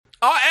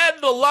I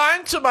added a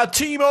line to my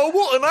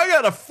T-Mobile, and I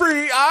got a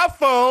free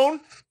iPhone.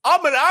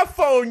 I'm an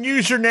iPhone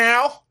user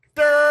now.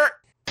 Dirt.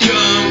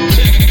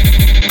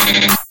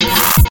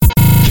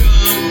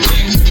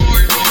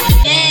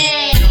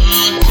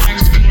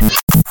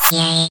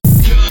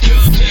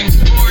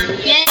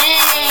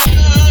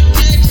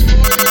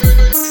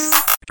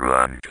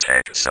 Run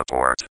tech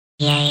support.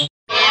 Yay.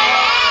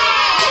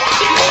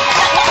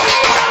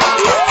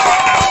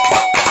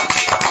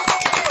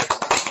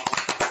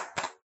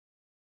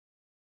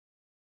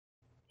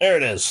 There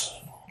it is.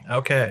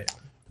 Okay.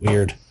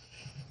 Weird.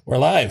 We're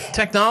live.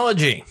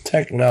 Technology.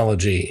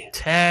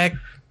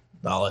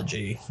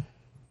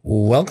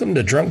 Welcome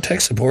to Drunk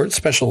Tech Support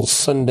special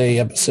Sunday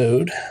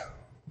episode.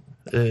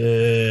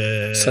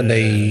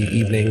 Sunday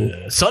evening.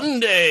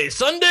 Sunday.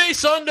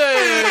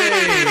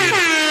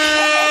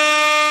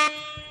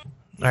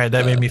 All right,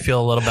 that made me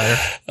feel a little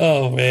better.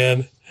 Oh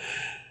man,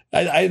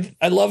 I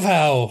love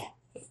how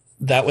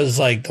that was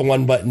like the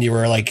one button you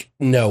were like,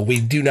 no, we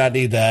do not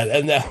need that,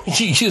 and now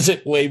you use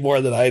it way more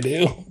than I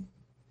do.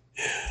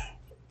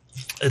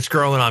 It's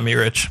growing on me,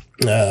 Rich.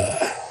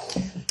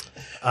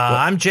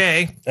 I'm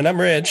Jay, and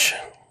I'm Rich,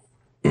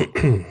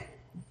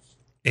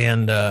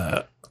 and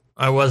I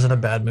was in a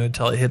bad mood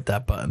till I hit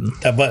that button.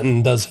 That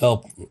button does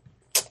help.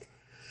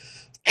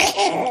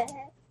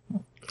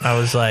 I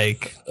was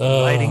like,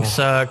 lighting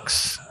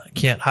sucks. I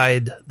can't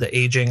hide the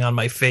aging on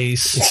my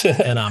face,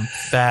 and I'm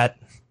fat.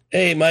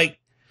 Hey, Mike.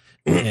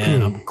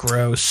 And I'm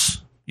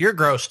gross. You're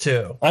gross,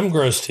 too. I'm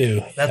gross,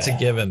 too. That's a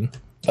given.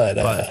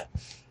 But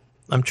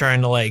I'm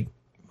trying to, like,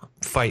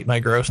 fight my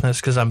grossness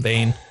because I'm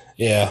vain.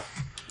 Yeah.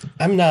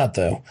 I'm not,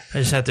 though. I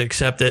just have to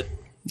accept it.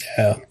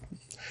 Yeah.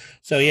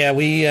 So, yeah,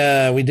 we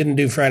didn't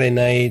do Friday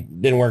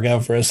night. Didn't work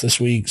out for us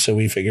this week, so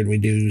we figured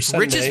we'd do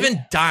Sunday. Rich has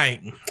been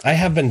dying. I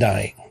have been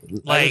dying.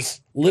 Like,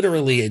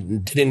 literally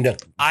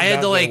didn't. I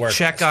had to, like,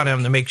 check on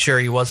him to make sure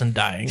he wasn't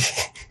dying.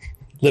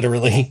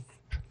 Literally.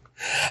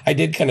 I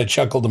did kind of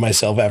chuckle to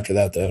myself after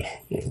that, though.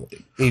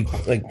 He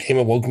like came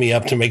and woke me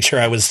up to make sure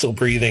I was still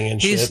breathing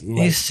and shit. And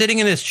he's sitting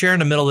in his chair in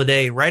the middle of the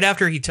day, right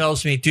after he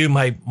tells me, dude,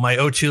 my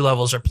O2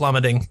 levels are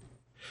plummeting.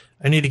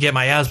 I need to get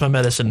my asthma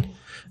medicine.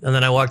 And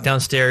then I walk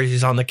downstairs.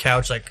 He's on the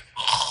couch like,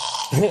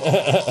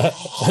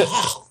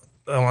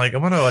 I'm like,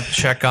 I'm going to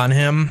check on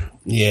him.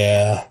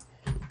 Yeah.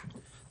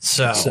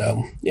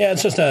 So, yeah,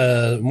 it's just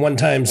a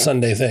one-time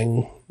Sunday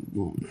thing.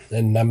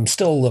 And I'm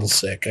still a little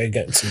sick. I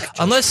got some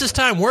congestion. Unless this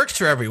time works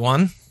for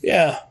everyone.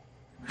 Yeah.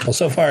 Well,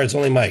 so far it's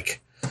only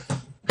Mike.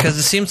 Because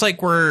it seems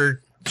like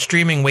we're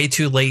streaming way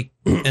too late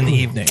in the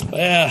evening.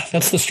 Yeah,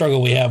 that's the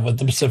struggle we have with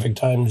the Pacific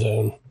time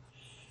zone.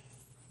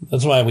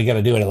 That's why we got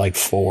to do it at like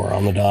 4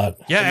 on the dot.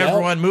 Yeah,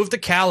 everyone move to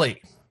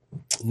Cali.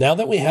 Now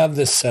that we have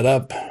this set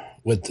up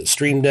with the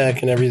Stream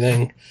Deck and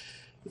everything,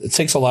 it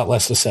takes a lot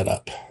less to set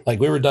up. Like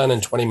we were done in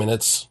 20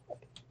 minutes.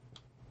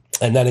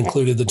 And that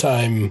included the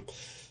time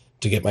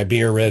to get my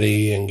beer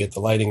ready and get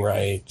the lighting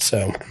right.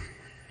 So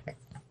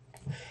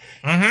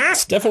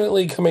it's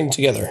definitely coming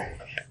together.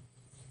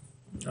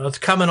 Oh, it's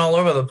coming all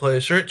over the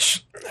place,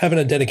 Rich. Having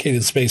a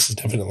dedicated space is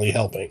definitely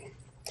helping.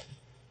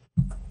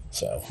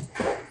 So,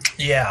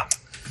 yeah.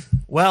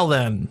 Well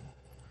then,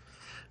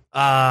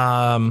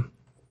 I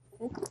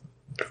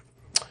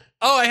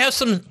have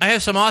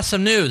some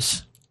awesome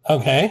news.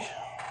 Okay.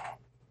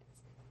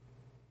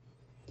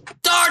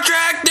 Star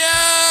Trek news.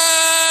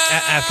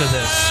 After this.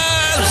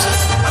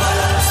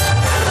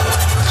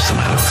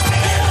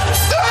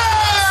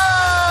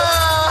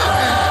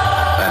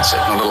 That's it.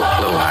 A little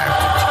higher.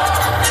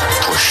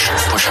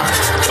 Push hard.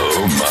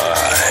 Oh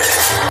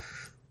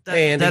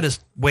my. That is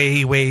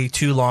way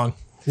too long.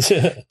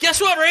 Guess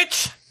what,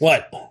 Rich?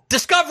 What?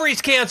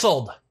 Discovery's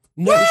canceled.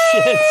 No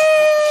shit.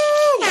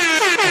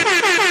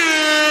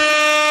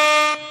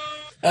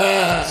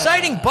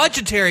 Citing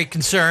budgetary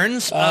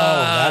concerns,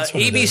 that's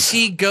what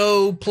ABC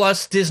Go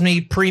Plus Disney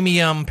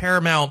Premium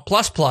Paramount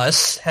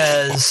Plus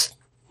has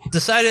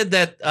decided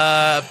that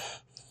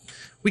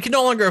we can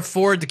no longer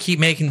afford to keep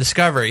making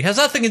Discovery. It has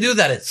nothing to do with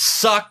that. It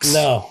sucks.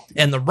 No.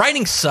 And the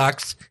writing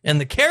sucks.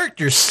 And the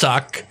characters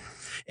suck.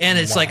 And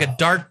it's like a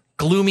dark,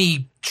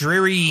 gloomy,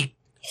 dreary,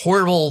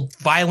 horrible,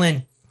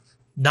 violent,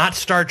 not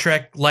Star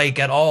Trek-like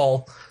at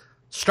all.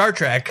 Star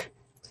Trek.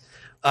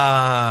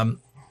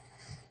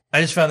 I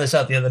just found this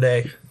out the other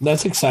day.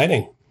 That's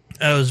exciting.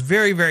 I was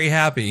very, very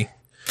happy.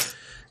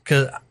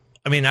 Because,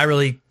 I mean, I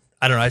don't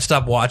know. I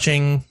stopped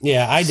watching.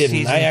 Yeah, I didn't.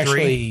 Season I 3.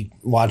 actually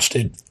watched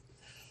it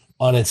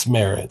on its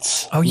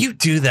merits. Oh, you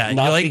do that.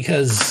 Not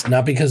You're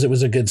not because it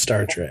was a good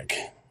Star Trek.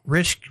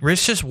 Rich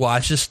just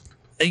watches.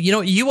 You know,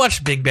 you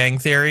watched Big Bang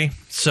Theory,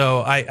 so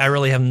I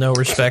really have no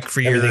respect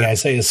for your... Everything I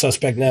say is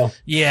suspect now.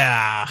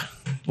 Yeah.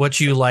 What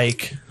you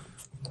like.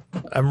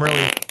 I'm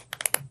really...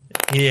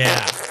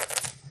 Yeah.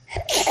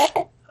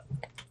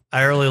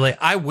 I really like...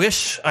 I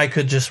wish I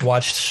could just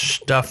watch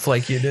stuff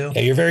like you do.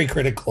 Yeah, you're very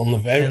critical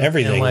of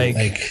everything, and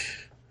like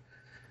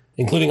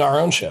including our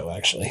own show,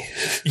 actually.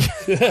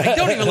 I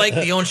don't even like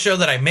the own show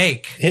that I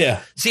make.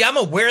 Yeah. See, I'm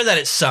aware that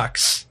it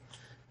sucks.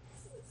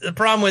 the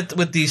problem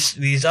with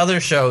these other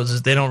shows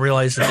is they don't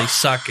realize that they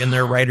suck and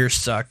their writers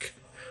suck.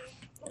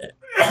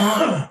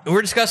 We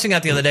were discussing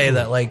that the other day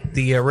that like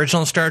the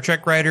original Star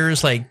Trek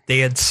writers, like they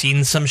had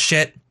seen some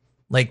shit,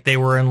 like they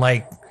were in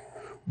like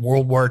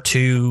World War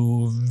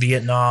II,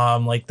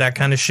 Vietnam, like that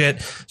kind of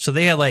shit. So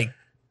they had like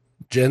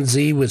Gen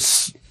Z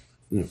was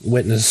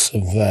witness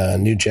of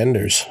new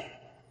genders.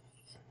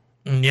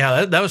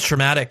 Yeah, that was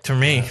traumatic to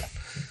me.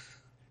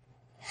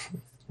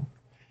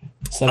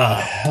 Is that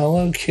a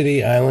Hello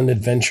Kitty Island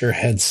Adventure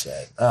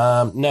headset?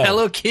 No.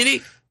 Hello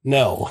Kitty?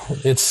 No,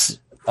 it's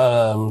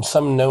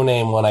some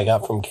no-name one I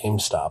got from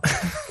GameStop.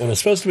 It was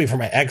supposed to be for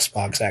my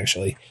Xbox,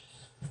 actually.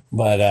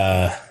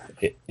 But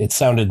it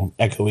sounded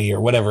echoey or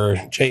whatever.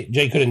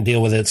 Jay couldn't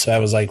deal with it, so I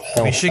was like,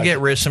 well, we should get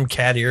rid of some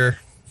cat ear.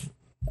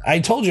 I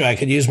told you I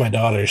could use my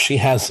daughter. She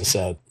has the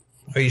set.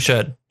 Oh, you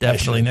should.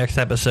 Definitely. Next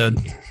episode.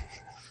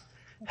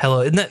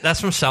 Hello. Isn't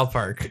that's from South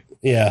Park.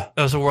 Yeah.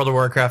 That was a World of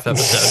Warcraft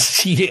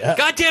episode. Yeah.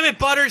 God damn it,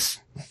 Butters.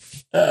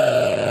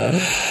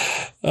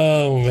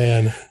 Oh,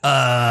 man.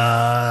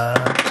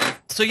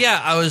 So,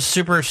 yeah, I was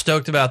super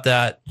stoked about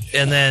that.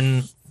 And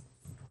then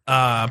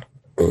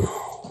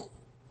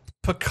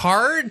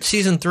Picard,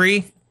 season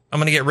 3, I'm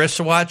going to get Rich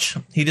to watch.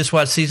 He just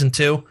watched season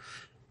 2.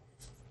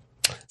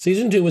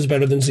 Season 2 was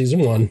better than season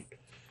 1,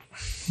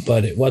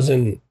 but it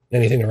wasn't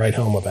anything to write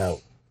home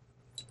about.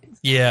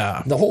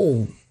 Yeah. The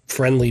whole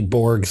friendly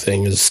Borg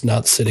thing is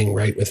not sitting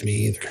right with me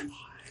either.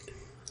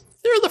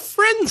 They're the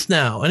friends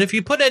now. And if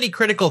you put any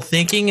critical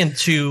thinking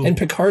into... And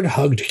Picard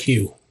hugged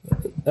Q.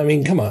 I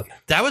mean, come on.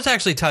 That was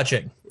actually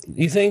touching.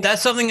 You think?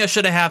 That's something that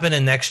should have happened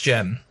in Next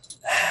Gen.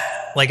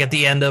 Like at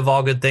the end of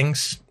All Good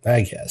Things.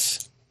 I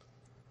guess.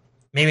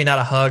 Maybe not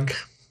a hug.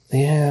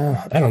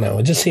 Yeah, I don't know.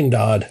 It just seemed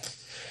odd.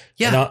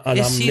 Yeah,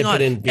 it seemed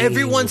odd.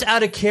 Everyone's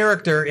out of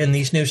character in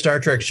these new Star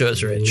Trek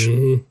shows, Rich.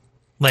 Mm-hmm.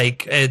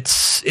 Like,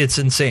 it's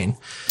insane.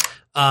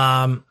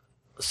 So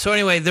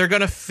anyway, they're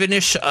going to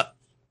finish...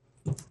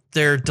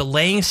 they're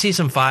delaying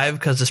season 5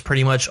 because it's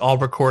pretty much all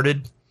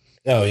recorded.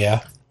 Oh,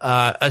 yeah.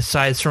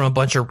 Aside from a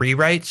bunch of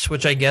rewrites,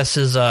 which I guess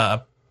is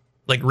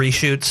like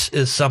reshoots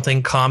is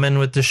something common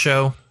with the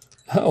show.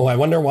 Oh, I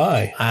wonder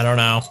why. I don't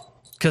know.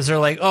 Because they're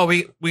like, oh,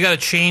 we got to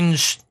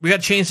change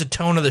the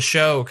tone of the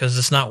show because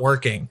it's not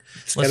working.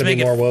 Let's make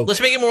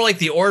it more like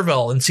the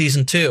Orville in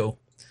season 2.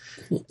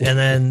 And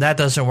then that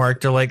doesn't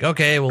work. They're like,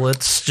 okay, well,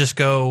 let's just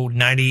go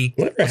 90.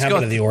 Whatever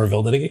happened to the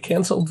Orville? Did it get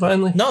canceled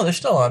finally? No, they're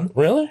still on.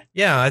 Really?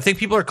 Yeah, I think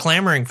people are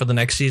clamoring for the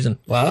next season.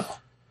 Wow.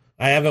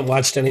 I haven't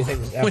watched anything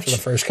after the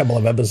first couple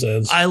of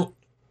episodes.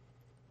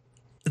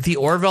 The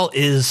Orville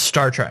is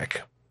Star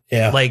Trek.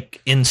 Yeah. Like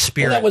in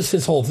spirit. Well, that was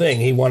his whole thing.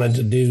 He wanted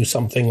to do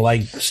something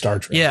like Star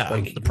Trek. Yeah.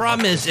 Like, the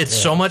problem is it's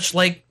so much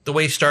like the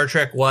way Star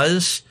Trek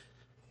was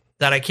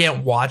that I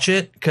can't watch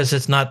it because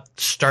it's not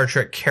Star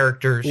Trek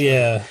characters.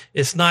 Yeah.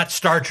 It's not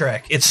Star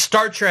Trek. It's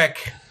Star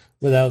Trek,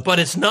 but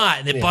it's not.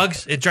 And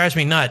it drives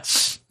me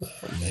nuts. Oh,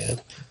 man.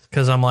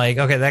 Because I'm like,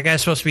 okay, that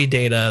guy's supposed to be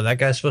Data. That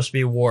guy's supposed to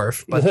be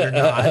Worf, but they're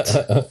not.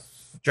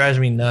 Drives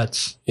me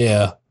nuts.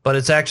 Yeah. But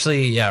it's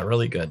actually,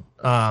 really good.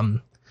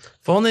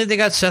 If only they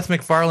got Seth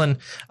MacFarlane,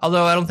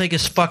 although I don't think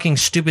his fucking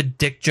stupid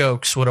dick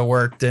jokes would have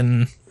worked.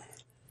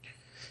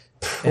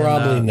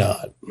 Probably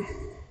not.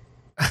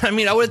 I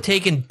mean, I would have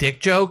taken dick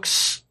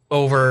jokes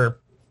over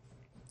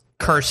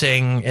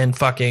cursing and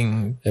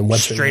fucking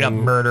straight up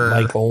murder.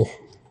 Michael.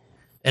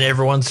 And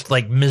everyone's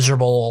like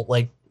miserable,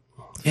 like,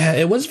 yeah,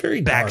 it was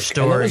very backstory.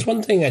 Dark. And that was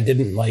one thing I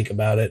didn't like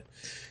about it.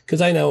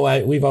 Because I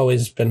know we've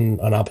always been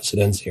on opposite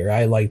ends here.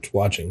 I liked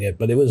watching it,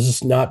 but it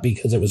was not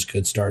because it was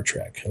good Star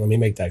Trek. And let me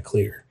make that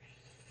clear.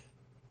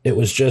 It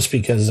was just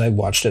because I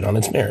watched it on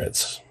its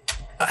merits.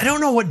 I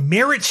don't know what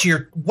merits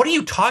what are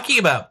you talking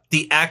about?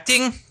 The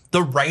acting?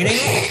 The writing?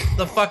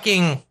 The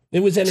fucking...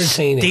 It was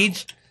entertaining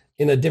stage?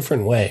 In a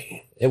different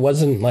way. It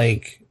wasn't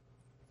like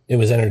it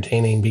was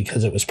entertaining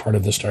because it was part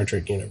of the Star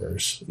Trek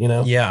universe, you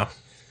know? Yeah.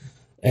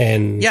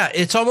 And yeah,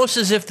 it's almost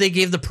as if they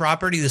gave the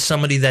property to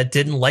somebody that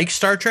didn't like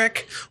Star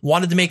Trek,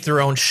 wanted to make their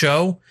own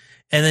show,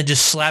 and then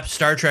just slapped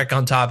Star Trek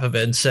on top of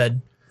it and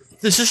said,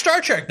 this is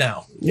Star Trek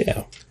now.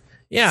 Yeah.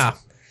 Yeah.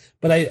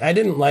 But I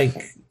didn't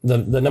like, the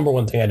number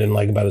one thing I didn't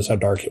like about it is how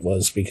dark it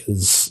was,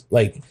 because,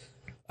 like,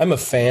 I'm a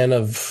fan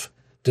of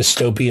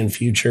dystopian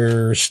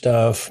future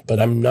stuff, but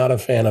I'm not a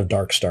fan of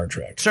dark Star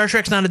Trek. Star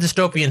Trek's not a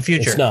dystopian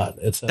future. It's not.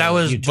 It's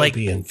a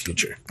utopian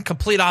future.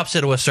 Complete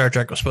opposite of what Star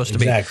Trek was supposed to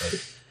be. Exactly.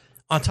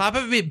 On top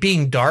of it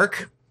being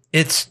dark,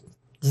 it's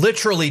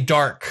literally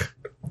dark.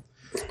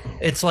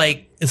 It's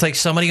like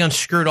somebody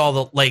unscrewed all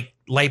the like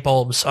light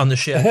bulbs on the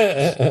ship.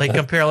 Like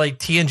compare like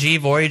TNG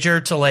Voyager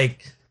to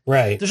like,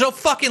 right. There's no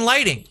fucking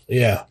lighting.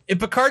 Yeah. If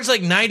Picard's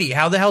like 90,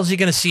 how the hell is he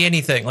going to see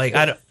anything? Like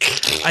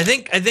I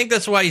think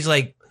that's why he's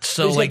like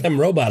so he's like them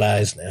robot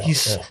eyes now.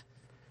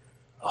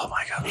 Oh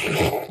my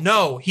God.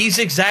 No, he's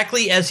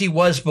exactly as he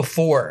was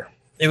before.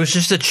 It was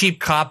just a cheap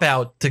cop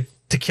out to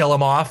kill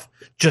him off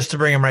just to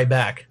bring him right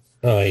back.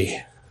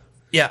 Oy.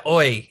 Yeah,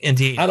 oi,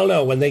 indeed. I don't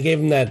know. When they gave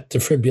him that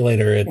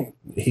defibrillator,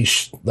 he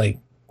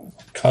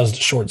caused a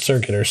short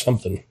circuit or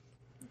something.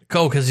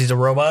 Oh, because he's a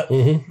robot?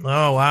 Mm-hmm.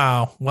 Oh,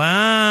 wow.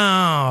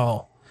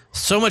 Wow.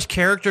 So much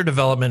character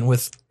development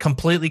with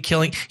completely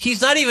killing. He's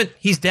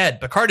dead.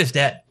 Picard is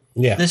dead.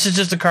 Yeah. This is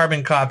just a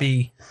carbon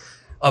copy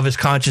of his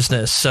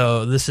consciousness.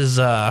 So this is,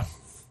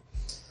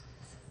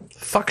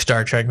 fuck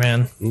Star Trek,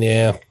 man.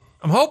 Yeah.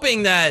 I'm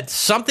hoping that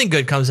something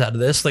good comes out of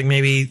this. Like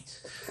maybe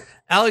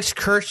Alex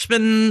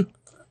Kurtzman.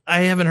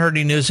 I haven't heard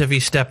any news if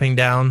he's stepping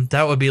down.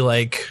 That would be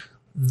like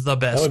the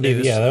best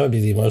news. Yeah, that would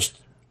be the most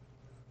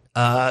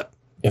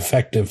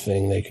effective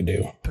thing they could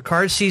do.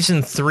 Picard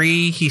season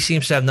 3, he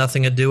seems to have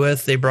nothing to do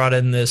with. They brought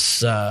in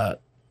this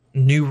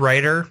new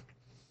writer.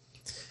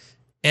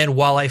 And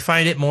while I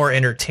find it more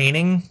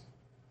entertaining,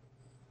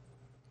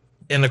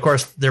 and of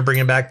course they're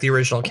bringing back the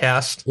original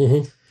cast,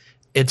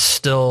 it's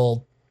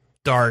still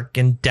dark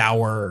and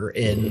dour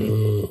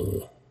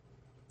and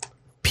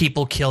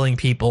people killing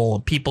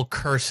people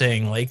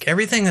cursing, like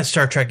everything that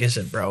Star Trek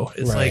isn't, bro.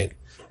 It's like,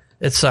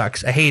 it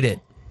sucks. I hate it.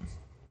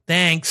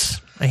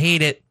 Thanks. I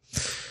hate it.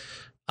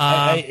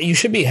 You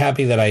should be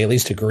happy that I at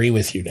least agree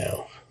with you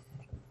now.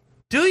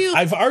 Do you?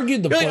 I've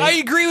argued the point. I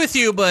agree with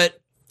you, but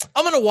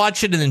I'm going to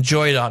watch it and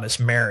enjoy it on its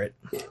merit.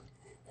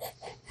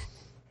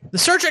 The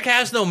Star Trek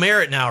has no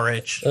merit now,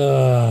 Rich.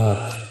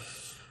 So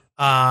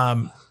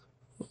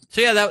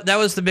yeah, that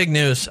was the big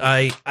news.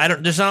 I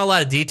don't. There's not a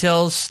lot of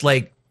details.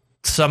 Like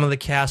some of the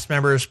cast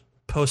members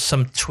post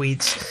some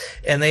tweets,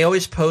 and they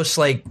always post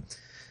like.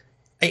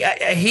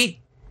 I hate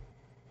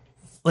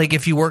like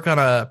if you work on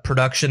a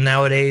production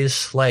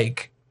nowadays,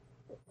 like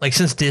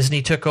since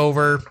Disney took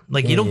over,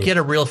 like you don't get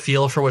a real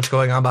feel for what's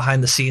going on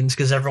behind the scenes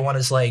because everyone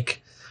is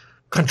like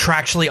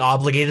contractually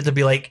obligated to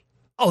be like,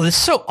 oh, this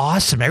is so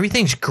awesome.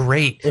 Everything's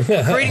great.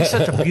 We're creating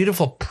such a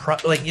beautiful,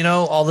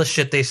 all this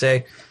shit they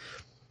say.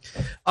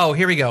 Oh,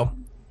 here we go.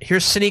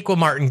 Here's Sonequa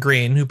Martin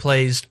Green, who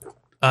plays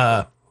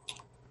the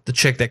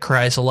chick that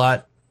cries a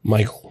lot.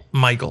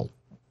 Michael.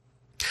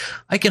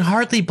 I can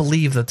hardly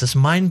believe that this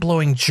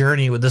mind-blowing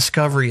journey with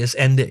Discovery is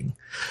ending.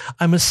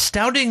 I'm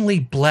astoundingly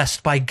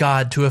blessed by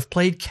God to have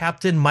played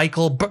Captain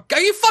Michael. Are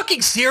you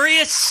fucking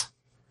serious?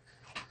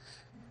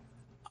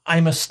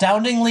 I'm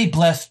astoundingly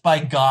blessed by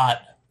God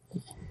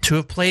to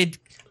have played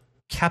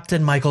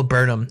Captain Michael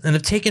Burnham and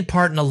have taken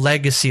part in a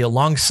legacy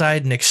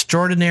alongside an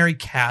extraordinary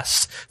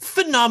cast,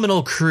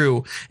 phenomenal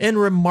crew, and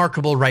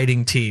remarkable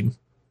writing team.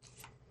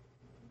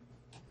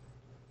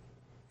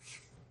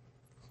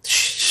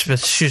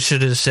 She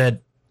should have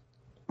said.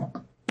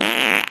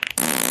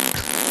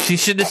 She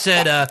should have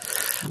said a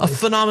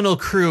phenomenal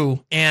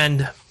crew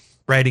and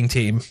writing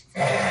team.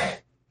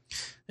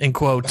 In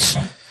quotes.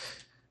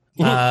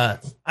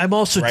 I'm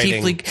also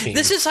deeply.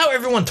 This is how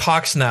everyone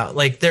talks now.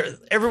 Like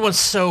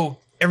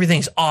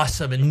everything's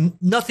awesome and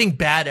nothing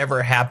bad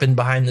ever happened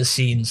behind the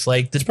scenes.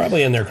 Like it's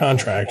probably in their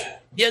contract.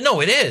 Yeah,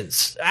 no, it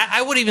is.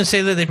 I would even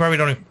say that they probably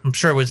don't. I'm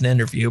sure it was an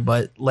interview,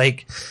 but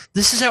like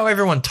this is how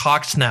everyone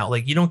talks now.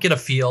 Like you don't get a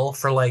feel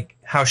for like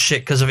how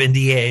shit because of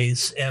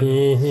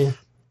NDAs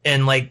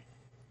and like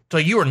so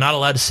you are not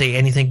allowed to say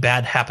anything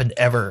bad happened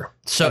ever.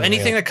 So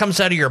anything that comes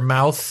out of your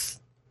mouth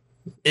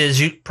is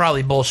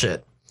probably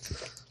bullshit.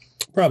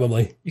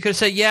 Probably. You could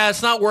say, yeah,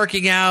 it's not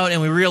working out,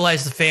 and we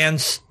realize the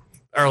fans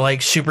are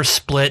like super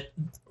split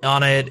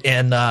on it,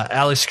 and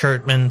Alex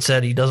Kurtzman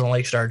said he doesn't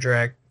like Star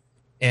Trek,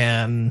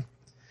 and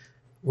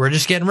we're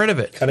just getting rid of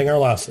it. Cutting our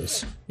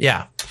losses.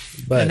 Yeah.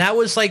 And that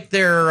was like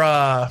their,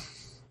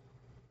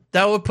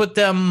 that would put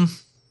them,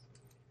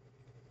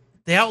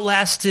 they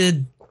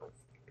outlasted,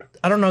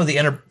 I don't know,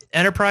 the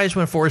Enterprise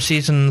went 4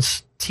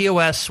 seasons,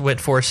 TOS went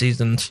 4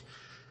 seasons,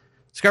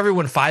 Discovery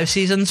went 5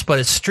 seasons, but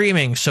it's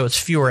streaming, so it's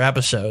fewer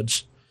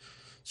episodes.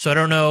 So I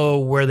don't know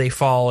where they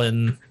fall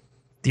in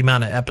the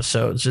amount of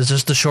episodes. Is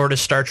this the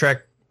shortest Star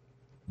Trek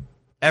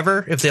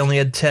ever? If they only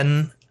had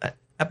 10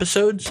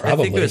 episodes?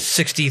 Probably. I think it was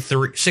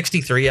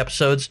 63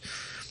 episodes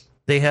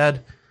they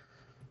had.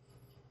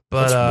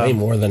 But that's way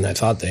more than I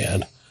thought they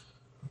had.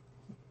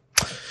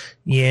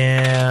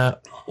 Yeah.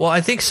 Well,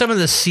 I think some of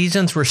the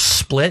seasons were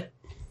split.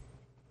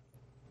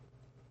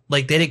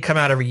 Like, they didn't come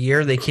out every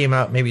year. They came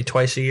out maybe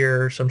twice a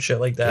year or some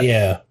shit like that.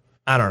 Yeah.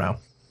 I don't know.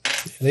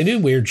 They do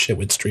weird shit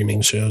with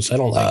streaming shows. I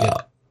don't like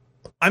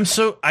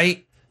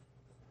it.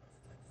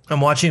 I'm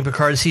watching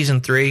Picard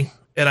season 3,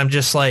 and I'm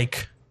just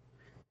like,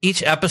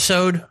 each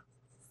episode,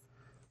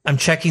 I'm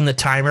checking the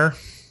timer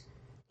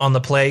on the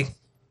play.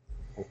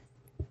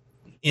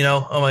 You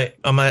know,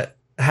 I'm at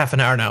half an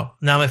hour now.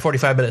 Now I'm at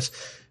 45 minutes.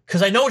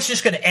 Because I know it's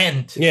just going to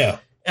end. Yeah.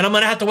 And I'm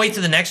going to have to wait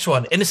to the next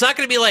one. And it's not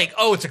going to be like,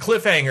 oh, it's a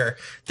cliffhanger.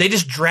 They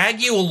just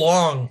drag you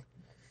along.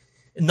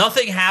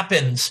 Nothing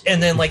happens.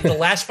 And then like the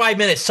last 5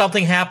 minutes,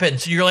 something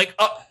happens. You're like,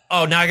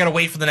 oh, now I got to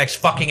wait for the next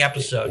fucking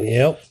episode.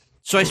 Yep.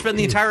 So I spent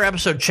the entire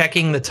episode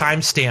checking the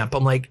timestamp.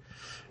 I'm like,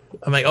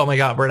 oh my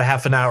God, we're at a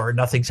half an hour.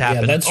 Nothing's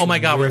happened. Yeah, oh my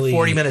God, we're at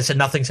 40 minutes and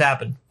nothing's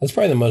happened. That's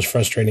probably the most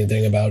frustrating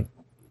thing about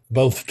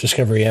both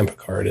Discovery and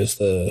Picard is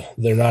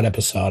they're not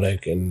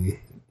episodic and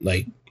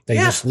like they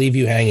just leave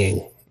you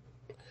hanging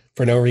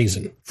for no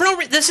reason.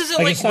 The this isn't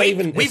Like, like it's not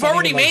even- we've it's not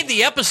already even like- made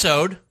the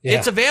episode. Yeah.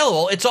 It's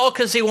available. It's all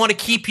because they want to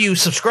keep you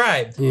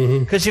subscribed.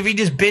 Because if you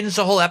just binge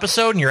the whole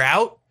episode and you're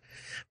out,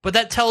 but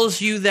that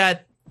tells you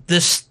that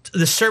this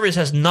service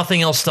has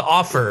nothing else to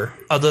offer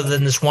other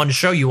than this one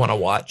show you want to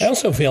watch. I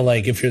also feel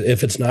like if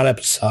it's not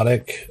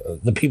episodic,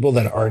 the people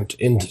that aren't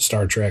into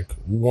Star Trek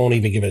won't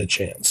even give it a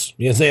chance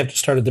because they have to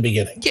start at the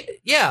beginning.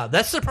 Yeah,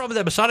 that's the problem with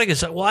episodic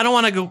is that, well, I don't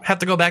want to have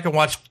to go back and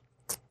watch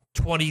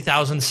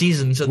 20,000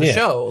 seasons of the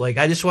show. Like,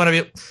 I just want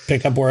to be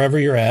Pick up wherever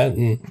you're at,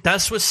 and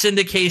that's what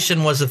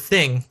syndication was a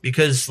thing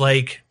because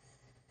like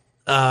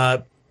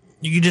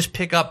you could just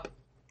pick up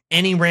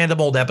any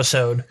random old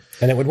episode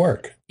and it would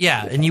work.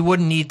 Yeah, and you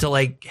wouldn't need to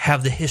like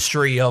have the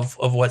history of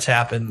what's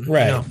happened.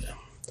 Right. You know?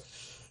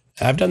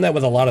 I've done that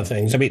with a lot of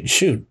things. I mean,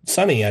 shoot,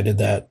 Sunny, I did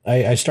that.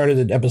 I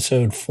started at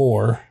season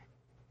 4.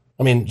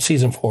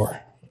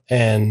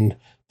 And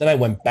then I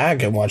went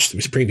back and watched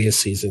the previous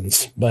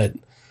seasons. But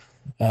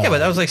but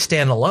that was like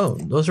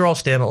standalone. Those are all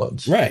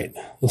standalones. right.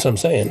 That's what I'm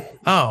saying.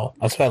 Oh.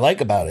 That's what I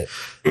like about it.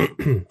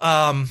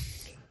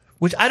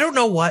 Which I don't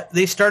know what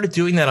they started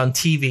doing that on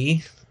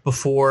TV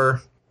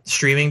before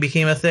streaming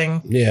became a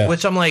thing. Yeah.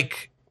 Which I'm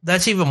like,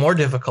 that's even more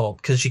difficult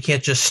because you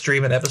can't just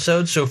stream an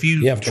episode. So if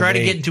you have to try to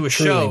wait, get into a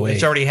truly show, wait.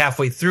 it's already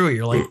halfway through.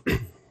 You're like,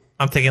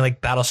 I'm thinking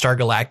like Battlestar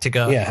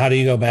Galactica. Yeah. How do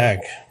you go back?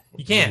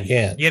 You can't. You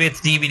can't. You gotta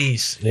get the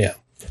DVDs. Yeah.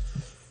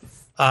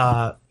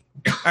 All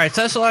right,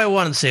 so that's all I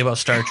wanted to say about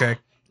Star Trek.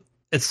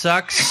 It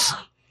sucks.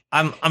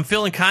 I'm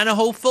feeling kind of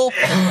hopeful.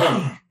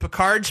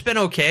 Picard's been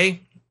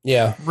okay.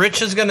 Yeah.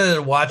 Rich is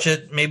gonna watch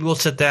it. Maybe we'll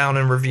sit down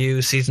and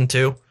review season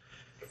 2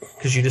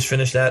 because you just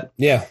finished that,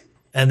 Yeah.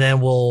 and then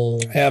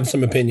we'll I have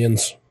some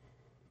opinions.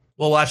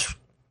 watch.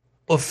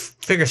 We'll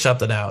figure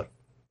something out.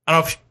 I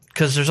don't know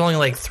because there's only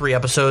like 3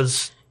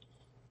 episodes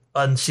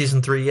on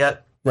season 3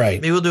 yet.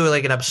 Right. Maybe we'll do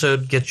like an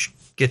episode.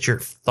 Get your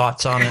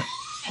thoughts on it,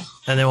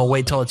 and then we'll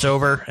wait till it's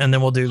over, and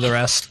then we'll do the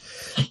rest.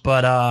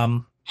 But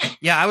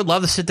yeah, I would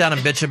love to sit down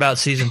and bitch about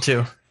season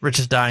 2. Rich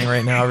is dying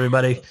right now.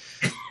 Everybody,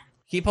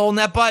 keep holding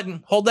that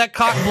button. Hold that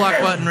cough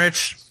block button,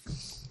 Rich.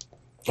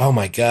 Oh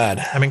my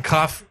God. I mean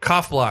cough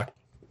block.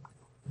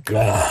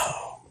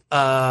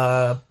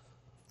 Oh.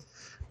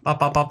 Bop,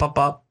 bop, bop, bop,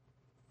 bop.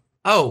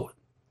 Oh,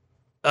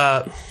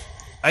 I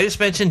just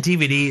mentioned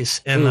DVDs,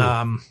 and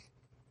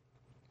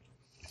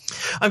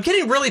I'm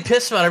getting really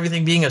pissed about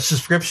everything being a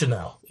subscription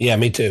now. Yeah,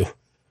 me too.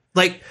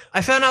 Like,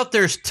 I found out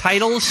there's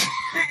titles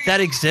that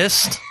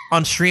exist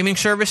on streaming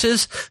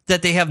services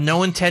that they have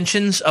no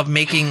intentions of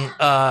making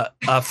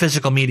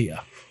physical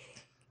media.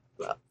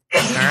 All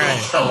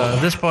right.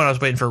 At this point, I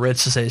was waiting for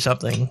Rich to say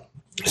something.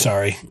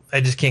 Sorry. I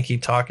just can't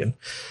keep talking.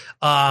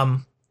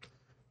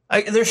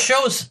 There's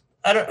shows.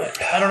 I don't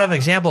have an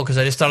example because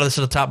I just thought of this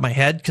at the top of my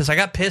head because I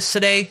got pissed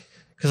today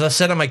because I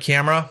set on my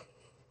camera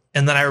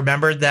and then I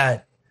remembered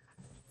that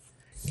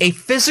a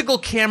physical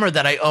camera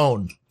that I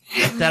own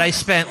that I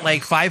spent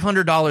like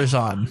 $500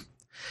 on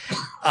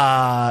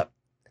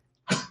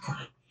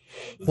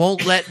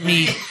won't let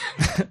me.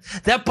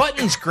 That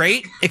button's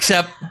great,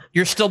 except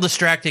you're still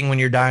distracting when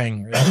you're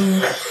dying.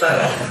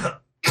 Right?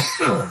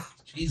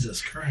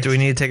 Jesus Christ. Do we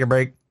need to take a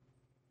break?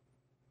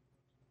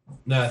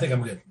 No, I think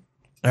I'm good.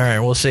 All right,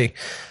 we'll see.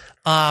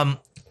 $500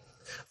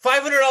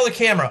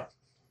 camera.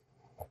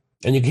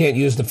 And you can't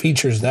use the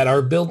features that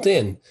are built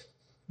in.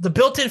 The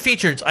built-in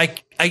features.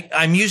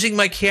 I'm using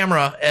my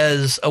camera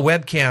as a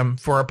webcam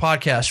for our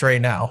podcast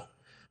right now.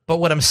 But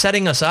when I'm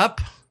setting us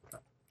up,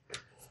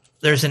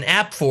 there's an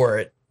app for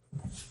it.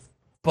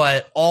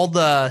 But all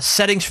the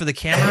settings for the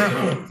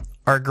camera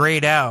are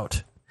grayed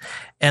out.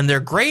 And they're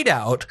grayed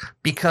out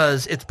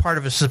because it's part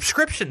of a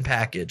subscription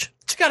package.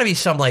 It's got to be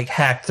some like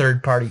hack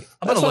third party.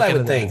 That's what I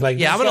would think. Like,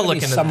 yeah, I'm going to look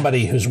into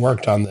somebody who's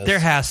worked on this. There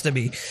has to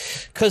be,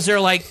 because they're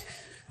like,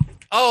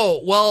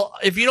 oh, well,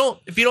 if you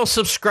don't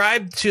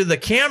subscribe to the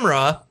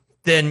camera,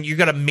 then you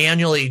got to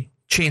manually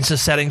change the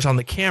settings on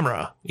the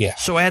camera. Yeah.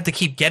 So I had to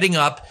keep getting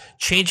up,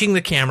 changing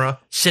the camera,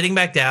 sitting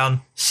back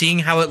down, seeing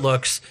how it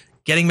looks,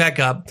 getting back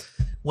up,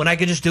 when I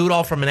could just do it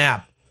all from an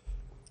app.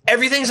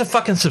 Everything's a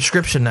fucking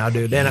subscription now,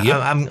 dude, and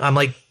Yep. I'm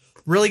like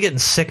really getting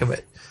sick of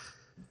it.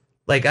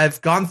 Like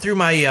I've gone through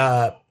my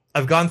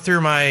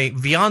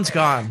Vyond's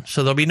gone,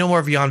 so there'll be no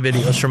more Vyond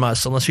videos from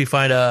us unless we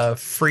find a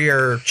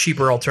freer,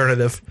 cheaper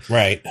alternative.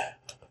 Right.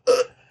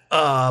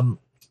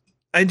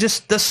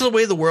 This is the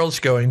way the world's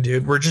going,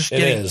 dude. We're just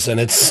getting. It is, and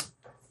it's.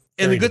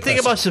 And the very good thing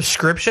depressing. about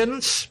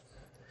subscriptions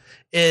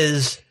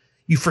is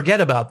you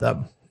forget about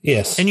them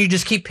Yes. and you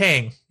just keep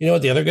paying. You know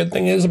what the other good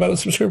thing is about a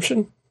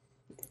subscription?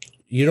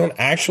 You don't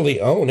actually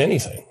own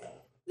anything.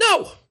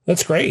 No,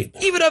 That's great.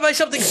 even if I buy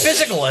something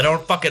physical, I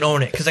don't fucking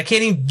own it because I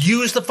can't even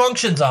use the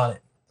functions on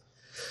it.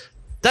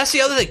 That's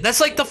the other thing. That's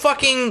like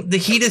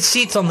the heated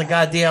seats on the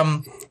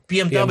goddamn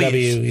BMWs.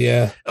 BMW,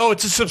 yeah. Oh,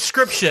 it's a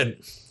subscription.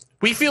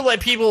 We feel like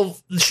people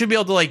should be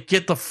able to like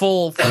get the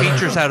full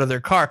features out of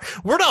their car.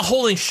 We're not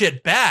holding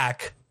shit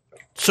back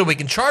so we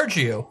can charge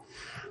you.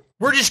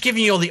 We're just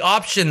giving you all the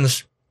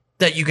options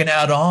that you can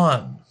add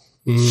on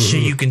so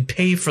you can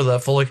pay for the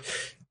full.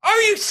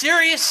 Are you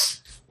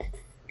serious?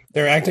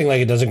 They're acting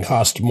like it doesn't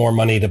cost more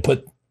money to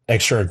put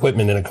extra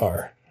equipment in a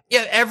car.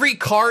 Yeah, every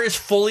car is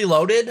fully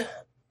loaded,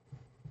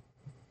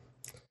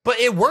 but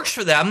it works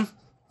for them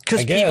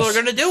because people are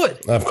going to do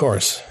it. Of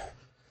course.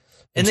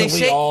 And Until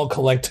we all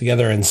collect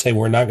together and say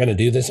we're not going to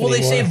do this anymore. Well,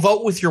 they say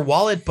vote with your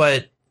wallet,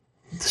 but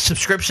the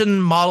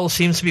subscription model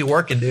seems to be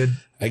working, dude.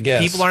 I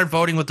guess. People aren't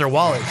voting with their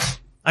wallets.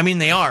 I mean,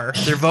 they are.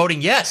 They're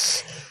voting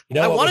yes.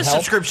 I want a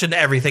subscription to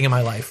everything in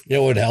my life. You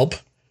know what would help?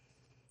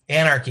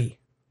 Anarchy.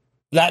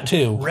 That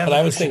too. Revolution. But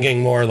I was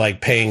thinking more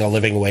like paying a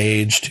living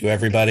wage to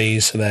everybody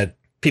so that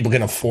people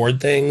can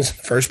afford things in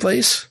the first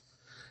place.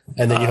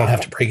 And then you don't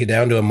have to break it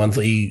down to a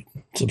monthly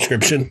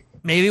subscription.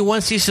 Maybe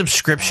once these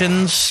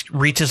subscriptions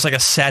reaches like a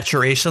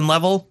saturation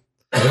level,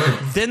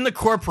 then the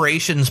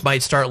corporations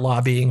might start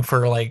lobbying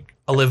for like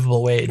a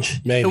livable wage.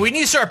 Maybe. So we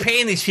need to start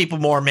paying these people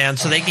more, man,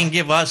 so they can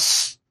give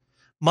us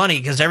money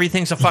because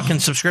everything's a fucking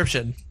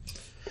subscription.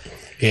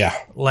 Yeah.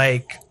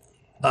 Like,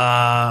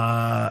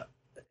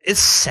 it's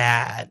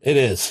sad. It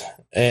is.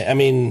 I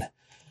mean,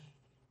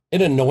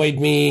 it annoyed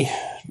me.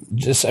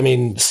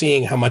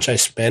 Seeing how much I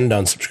spend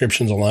on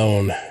subscriptions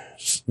alone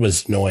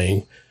was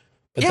annoying.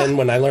 But then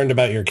when I learned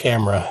about your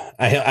camera,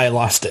 I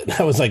lost it.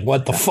 I was like,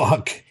 what the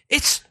fuck?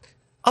 It's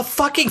a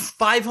fucking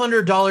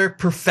 $500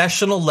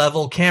 professional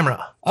level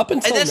camera. Up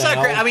until and that's now,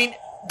 not great. I mean,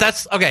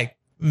 that's okay.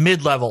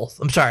 Mid-level.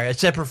 I'm sorry. I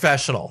said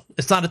professional.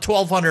 It's not a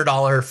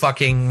 $1,200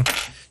 fucking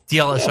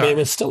DLSR. I mean, it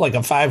was still like a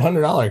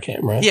 $500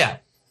 camera. Yeah.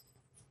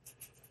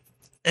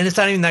 And it's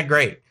not even that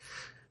great.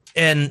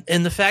 And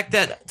the fact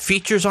that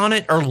features on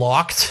it are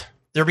locked,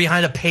 they're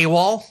behind a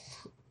paywall.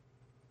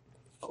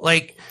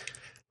 Like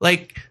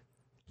I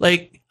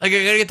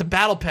gotta get the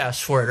battle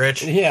pass for it,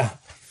 Rich. Yeah.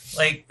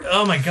 Like,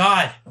 oh my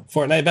God.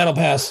 Fortnite battle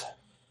pass.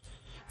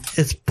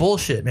 It's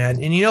bullshit,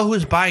 man. And you know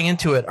who's buying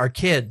into it? Our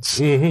kids.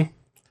 Mm-hmm.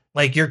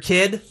 Like your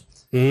kid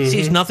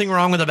sees nothing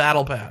wrong with a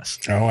battle pass.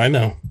 Oh, I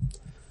know.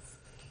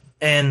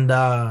 And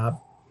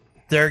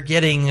they're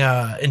getting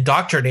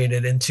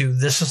indoctrinated into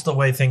this is the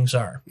way things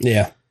are.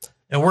 Yeah.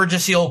 And we're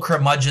just the old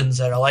curmudgeons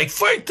that are like,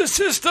 fight the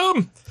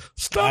system.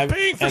 Stop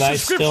paying for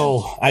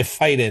subscriptions. I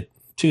fight it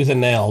tooth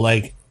and nail.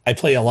 Like, I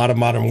play a lot of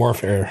Modern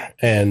Warfare,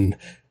 and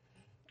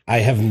I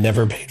have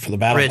never paid for the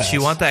battle pass. Rich,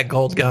 you want that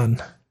gold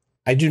gun.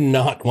 I do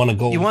not want a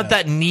gold gun. You want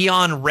that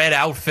neon red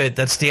outfit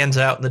that stands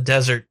out in the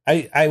desert.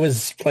 I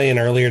was playing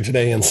earlier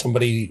today, and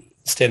somebody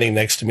standing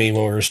next to me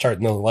when we were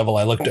starting the level,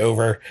 I looked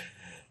over,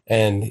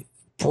 and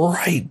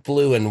bright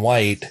blue and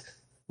white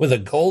with a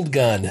gold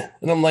gun.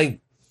 And I'm like,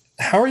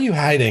 how are you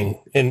hiding?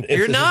 And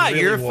you're not.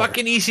 Really you're a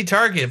fucking easy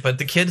target, but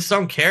the kids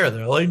don't care.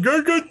 They're like,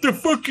 I got the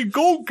fucking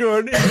gold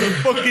gun and the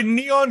fucking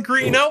neon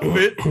green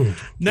outfit.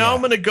 Now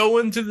I'm going to go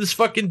into this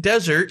fucking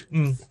desert.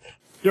 And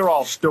you're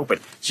all stupid.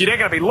 See, they're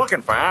going to be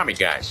looking for army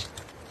guys.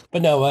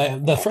 But no,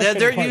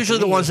 they're usually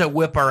the ones that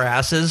whip our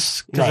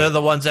asses because they're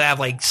the ones that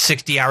have like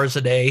 60 hours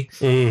a day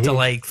to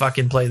like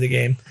fucking play the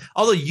game.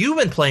 Although you've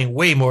been playing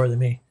way more than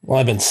me. Well,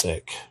 I've been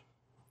sick.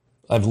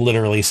 I've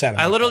literally sat.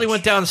 I literally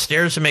went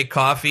downstairs to make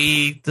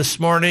coffee this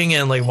morning,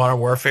 and like Modern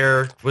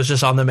Warfare was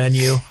just on the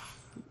menu,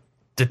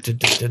 playing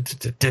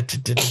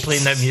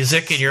that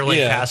music, and you're like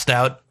passed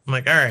out. I'm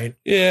like, all right,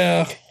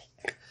 yeah,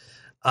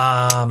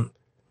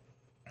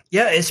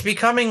 it's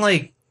becoming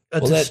like a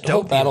that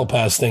whole battle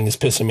pass thing is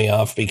pissing me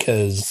off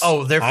because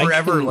they're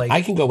forever.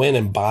 I can go in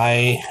and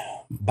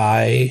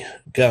buy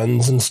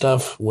guns and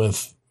stuff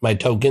with my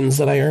tokens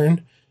that I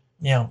earn.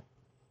 Yeah.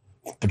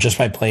 But just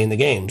by playing the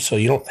game. So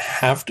you don't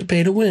have to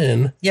pay to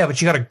win. Yeah,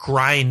 but you got to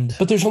grind.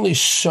 But there's only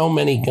so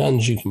many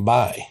guns you can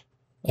buy.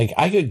 Like,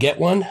 I could get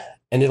one,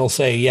 and it'll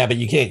say, yeah, but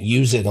you can't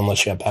use it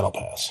unless you have Battle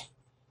Pass.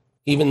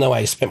 Even though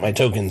I spent my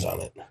tokens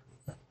on it.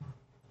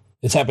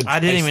 It's happened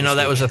I didn't even know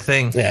that was a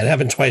thing. Yeah, it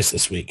happened twice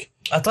this week.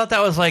 I thought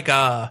that was like,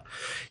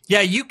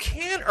 you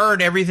can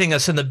earn everything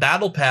that's in the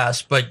Battle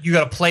Pass, but you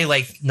got to play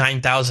like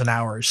 9,000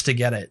 hours to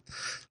get it.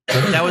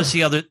 That was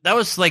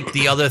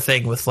the other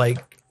thing with like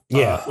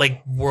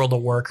World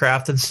of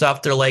Warcraft and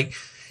stuff. They're like,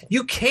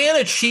 you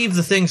can achieve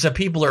the things that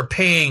people are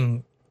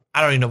paying.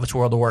 I don't even know if it's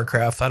World of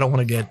Warcraft. I don't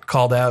want to get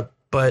called out,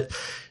 but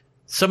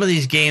some of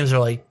these games are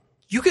like,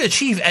 you can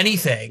achieve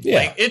anything. Yeah.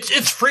 Like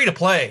it's free to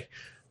play,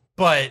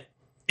 but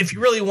if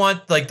you really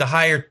want like the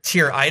higher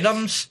tier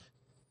items,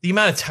 the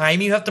amount of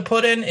time you have to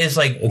put in is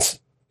like it's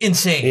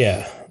insane.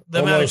 Yeah.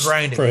 The amount of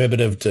grinding.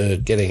 Prohibitive to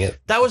getting it.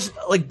 That was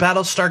like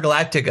Battlestar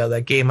Galactica,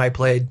 that game I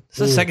played. It's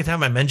the second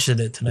time I mentioned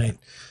it tonight.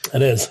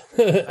 It is.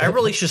 I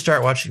really should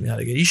start watching that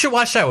again. You should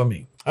watch that with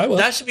me. I will.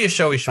 That should be a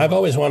show we should I've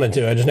always wanted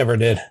to. I just never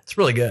did. It's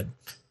really good.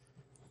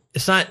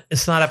 It's not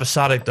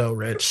episodic though,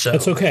 Rich. So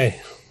it's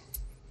okay.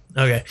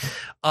 Okay.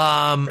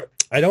 I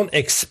don't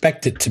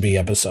expect it to be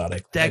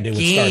episodic. That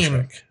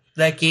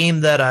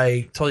game that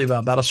I told you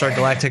about, Battlestar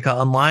Galactica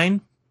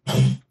Online,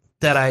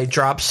 that I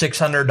dropped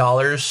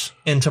 $600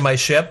 into my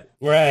ship.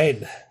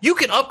 Right. You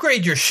can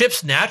upgrade your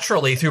ships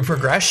naturally through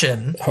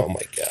progression. Oh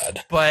my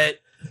God. But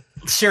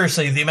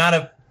seriously, the amount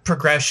of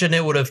progression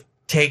it would have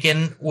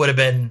taken would have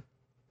been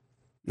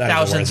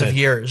thousands of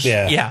years.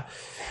 Yeah.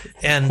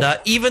 And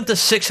even the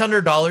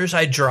 $600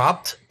 I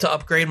dropped to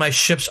upgrade my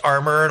ship's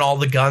armor and all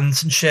the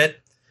guns and shit,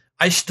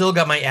 I still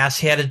got my ass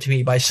handed to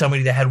me by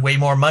somebody that had way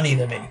more money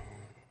than me.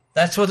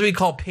 That's what we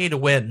call pay to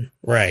win.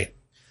 Right.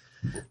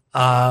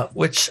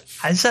 Which,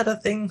 is that a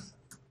thing?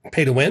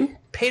 Pay to win?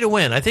 Pay to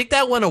win. I think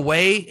that went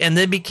away, and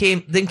then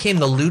came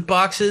the loot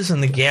boxes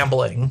and the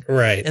gambling.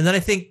 Right. And then I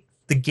think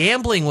the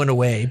gambling went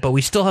away, but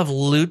we still have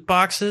loot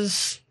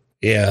boxes.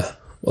 Yeah.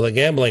 Well, the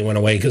gambling went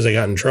away because they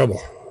got in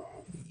trouble.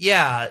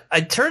 Yeah.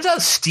 It turns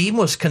out Steam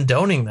was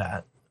condoning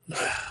that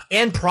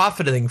and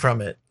profiting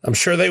from it. I'm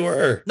sure they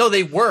were. No,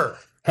 they were.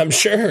 I'm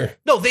sure.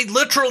 No, they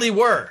literally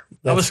were.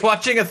 I was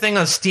watching a thing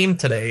on Steam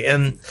today,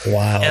 and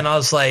and I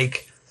was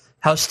like,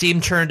 how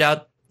Steam turned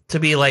out to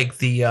be like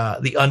the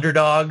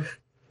underdog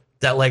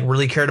that like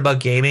really cared about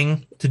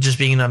gaming to just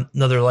being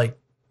another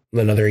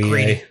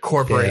EA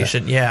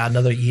corporation. Yeah,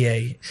 another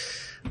EA.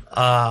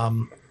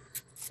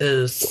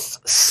 Is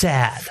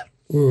sad.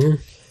 Mm-hmm.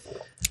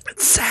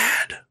 It's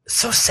sad. It's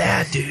so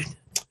sad, dude.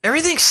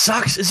 Everything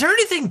sucks. Is there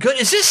anything good?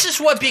 Is this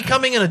just what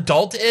becoming an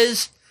adult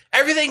is?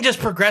 Everything just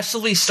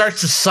progressively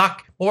starts to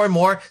suck more and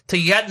more till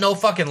you got no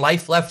fucking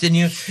life left in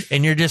you,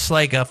 and you're just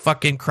like a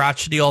fucking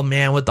crotchety old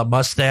man with a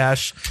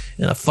mustache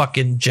and a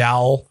fucking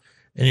jowl,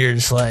 and you're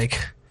just like,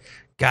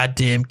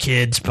 goddamn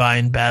kids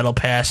buying battle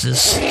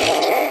passes.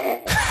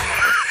 Can't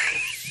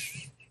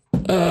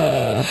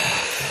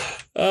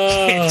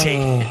take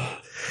it.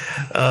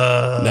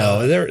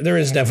 No, there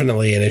is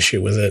definitely an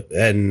issue with it,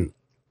 and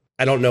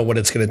I don't know what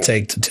it's going to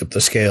take to tip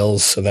the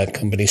scales so that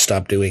companies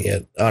stop doing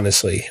it.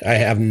 Honestly, I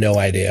have no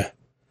idea.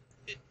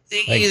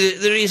 Either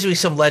there needs to be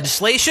some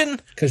legislation,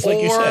 because, like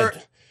you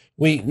said,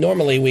 we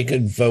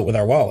could vote with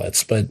our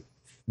wallets, but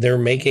they're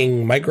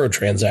making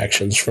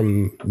microtransactions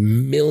from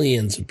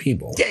millions of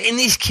people. Yeah, and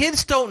these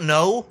kids don't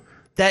know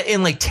that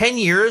in like 10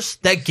 years,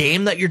 that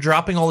game that you're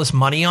dropping all this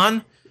money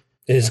on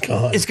is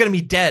gone. It's going to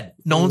be dead.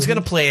 No one's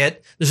going to play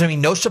it. There's going to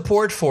be no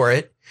support for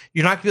it.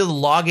 You're not going to be able to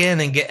log in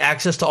and get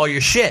access to all your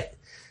shit.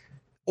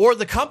 Or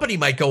the company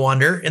might go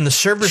under and the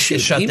servers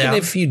get shut down. Even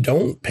if you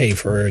don't pay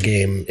for a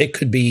game, it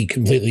could be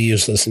completely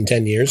useless in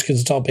 10 years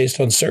because it's all based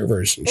on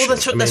servers. And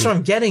that's what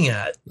I'm getting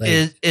at.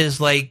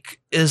 Is like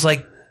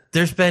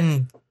there's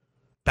been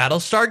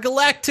Battlestar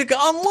Galactica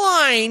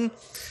Online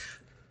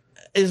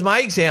is my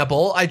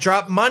example. I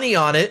dropped money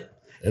on it,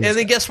 and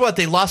then guess what?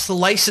 They lost the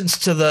license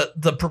to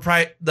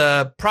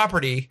the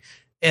property,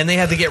 and they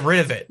had to get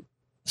rid of it.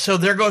 So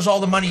there goes all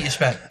the money you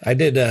spent. I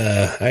did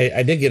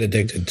get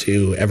addicted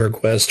to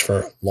EverQuest for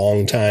a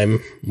long time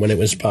when it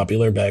was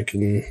popular back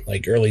in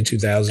like early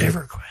 2000.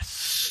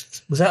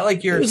 EverQuest. Was that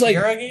like your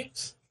Sierra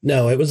games?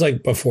 No, it was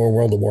like before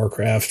World of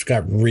Warcraft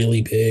got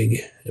really big.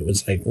 It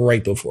was like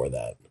right before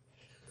that.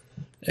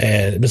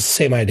 And it was the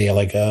same idea,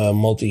 like a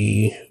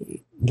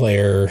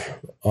multiplayer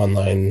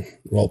online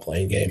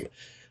role-playing game.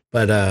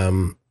 But I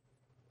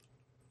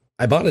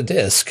bought a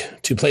disc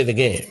to play the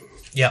game.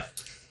 Yeah.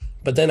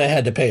 But then I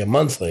had to pay a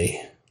monthly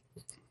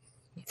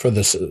for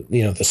this,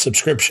 the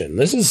subscription.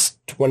 This is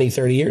 20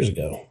 years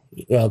ago.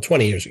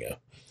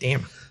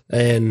 Damn.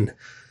 And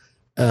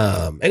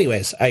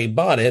anyways, I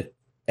bought it,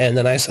 and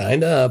then I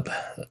signed up,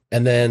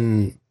 and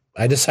then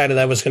I decided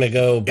I was going to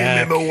go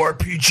back.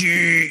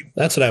 MMORPG.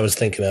 That's what I was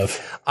thinking of.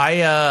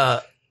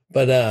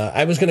 But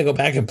I was going to go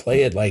back and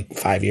play it like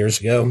 5 years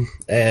ago,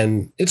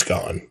 and it's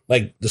gone.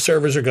 Like the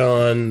servers are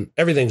gone.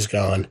 Everything's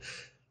gone.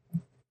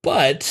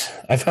 But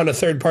I found a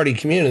third-party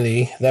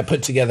community that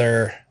put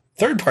together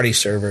third-party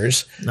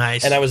servers.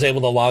 Nice. And I was able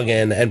to log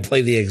in and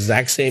play the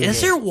exact same game. Is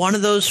there one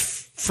of those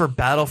for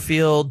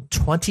Battlefield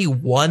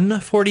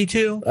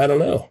 2142? I don't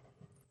know.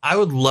 I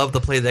would love to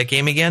play that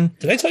game again.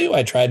 Did I tell you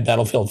I tried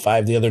Battlefield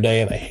 5 the other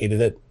day and I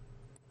hated it?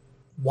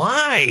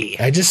 Why?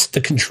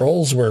 The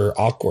controls were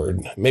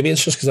awkward. Maybe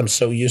it's just because I'm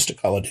so used to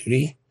Call of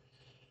Duty.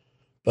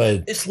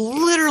 But it's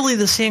literally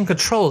the same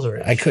controls.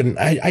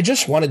 I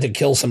just wanted to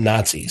kill some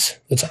Nazis.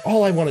 That's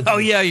all I wanted to do. Oh,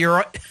 yeah, you're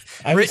right.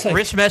 Rich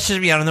messaged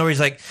me out of nowhere.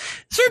 He's like,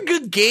 is there a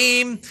good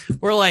game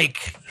where,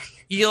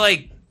 you,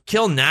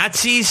 kill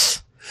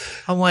Nazis?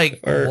 I'm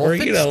like, or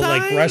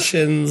like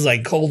Russians,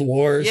 like Cold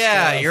War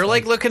Yeah, stuff. you're,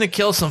 looking to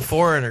kill some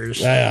foreigners.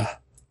 Yeah.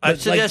 I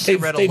suggest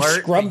Red Alert. They've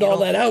scrubbed all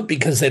that out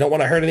because they don't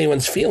want to hurt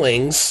anyone's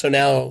feelings. So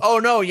now... Oh,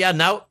 no, yeah,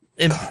 now...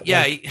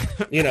 yeah,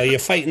 you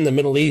fight in the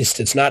Middle East.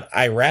 It's not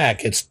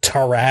Iraq. It's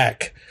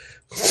Tarak.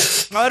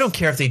 I don't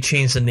care if they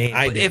change the name.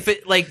 If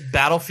it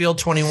Battlefield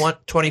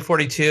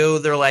 2042,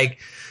 they're like,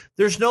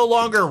 there's no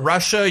longer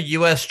Russia,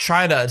 U.S.,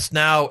 China. It's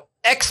now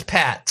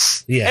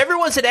expats. Yeah,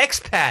 everyone's an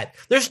expat.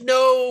 There's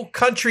no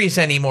countries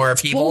anymore.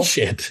 It's people.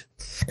 Bullshit.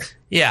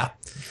 Yeah.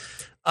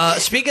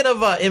 Speaking of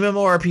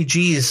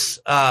MMORPGs,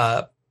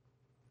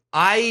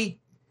 I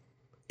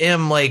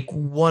am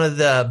one of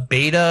the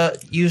beta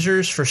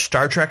users for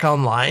Star Trek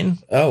Online.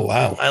 Oh,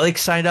 wow. I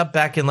signed up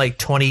back in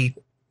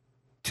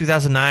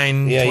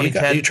 2009, yeah,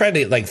 2010. You tried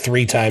it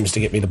 3 times to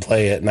get me to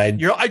play it, and I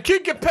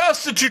can't get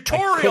past the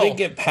tutorial. I couldn't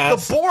get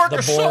past the Borg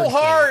are so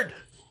hard.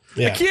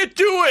 Yeah. I can't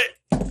do it.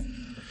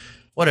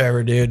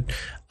 Whatever, dude.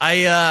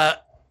 I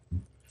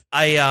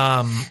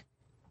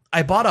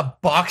I bought a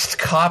boxed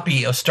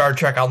copy of Star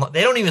Trek Online.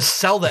 They don't even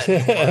sell that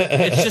anymore.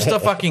 It's just a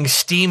fucking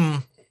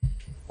Steam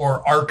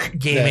or Arc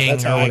Gaming.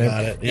 That's how or I whatever.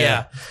 got it.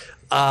 Yeah.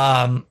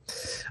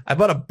 I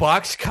bought a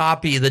boxed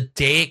copy the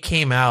day it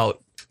came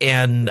out,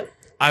 and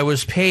I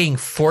was paying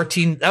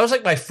 $14. That was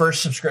like my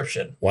first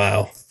subscription.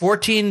 Wow.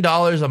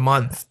 $14 a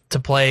month to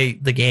play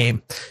the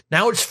game.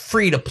 Now it's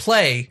free to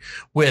play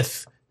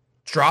with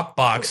drop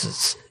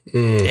boxes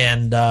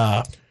and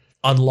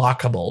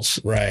unlockables.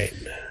 Right.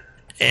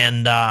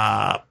 And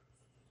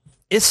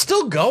it's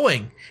still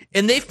going.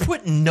 And they've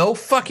put no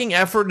fucking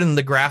effort in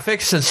the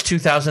graphics since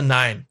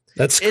 2009.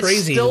 That's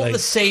crazy. It's still the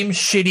same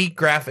shitty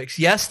graphics.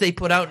 Yes, they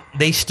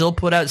still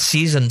put out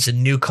seasons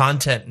and new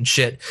content and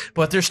shit,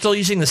 but they're still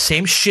using the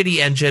same shitty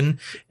engine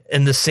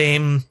and the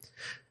same.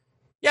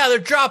 Yeah, they're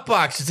drop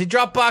boxes. They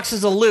drop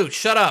boxes of loot.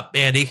 Shut up,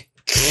 Andy.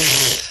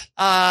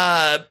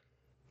 They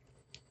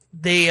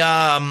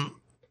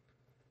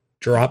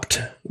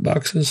dropped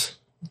boxes.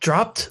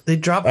 They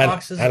dropped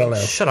boxes. I don't know.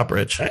 Shut up,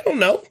 Rich. I don't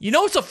know. You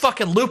know it's a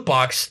fucking loot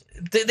box.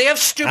 They have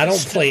stupid. I don't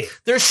play.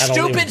 There's I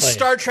don't even stupid play.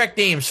 Star Trek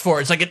names for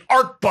it. It's like an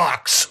arc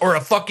box or a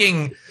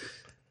fucking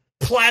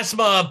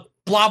plasma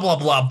blah blah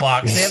blah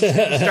box. They have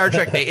stupid Star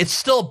Trek name. It's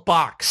still a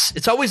box.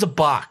 It's always a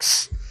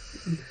box.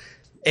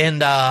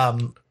 And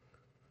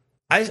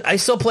I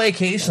still play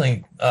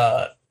occasionally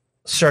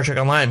Star Trek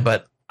Online,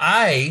 but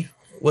I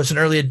was an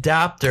early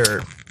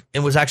adopter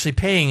and was actually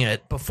paying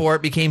it before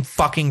it became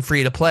fucking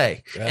free to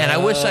play. And I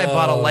wish I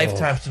bought a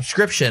lifetime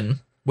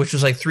subscription, which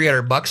was like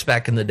 $300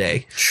 back in the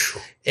day.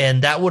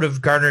 And that would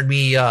have garnered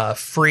me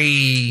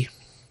free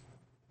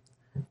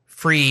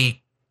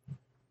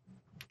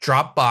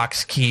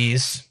Dropbox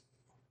keys,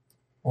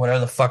 whatever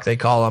the fuck they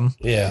call them.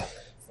 Yeah.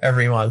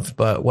 Every month,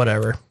 but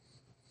whatever.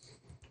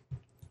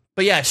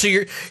 But yeah, so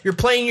you're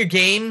playing your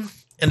game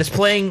and it's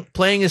playing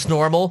as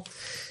normal,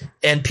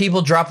 and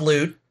people drop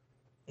loot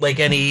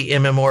like any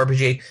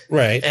MMORPG.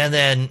 Right. And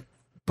then,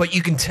 but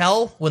you can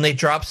tell when they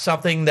drop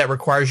something that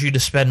requires you to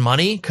spend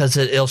money, because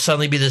it'll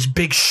suddenly be this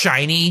big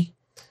shiny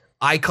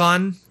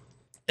icon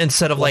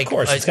instead of Well, of like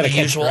course, it's a gonna catch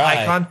usual your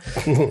eye. icon.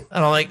 And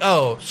I'm like,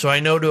 oh, so I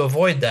know to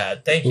avoid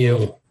that. Thank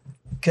you.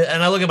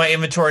 And I look at my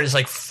inventory, and it's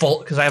like full,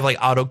 because I have like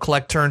auto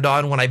collect turned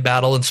on when I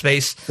battle in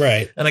space.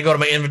 Right. And I go to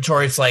my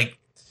inventory, it's like,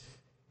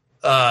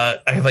 I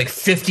have like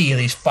 50 of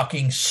these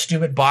fucking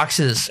stupid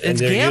boxes. And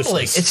It's they're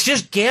gambling. useless. It's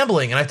just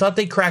gambling. And I thought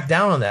they'd crack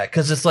down on that,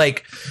 because it's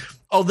like,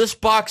 oh, this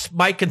box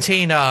might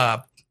contain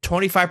a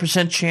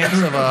 25% chance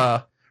of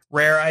a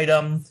rare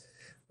item,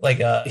 like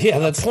that's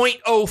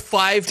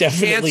 0.05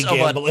 definitely chance of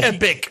gambling. an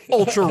epic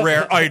ultra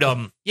rare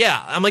item.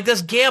 Yeah, I'm like,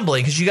 that's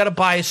gambling, because you got to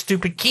buy a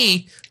stupid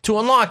key to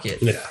unlock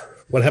it. Yeah.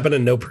 What happened to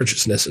no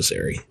purchase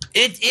necessary?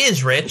 It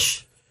is,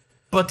 Rich,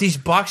 but these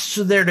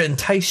boxes are there to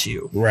entice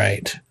you.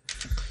 Right.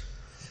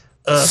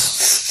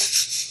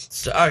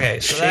 So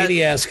that,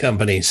 Shady ass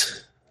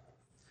companies.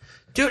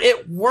 dude,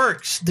 it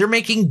works. They're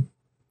making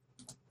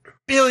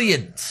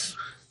billions.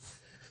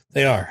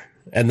 They are.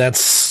 And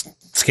that's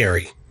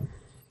scary.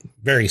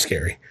 Very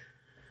scary.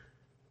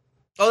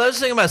 Oh, that was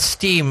the thing about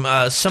Steam.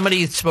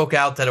 Somebody spoke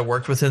out that it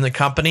worked within the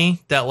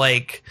company that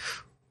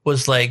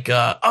was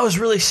I was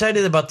really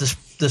excited about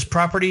this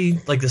property,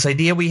 like this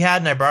idea we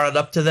had, and I brought it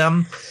up to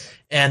them,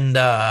 and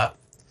I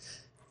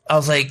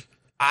was like,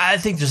 I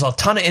think there's a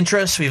ton of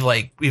interest. We've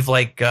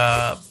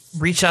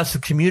reached out to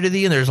the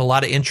community, and there's a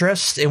lot of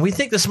interest, and we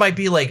think this might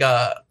be like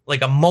a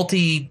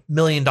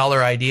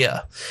multi-million-dollar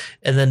idea.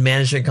 And then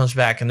management comes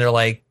back and they're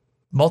like,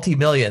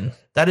 multi-million?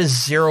 That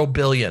is 0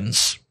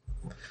 billions.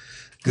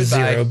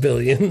 Goodbye. 0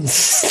 billions.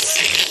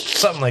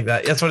 Something like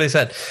that. That's what they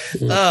said.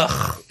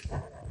 Ugh.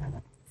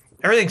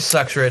 Everything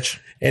sucks, Rich.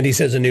 And he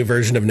says a new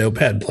version of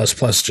Notepad++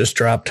 just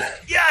dropped.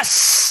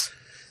 Yes.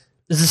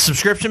 Is this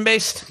subscription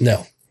based?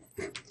 No.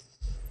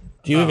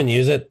 Do you even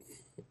use it?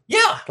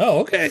 Yeah. Oh,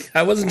 okay.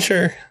 I wasn't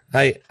sure.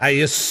 I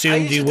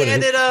assumed you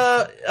wouldn't.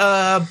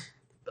 I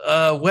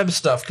did web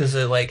stuff because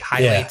it like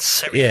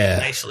highlights everything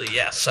nicely.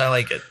 Yes, I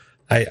like it.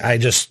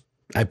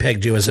 I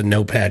pegged you as a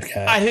Notepad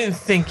guy. I didn't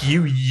think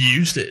you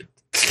used it.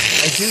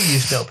 I do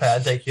use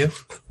Notepad. Thank you.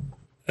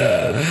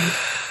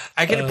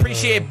 I can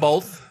appreciate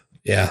both.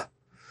 Yeah.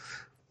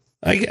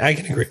 I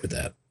can agree with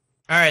that.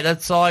 All right,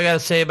 that's all I got to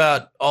say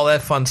about all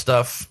that fun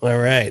stuff. All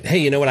right. Hey,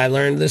 you know what I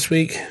learned this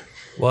week?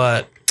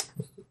 What?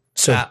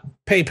 So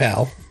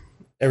PayPal,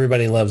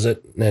 everybody loves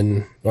it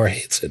or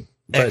hates it.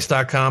 But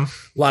X.com.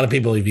 a lot of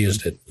people have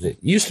used it. It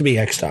used to be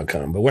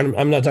X.com, but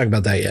I'm not talking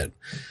about that yet.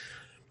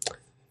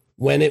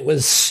 When it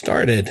was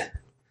started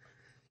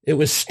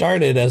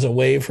as a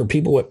way for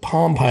people with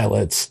Palm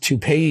Pilots to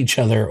pay each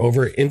other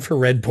over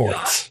infrared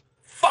ports.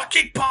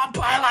 Fucking Palm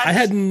Pilots. I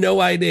had no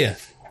idea.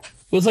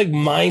 It was like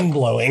mind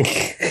blowing.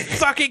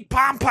 Fucking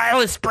Palm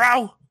Pilots,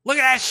 bro. Look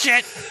at that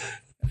shit.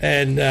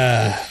 And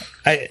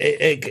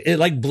it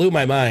like blew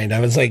my mind.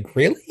 I was like,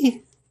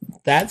 really?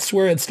 That's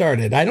where it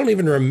started. I don't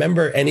even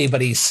remember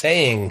anybody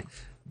saying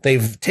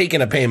they've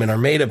taken a payment or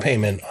made a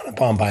payment on a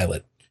Palm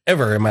Pilot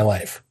ever in my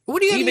life.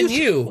 What do you even use?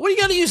 you? What do you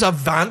got to use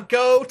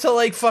Avantgo to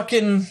like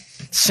fucking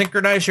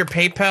synchronize your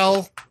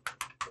PayPal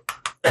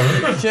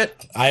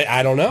Shit.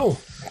 I don't know.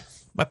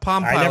 My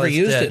Palm I never Pilot's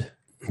used dead. it,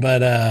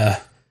 but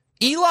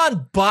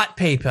Elon bought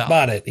PayPal.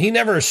 bought it. He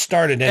never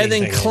started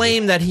anything. And then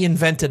claimed that he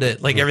invented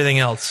it, like everything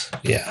else.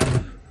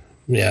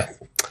 Yeah.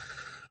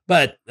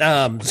 But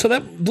so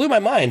that blew my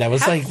mind. I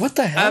was like, "What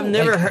the hell?"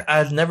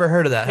 I've never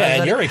heard of that. Yeah,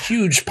 and you're a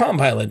huge Palm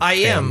Pilot. I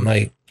am.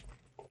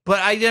 But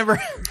I never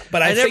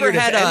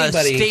had a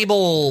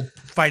stable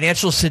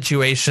financial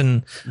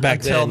situation back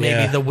until then,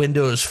 maybe the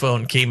Windows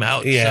Phone came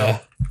out. Yeah.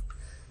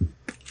 So.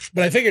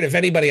 But I figured if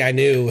anybody I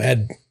knew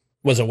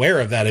was aware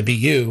of that, it'd be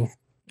you.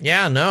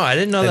 Yeah, no, I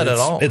didn't know that at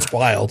all. It's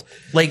wild.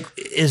 Like,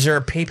 is there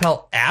a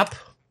PayPal app?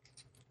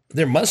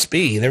 There must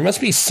be. There must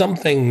be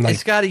something like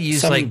it's got to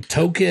use some like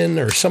token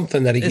or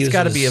something that it uses. It's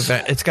got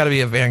to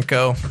be a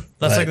Vanco.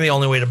 That's like the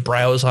only way to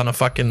browse on a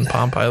fucking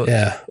Palm Pilot.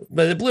 Yeah,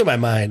 but it blew my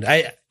mind.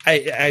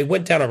 I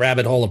went down a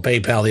rabbit hole of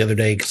PayPal the other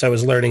day because I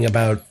was learning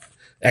about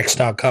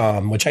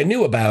X.com, which I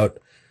knew about.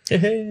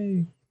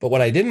 Hey. But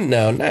what I didn't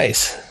know,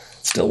 nice,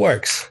 still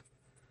works.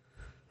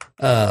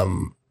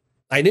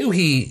 I knew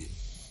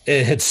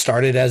it had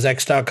started as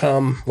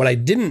X.com. What I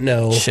didn't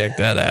know, check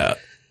that out,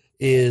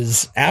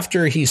 is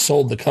after he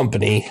sold the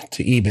company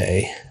to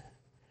eBay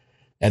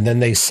and then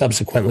they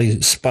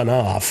subsequently spun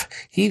off,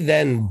 he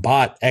then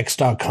bought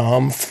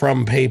X.com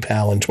from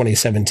PayPal in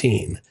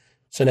 2017.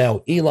 So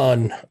now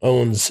Elon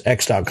owns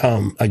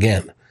X.com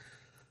again.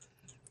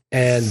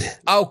 And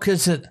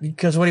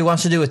because what he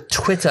wants to do with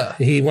Twitter.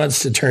 He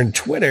wants to turn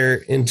Twitter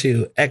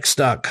into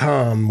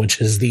X.com, which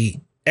is the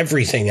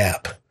everything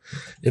app.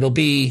 It'll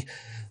be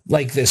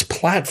like this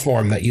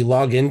platform that you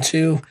log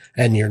into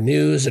and your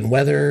news and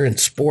weather and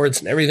sports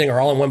and everything are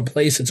all in one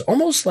place. It's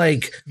almost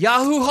like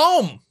Yahoo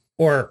Home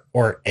or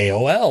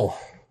AOL.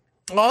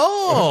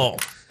 Oh,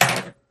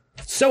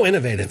 so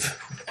innovative.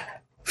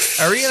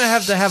 Are we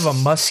going to have a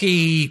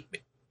musky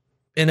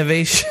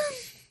innovation?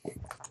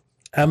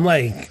 I'm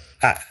like,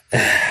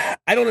 I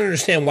don't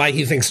understand why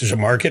he thinks there's a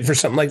market for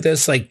something like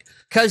this. Like,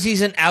 because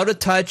he's an out of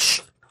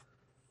touch.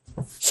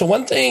 So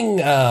one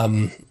thing,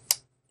 and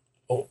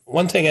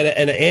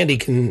Andy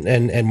can,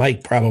 and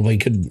Mike probably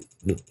could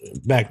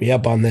back me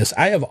up on this.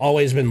 I have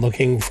always been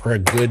looking for a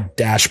good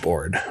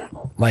dashboard,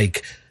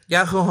 like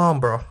Yahoo Home,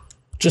 bro.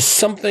 Just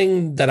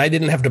something that I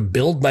didn't have to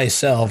build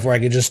myself, where I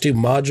could just do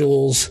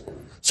modules,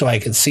 so I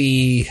could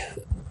see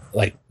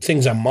like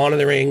things I'm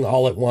monitoring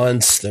all at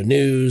once, the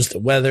news, the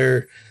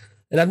weather,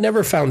 and I've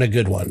never found a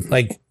good one.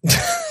 Like,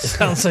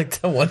 sounds like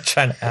the one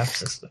China app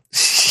system.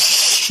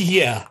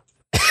 Yeah.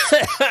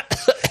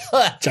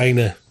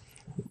 China.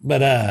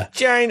 But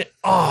China.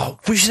 Oh,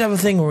 we should have a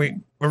thing where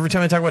every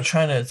time I talk about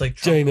China, it's like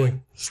China.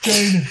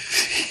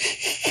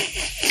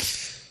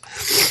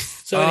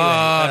 So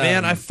anyway,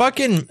 man,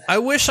 I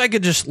wish I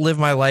could just live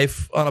my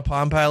life on a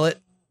Palm Pilot.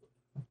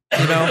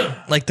 You know,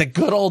 like the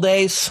good old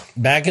days.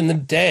 Back in the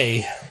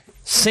day.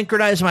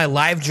 Synchronize my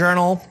live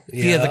journal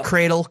via the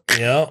cradle.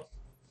 Yeah.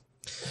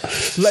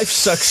 Life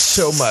sucks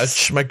so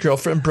much. My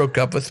girlfriend broke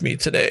up with me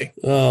today.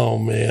 Oh,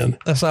 man.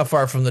 That's not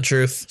far from the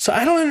truth. So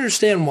I don't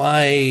understand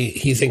why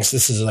he thinks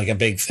this is like a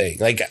big thing.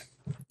 Like,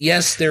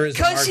 yes, there is.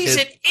 Because he's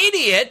an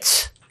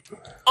idiot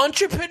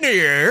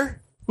entrepreneur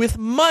with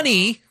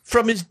money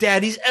from his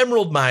daddy's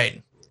emerald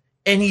mine.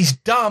 And he's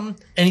dumb,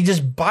 and he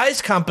just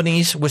buys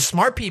companies with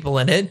smart people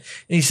in it, and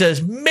he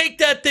says, make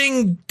that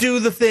thing do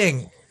the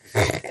thing.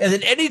 And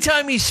then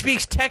anytime he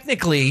speaks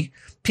technically,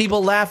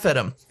 people laugh at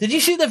him. Did you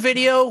see the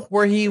video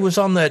where he was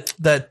on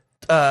the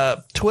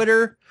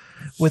Twitter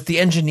with the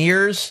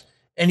engineers,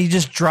 and he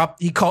just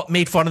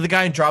made fun of the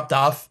guy and dropped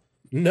off?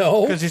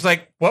 No. Because he's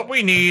like, what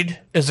we need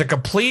is a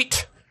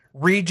complete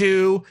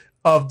redo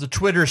of the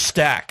Twitter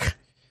stack.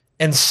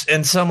 And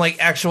some like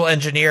actual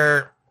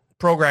engineer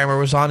programmer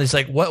was on. He's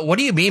like, what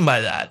do you mean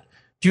by that?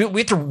 We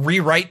have to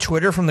rewrite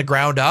Twitter from the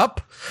ground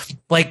up?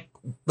 Like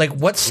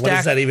what stack? What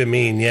does that even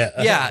mean? Yeah.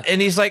 Yeah. And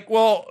he's like,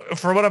 well,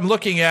 for what I'm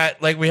looking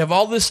at, like we have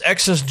all this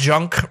excess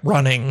junk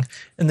running.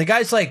 And the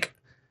guy's like,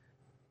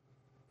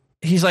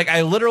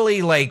 I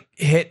literally like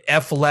hit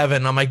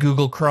F11 on my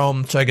Google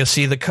Chrome so I could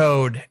see the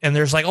code. And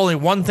there's like only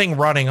one thing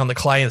running on the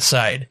client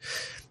side.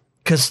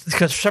 Because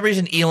for some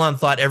reason, Elon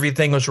thought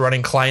everything was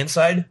running client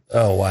side.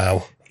 Oh,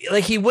 wow.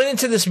 Like he went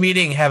into this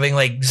meeting having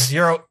like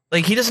zero,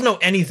 like he doesn't know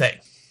anything.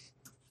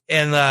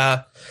 And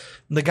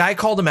the guy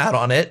called him out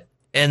on it.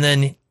 And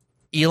then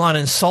Elon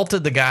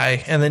insulted the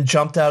guy and then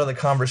jumped out of the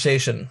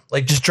conversation,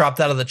 like just dropped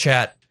out of the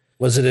chat.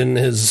 Was it in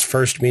his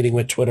first meeting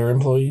with Twitter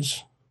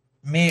employees?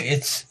 Maybe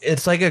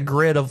it's like a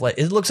grid of like,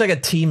 it looks like a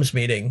Teams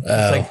meeting.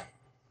 Yeah.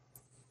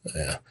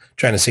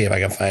 Trying to see if I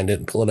can find it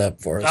and pull it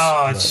up for us.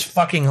 Oh, it's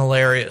fucking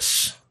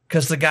hilarious.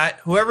 Because the guy,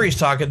 whoever he's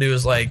talking to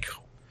is like,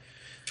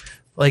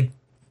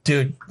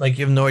 dude, like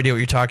you have no idea what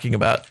you're talking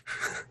about.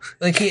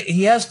 Like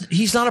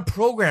he's not a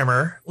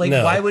programmer. Like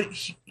why would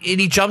and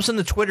he jumps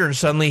into Twitter and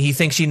suddenly he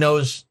thinks he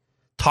knows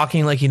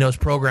talking like he knows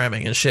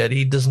programming and shit.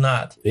 He does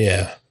not.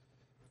 Yeah.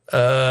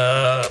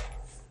 Oh,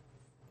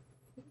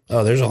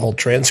 there's a whole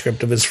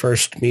transcript of his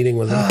first meeting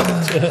with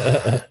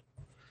him.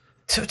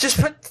 So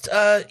just put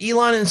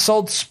Elon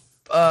insults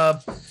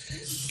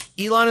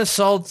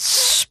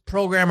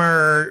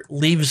programmer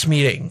leaves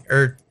meeting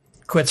or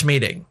quits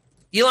meeting.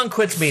 Elon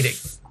quits meeting.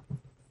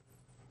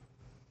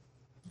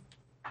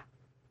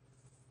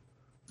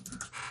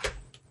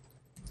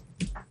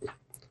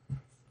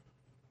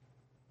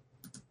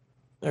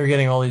 They're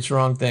getting all these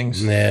wrong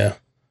things. Yeah.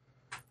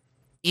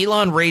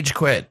 Elon rage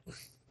quit.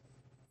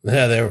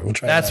 Yeah, there. We'll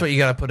try. That's that. what you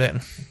got to put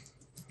in.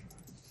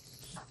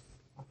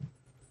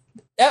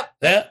 Yep.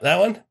 Yeah, that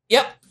one.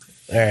 Yep.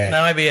 All right.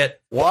 That might be it.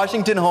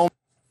 Washington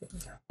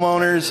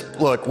homeowners,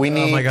 look, we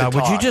need. Oh my God! to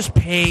Would you talk. just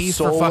pay for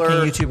Solar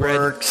fucking YouTube Red?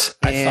 works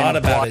I in thought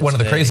about it. One of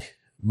the today, crazy-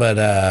 but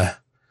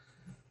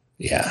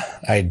yeah,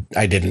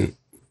 I didn't.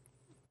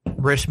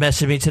 Rich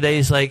messaged me today.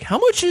 He's like, "How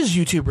much is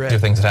YouTube Red?" Two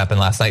things that happened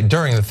last night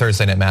during the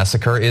Thursday Night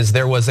Massacre is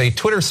there was a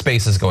Twitter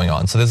Spaces going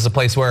on. So this is a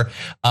place where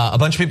a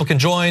bunch of people can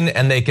join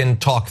and they can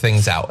talk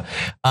things out.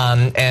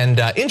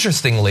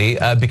 Interestingly,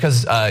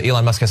 because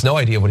Elon Musk has no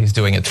idea what he's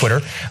doing at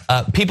Twitter,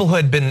 people who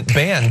had been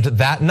banned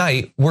that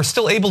night were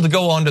still able to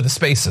go onto the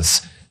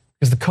Spaces.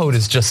 Because the code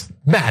is just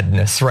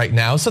madness right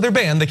now. So they're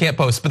banned, they can't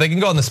post, but they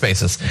can go on the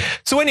Spaces.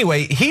 So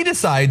anyway, he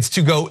decides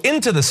to go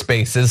into the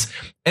Spaces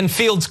and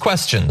fields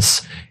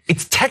questions.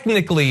 It's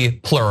technically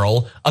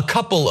plural, a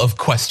couple of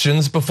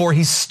questions before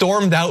he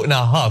stormed out in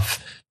a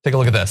huff. Take a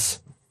look at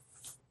this.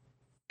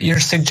 You're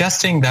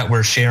suggesting that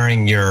we're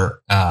sharing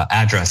your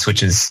address,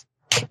 which is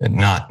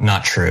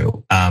not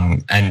true.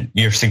 And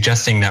you're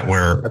suggesting that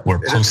we're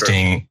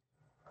posting.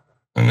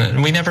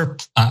 We never.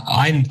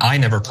 I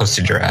never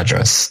posted your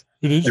address.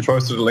 You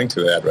posted a link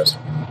to the address.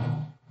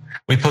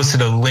 We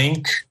posted a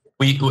link.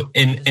 We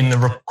in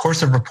the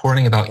course of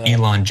reporting about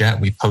Elon Jet,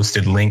 we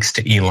posted links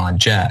to Elon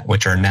Jet,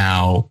 which are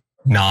now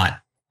not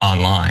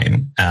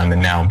online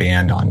and now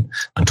banned on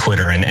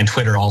Twitter. And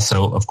Twitter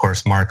also, of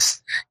course,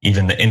 marks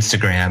even the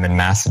Instagram and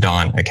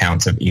Mastodon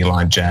accounts of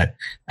Elon Jet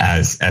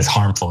as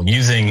harmful.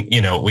 Using,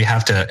 we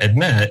have to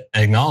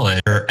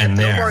acknowledge, and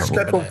No more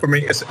acceptable for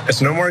me. It's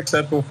no more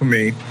acceptable for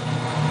me,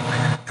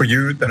 for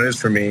you, than it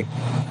is for me.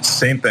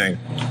 Same thing.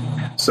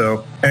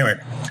 So anyway,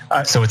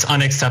 so it's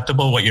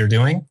unacceptable what you're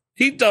doing.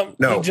 He jumped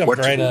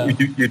right up.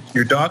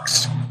 You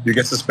dox, you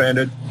get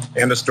suspended.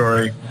 End of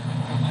story.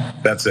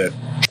 That's it.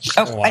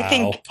 Oh, Wow. I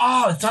think.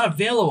 Oh, it's not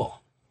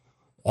available.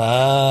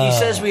 He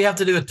says we have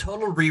to do a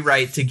total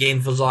rewrite to gain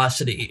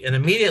velocity, and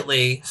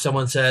immediately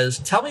someone says,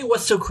 "Tell me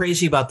what's so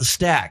crazy about the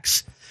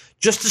stacks.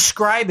 Just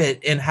describe it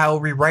and how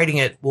rewriting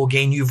it will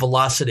gain you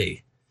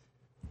velocity."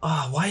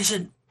 Oh, why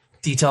isn't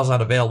details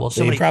not available?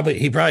 He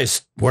probably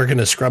working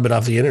to scrub it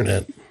off the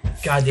internet.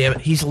 God damn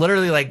it! He's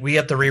literally like, we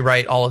have to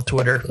rewrite all of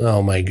Twitter.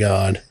 Oh my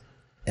God!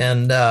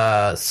 And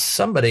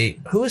somebody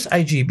who is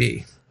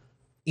IGB,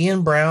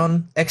 Ian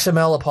Brown,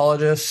 XML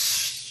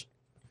apologist.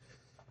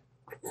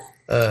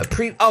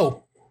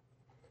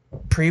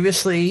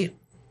 Previously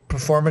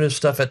performative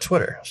stuff at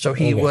Twitter. So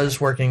he was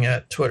working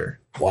at Twitter.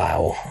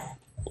 Wow.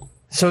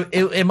 So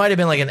it might have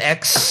been like an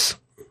ex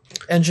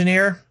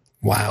engineer.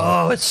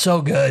 Wow. Oh, it's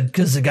so good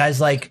because the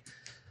guy's like,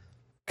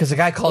 because the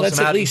guy calls That's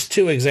him out. at least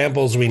two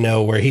examples we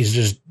know where he's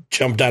just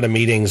jumped out of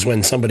meetings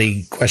when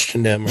somebody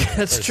questioned him.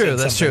 That's true.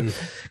 That's true.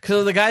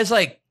 Because the guy's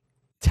like,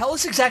 tell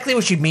us exactly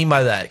what you mean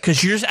by that.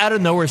 Because you're just out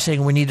of nowhere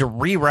saying we need to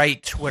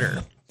rewrite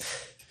Twitter.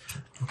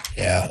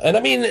 Yeah. And I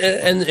mean,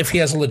 and if he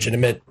has a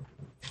legitimate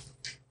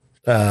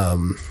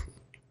thing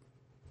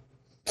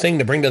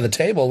to bring to the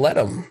table, let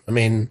him. I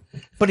mean,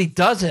 but he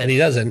doesn't. And he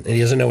doesn't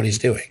know what he's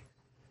doing.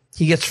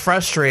 He gets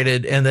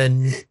frustrated and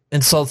then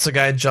insults the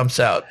guy and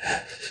jumps out.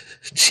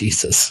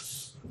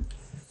 Jesus.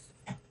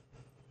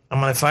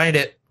 I'm going to find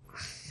it.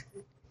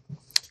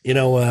 We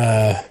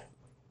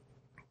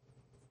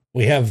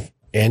have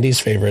Andy's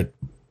favorite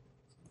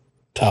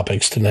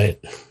topics tonight.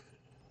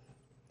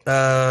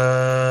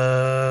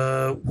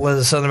 Was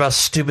it something about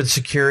stupid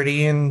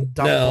security and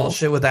dumb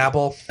bullshit with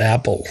Apple?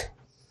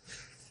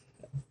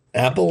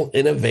 Apple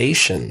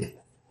innovation.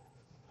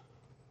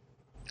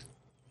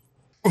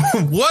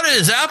 What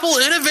has Apple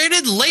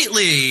innovated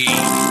lately?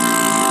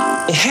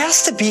 It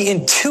has to be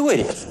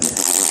intuitive.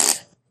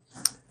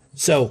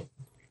 So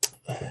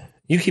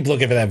you keep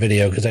looking for that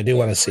video because I do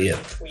want to see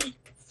it. Tweet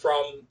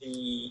from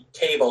the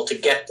table to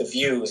get the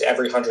views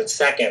every 100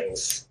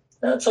 seconds.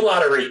 That's a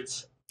lot of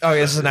reads. Oh,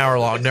 yeah, this is an hour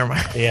long. Never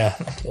mind. Yeah.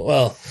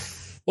 Well,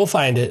 we'll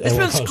find it. It's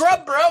been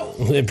scrubbed, bro.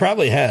 It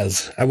probably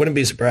has. I wouldn't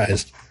be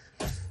surprised.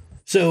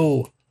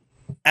 So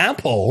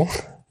Apple,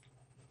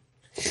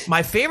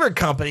 my favorite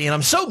company, and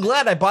I'm so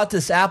glad I bought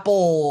this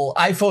Apple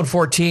iPhone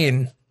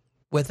 14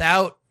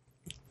 without.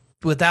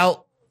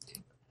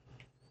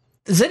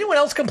 Is anyone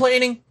else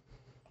complaining?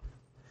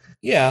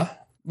 Yeah,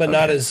 but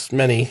not as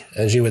many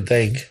as you would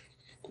think.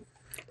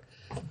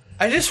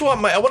 I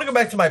want to go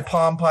back to my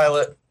Palm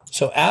Pilot.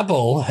 So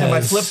Apple has and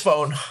my flip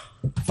phone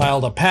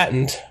filed a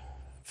patent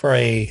for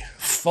a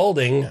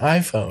folding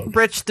iPhone.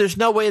 Rich, there's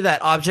no way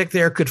that object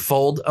there could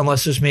fold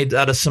unless it's made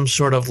out of some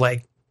sort of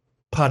like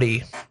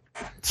putty.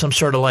 Some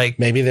sort of like...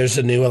 Maybe there's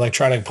a new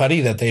electronic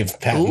putty that they've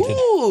patented.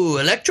 Ooh,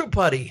 electro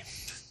putty.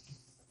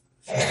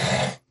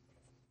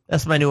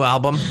 That's my new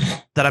album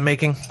that I'm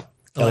making.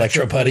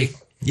 Electro putty.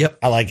 Yep.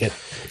 I like it.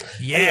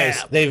 Yeah.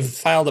 Anyways, they've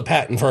filed a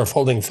patent for a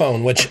folding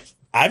phone, which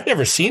I've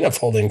never seen a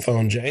folding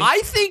phone, Jay.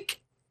 I think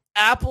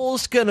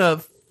Apple's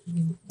gonna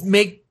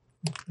make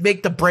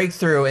the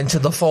breakthrough into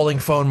the folding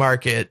phone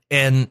market,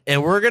 and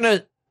we're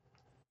gonna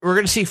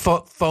see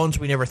phones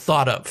we never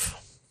thought of.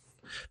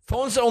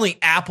 Phones that only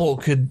Apple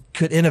could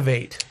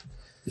innovate.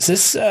 Is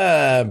this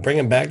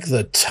bringing back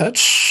the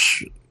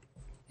Touch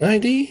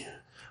ID?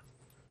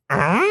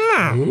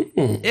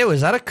 Ew,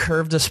 is that a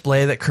curved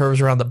display that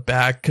curves around the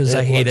back? Because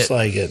I hate it.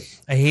 Like it.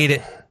 I hate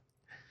it.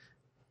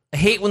 I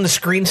hate when the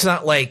screen's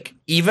not like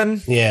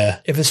even. Yeah.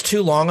 If it's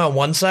too long on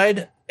one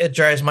side, it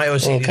drives my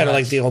OCD. Kind of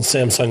like the old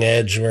Samsung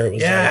Edge where it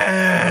was like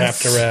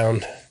wrapped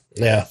around.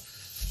 Yeah.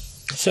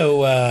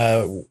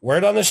 So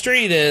word on the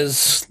street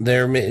is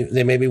they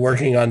may be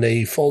working on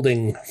a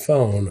folding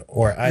phone.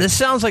 This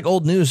sounds like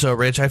old news though,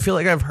 Rich. I feel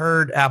like I've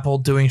heard Apple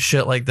doing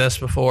shit like this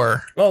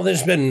before. Well,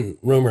 there's been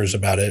rumors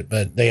about it,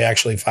 but they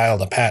actually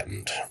filed a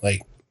patent,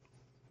 like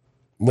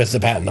with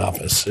the patent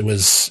office. It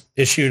was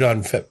issued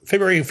on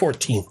February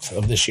 14th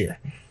of this year.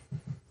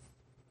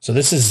 So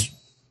this is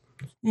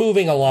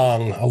moving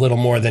along a little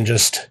more than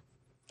just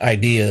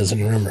ideas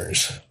and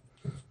rumors.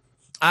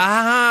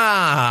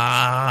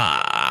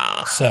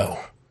 So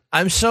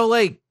I'm so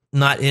like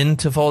not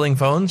into folding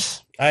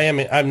phones.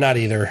 I'm not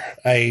either.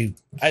 I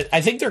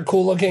think they're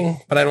cool looking,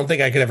 but I don't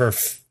think I could ever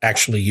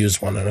actually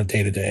use one on a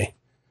day to day.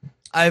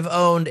 I've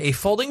owned a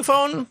folding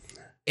phone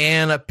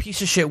and a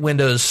piece of shit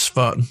Windows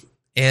phone,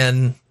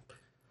 and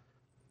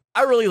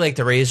I really like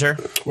the Razor.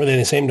 Were they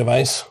the same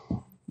device?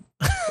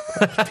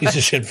 Piece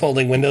of shit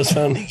folding Windows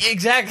phone.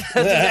 Exactly.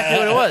 That's exactly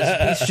what it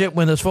was. Piece of shit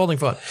Windows folding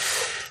phone.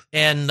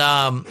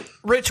 And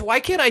Rich, why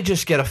can't I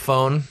just get a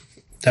phone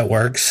that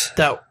works?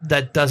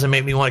 That doesn't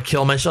make me want to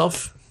kill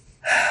myself?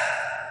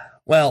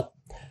 Well,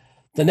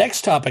 the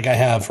next topic I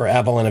have for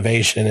Apple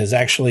innovation is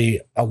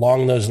actually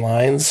along those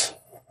lines.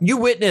 You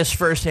witnessed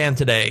firsthand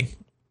today.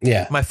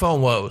 Yeah. My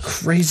phone woes.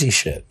 Crazy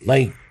shit.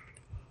 Like,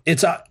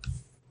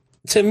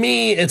 to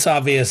me, it's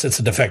obvious it's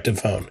a defective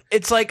phone.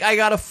 It's like I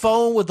got a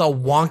phone with a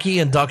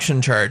wonky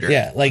induction charger.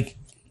 Yeah, like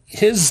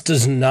his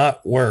does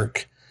not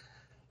work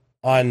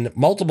on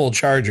multiple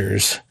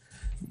chargers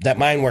that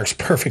mine works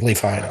perfectly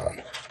fine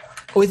on.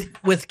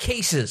 With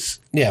cases.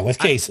 Yeah, with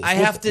cases. I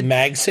have to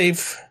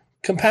MagSafe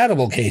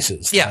compatible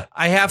cases. Yeah,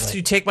 I have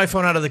to take my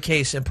phone out of the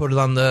case and put it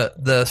on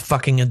the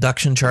fucking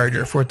induction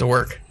charger for it to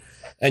work.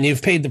 And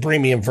you've paid the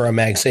premium for a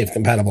MagSafe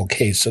compatible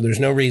case, so there's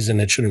no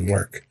reason it shouldn't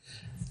work.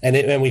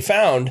 And we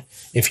found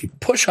if you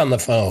push on the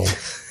phone,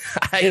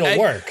 it'll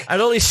work. I'd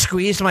only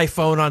squeezed my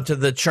phone onto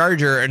the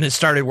charger and it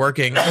started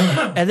working.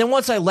 And then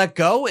once I let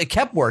go, it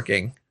kept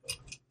working.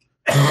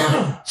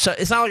 So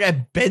it's not like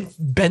I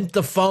bent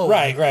the phone.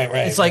 Right.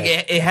 It's like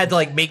it had to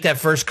like make that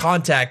first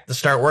contact to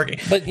start working.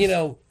 But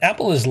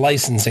Apple is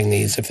licensing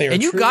these if they are.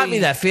 And you got me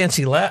that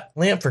fancy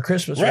lamp for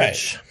Christmas, right?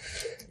 Rich.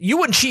 You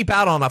wouldn't cheap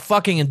out on a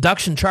fucking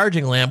induction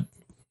charging lamp.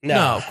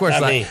 No, of course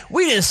not.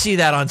 We didn't see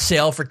that on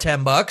sale for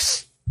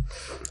 $10.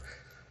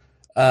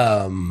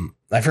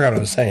 I forgot what I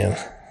was saying.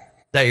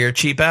 That you're a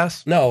cheap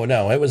ass? No,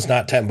 it was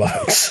not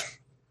 $10.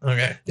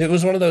 Okay. It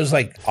was one of those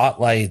like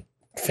OtLight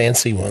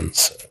fancy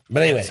ones.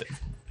 But anyway,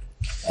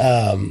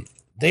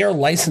 they are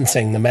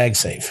licensing the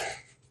MagSafe.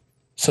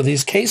 So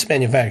these case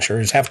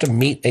manufacturers have to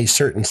meet a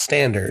certain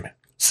standard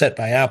set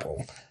by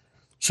Apple.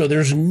 So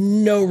there's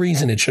no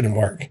reason it shouldn't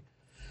work.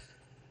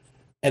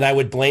 And I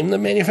would blame the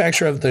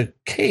manufacturer of the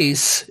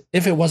case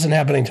if it wasn't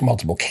happening to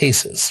multiple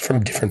cases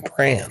from different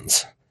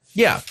brands.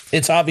 Yeah.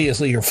 It's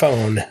obviously your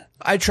phone.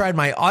 I tried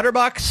my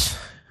OtterBox,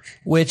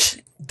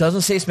 which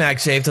doesn't say it's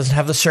MagSafe, doesn't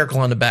have the circle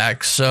on the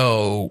back,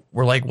 so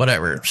we're like,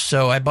 whatever.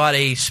 So I bought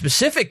a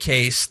specific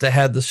case that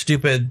had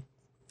the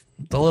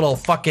little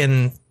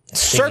fucking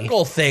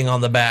circle thing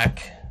on the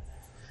back,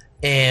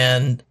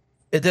 and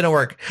it didn't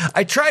work.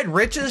 I tried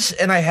Rich's,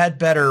 and I had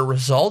better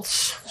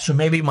results, so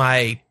maybe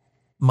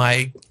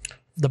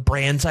the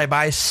brands I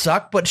buy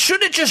suck, but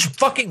shouldn't it just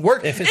fucking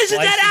work? Isn't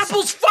that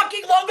Apple's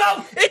fucking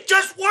logo? It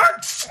just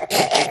works!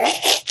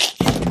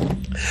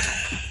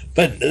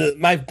 But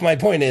my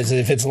point is,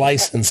 if it's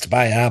licensed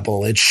by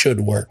Apple, it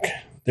should work.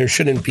 There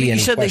shouldn't be any You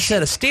said question. they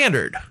set a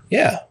standard.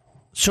 Yeah.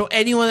 So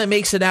anyone that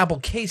makes an Apple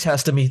case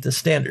has to meet the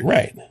standard.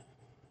 Right.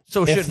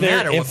 So it shouldn't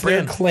matter what if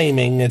they're brand.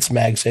 claiming it's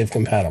MagSafe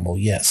compatible,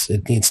 yes,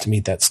 it needs to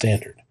meet that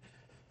standard.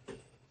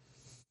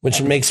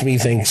 Which makes me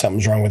think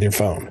something's wrong with your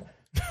phone.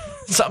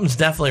 Something's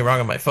definitely wrong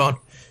with my phone.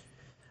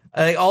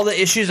 I think all the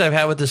issues I've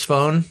had with this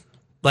phone,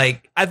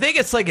 like, I think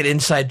it's like an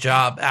inside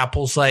job.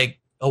 Apple's like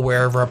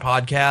aware of our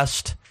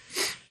podcast.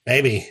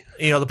 Maybe.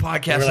 The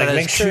podcast that has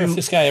make sure if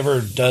this guy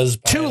ever does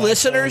two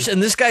listeners,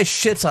 and this guy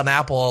shits on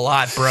Apple a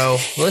lot, bro.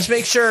 Let's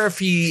make sure if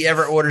he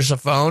ever orders a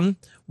phone,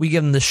 we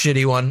give him the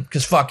shitty one,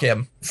 because fuck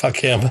him. Fuck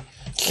him.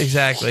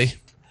 Exactly.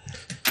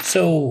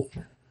 So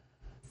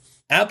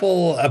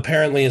Apple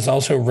apparently is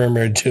also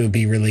rumored to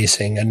be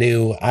releasing a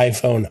new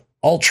iPhone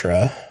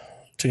Ultra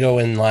to go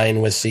in line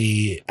with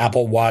the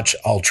Apple Watch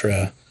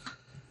Ultra.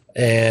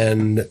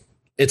 And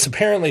it's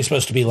apparently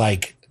supposed to be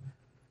like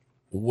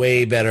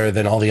way better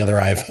than all the other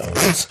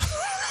iPhones.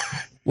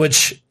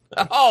 which.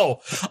 Oh,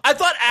 I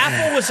thought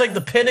Apple was like the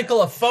pinnacle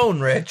of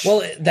phone, Rich.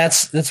 Well,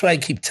 that's what I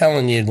keep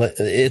telling you.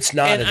 It's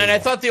not. And I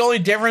thought the only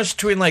difference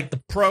between like the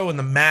Pro and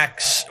the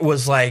Max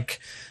was like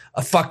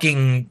a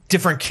fucking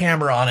different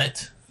camera on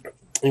it.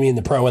 You mean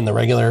the Pro and the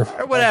regular?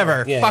 Or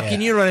whatever. You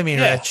know what I mean,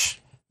 Rich.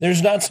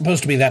 There's not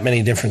supposed to be that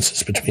many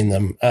differences between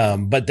them,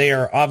 but they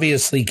are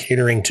obviously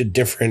catering to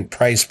different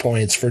price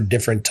points for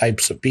different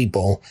types of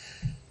people.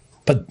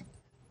 But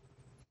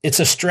it's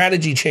a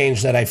strategy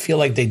change that I feel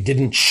like they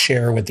didn't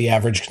share with the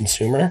average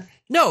consumer.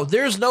 No,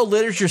 there's no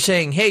literature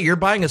saying, hey, you're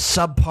buying a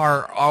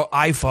subpar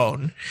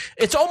iPhone.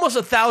 It's almost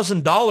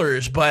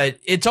 $1,000, but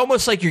it's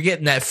almost like you're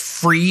getting that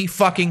free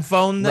fucking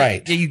phone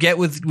that you get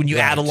with when you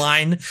add a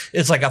line.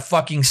 It's like a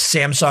fucking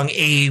Samsung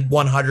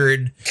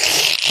A100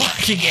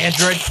 fucking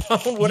Android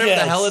phone, whatever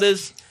the hell it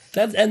is.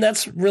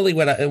 That's really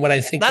what I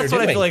think that's they're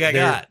what doing. I feel like I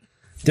got.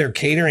 They're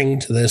catering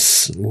to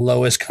this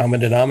lowest common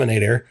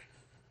denominator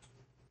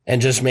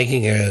and just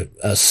making a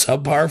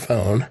subpar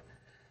phone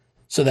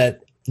so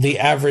that the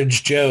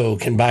average Joe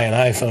can buy an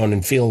iPhone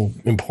and feel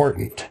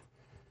important.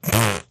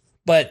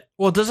 But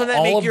doesn't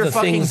that make your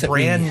fucking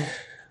brand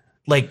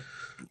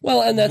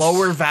and that's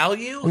lower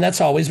value? And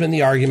that's always been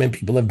the argument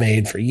people have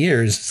made for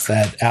years, is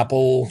that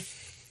Apple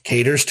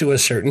caters to a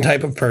certain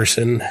type of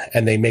person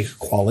and they make a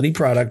quality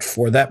product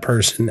for that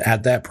person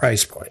at that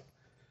price point.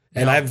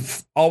 And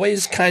I've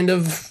always kind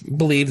of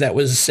believed that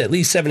was at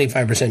least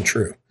 75%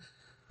 true.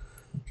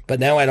 But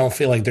now I don't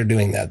feel like they're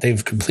doing that.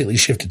 They've completely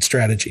shifted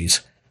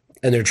strategies.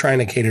 And they're trying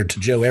to cater to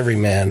Joe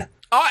Everyman.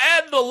 I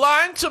added a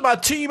line to my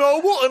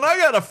T-Mobile, and I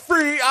got a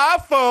free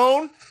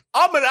iPhone.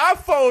 I'm an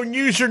iPhone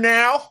user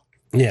now.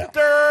 Yeah,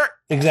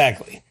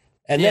 exactly.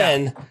 And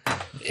then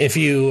if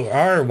you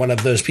are one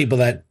of those people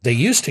that they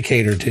used to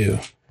cater to,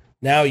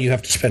 now you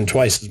have to spend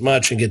twice as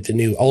much and get the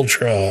new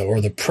Ultra or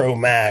the Pro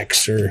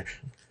Max. Or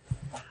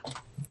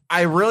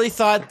I really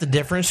thought the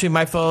difference between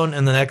my phone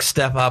and the next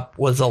step up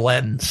was a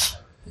lens.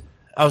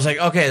 I was like,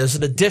 okay, there's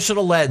an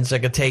additional lens that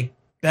could take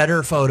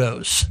better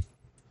photos.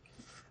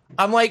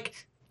 I'm like,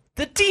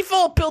 the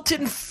default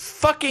built-in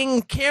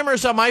fucking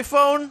cameras on my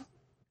phone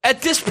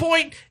at this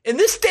point, in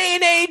this day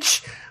and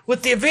age,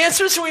 with the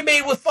advancements we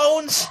made with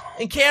phones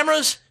and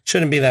cameras,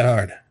 shouldn't be that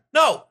hard.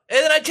 No. And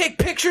then I take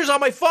pictures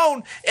on my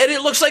phone, and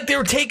it looks like they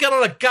were taken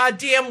on a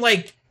goddamn,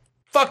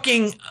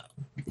 fucking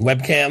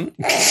webcam.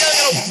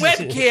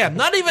 Webcam.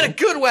 Not even a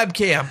good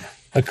webcam.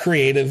 A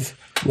creative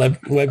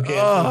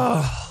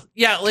webcam.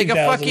 Yeah, like 2000.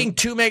 A fucking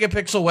 2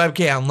 megapixel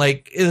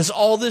webcam. It's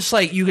all this,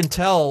 you can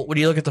tell when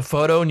you look at the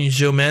photo and you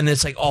zoom in,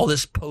 it's all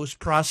this post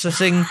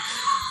processing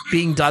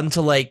being done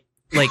to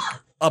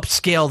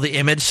upscale the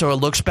image so it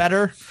looks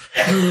better.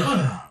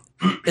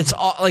 It's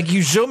all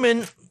you zoom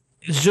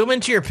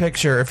into your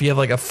picture if you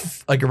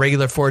have a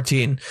regular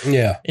 14.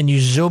 Yeah. And you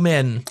zoom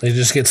in. It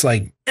just gets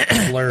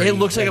blurry. It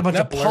looks like a bunch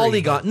of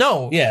polygons.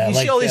 No. Yeah. You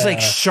see all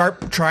these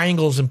sharp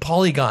triangles and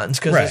polygons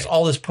because it's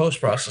all this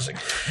post processing.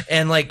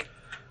 And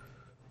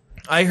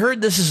I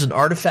heard this is an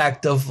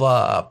artifact of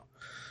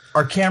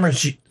our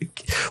cameras,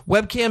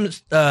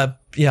 webcams,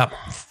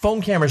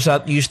 phone cameras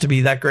that used to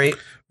be that great.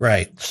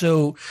 Right.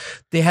 So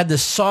they had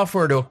this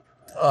software to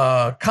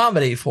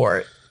accommodate for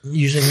it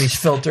using these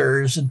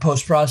filters and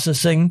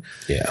post-processing.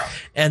 Yeah.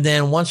 And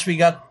then once we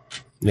got...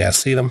 Yeah,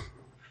 see them?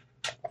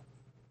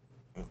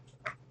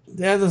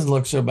 That doesn't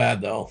look so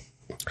bad, though.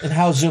 And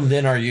how zoomed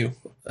in are you?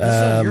 This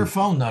is your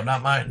phone, though,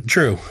 not mine.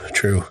 True.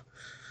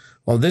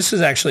 Well, this is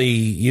actually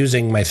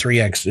using my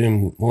 3x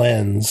zoom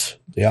lens,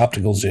 the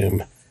optical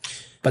zoom,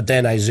 but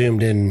then I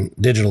zoomed in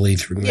digitally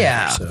through there.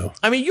 Yeah. So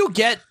I mean, you'll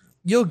get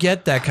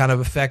that kind of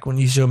effect when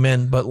you zoom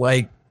in, but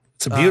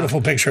it's a beautiful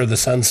picture of the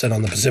sunset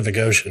on the Pacific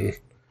Ocean.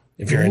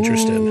 If you're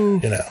interested,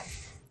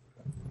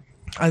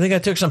 I think I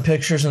took some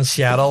pictures in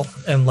Seattle,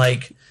 and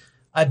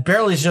I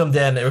barely zoomed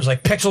in. It was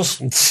pixels.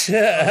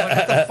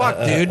 What the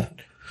fuck, dude?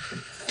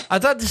 I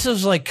thought this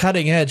was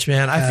cutting edge,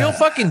 man. I feel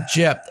fucking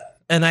gypped.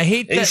 And I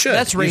hate that.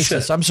 That's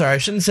racist. I'm sorry. I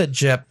shouldn't have said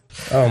gyp.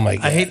 Oh, my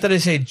God. I hate that I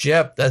say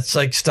gyp. That's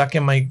stuck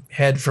in my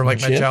head from my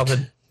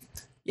childhood.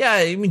 Yeah,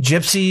 I mean,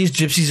 gypsies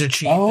are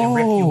cheap. They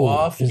rip you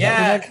off. Is that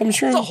where that comes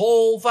from? It's a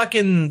whole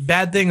fucking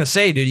bad thing to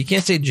say, dude. You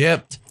can't say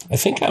gypped. I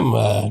think I'm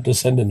a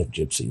descendant of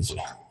gypsies.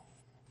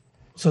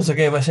 So it's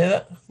okay if I say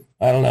that?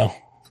 I don't know.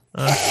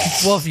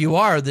 Well, if you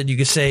are, then you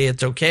can say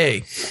it's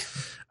okay.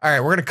 All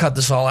right, we're going to cut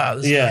this all out.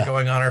 This is not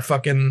going on our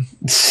fucking...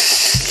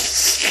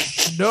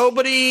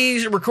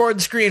 Nobody's recording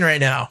the screen right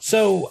now.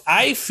 So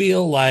I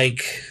feel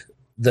like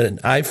the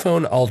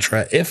iPhone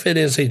Ultra, if it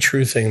is a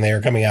true thing they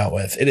are coming out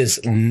with, it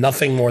is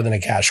nothing more than a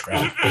cash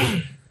grab.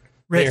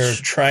 They're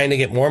trying to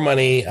get more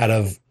money out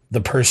of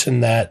the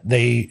person that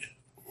they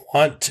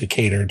want to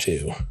cater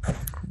to.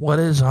 What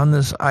is on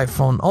this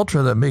iPhone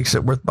Ultra that makes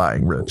it worth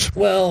buying, Rich?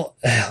 Well,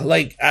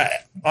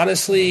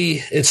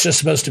 honestly, it's just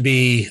supposed to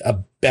be a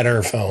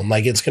better phone.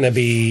 It's going to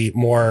be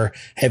more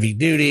heavy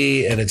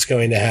duty, and it's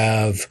going to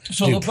have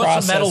they'll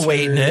put some metal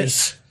weight in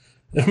it.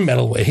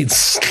 Metal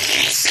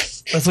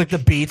weights. That's like the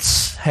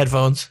Beats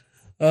headphones.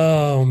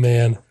 Oh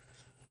man,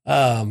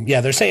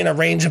 Yeah, they're saying a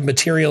range of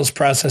materials,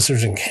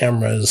 processors, and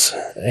cameras,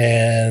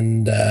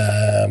 and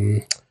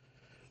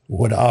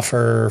would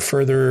offer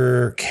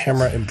further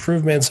camera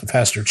improvements, a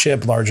faster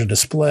chip, larger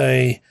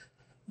display.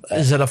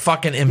 Is it a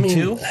fucking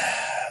M2?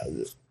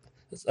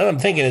 What I'm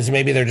thinking is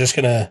maybe they're just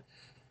going to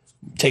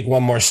take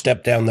one more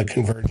step down the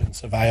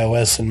convergence of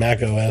iOS and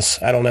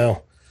macOS. I don't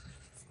know.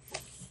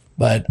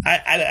 But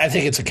I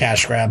think it's a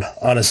cash grab,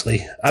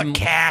 honestly. A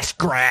cash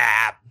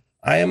grab.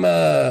 I'm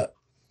a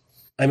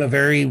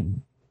very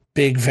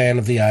big fan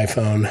of the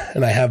iPhone,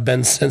 and I have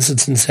been since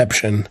its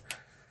inception,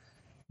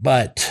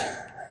 but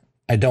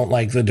I don't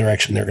like the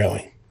direction they're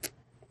going.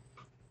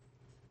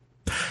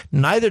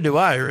 Neither do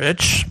I,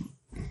 Rich.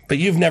 But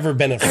you've never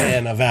been a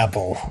fan of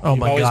Apple. Oh,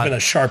 my God. You've always been a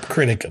sharp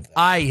critic of them.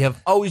 I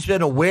have always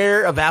been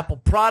aware of Apple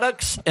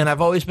products, and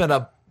I've always been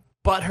a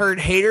butthurt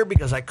hater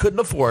because I couldn't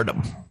afford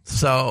them.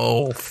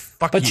 So,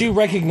 fuck But you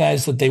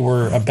recognize that they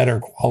were a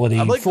better quality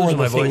like for losing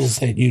the my things voice.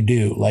 that you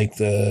do, like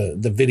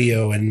the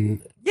video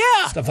and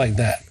stuff like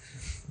that.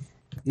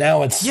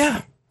 Now it's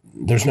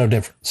there's no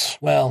difference.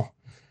 Well,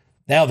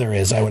 now there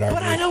is, I would argue.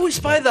 But I'd always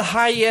buy the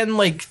high-end,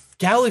 like,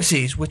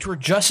 Galaxies, which were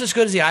just as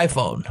good as the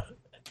iPhone.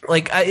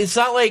 Like, it's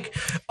not like,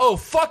 oh,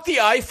 fuck the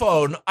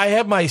iPhone. I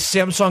have my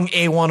Samsung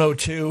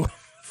A102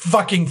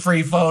 fucking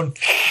free phone.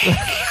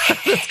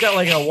 It's got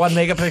like a 1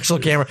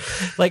 megapixel camera.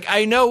 Like,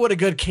 I know what a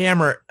good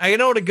camera, I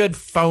know what a good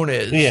phone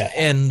is. Yeah.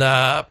 And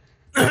I'm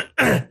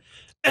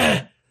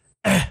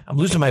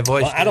losing my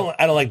voice. Well,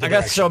 I don't like the I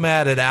got so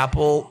mad at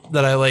Apple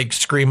that I like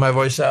screamed my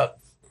voice out.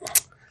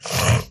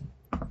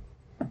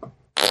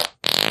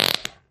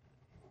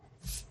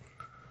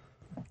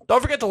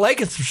 Don't forget to like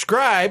and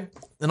subscribe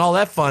and all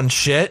that fun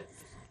shit.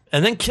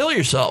 And then kill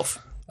yourself.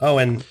 Oh,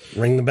 and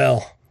ring the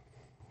bell.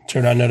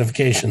 Turn on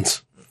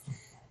notifications.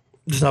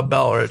 It's not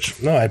bell,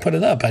 Rich. No, I put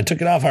it up. I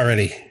took it off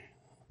already.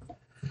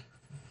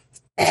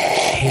 I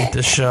hate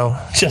this show.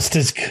 Just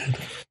as good.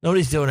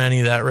 Nobody's doing any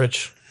of that,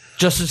 Rich.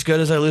 Just as good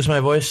as I lose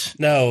my voice?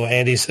 No,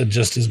 Andy said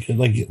just as good.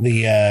 Like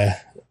the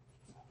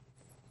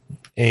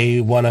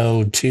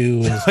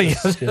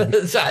A102 is good.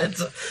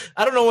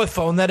 I don't know what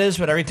phone that is,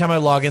 but every time I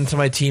log into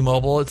my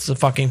T-Mobile, it's the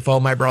fucking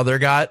phone my brother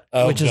got,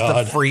 which is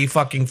the free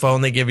fucking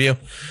phone they give you.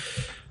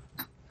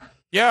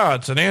 Yeah,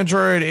 it's an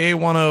Android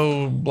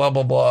A10 blah,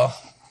 blah, blah.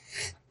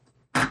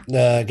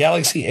 The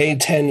Galaxy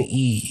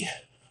A10e.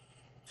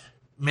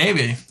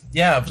 Maybe.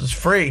 Yeah, it's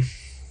free.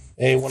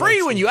 A102.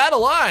 Free when you add a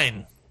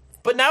line.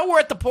 But now we're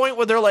at the point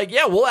where they're like,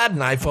 yeah, we'll add an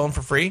iPhone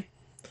for free.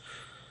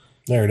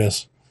 There it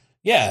is.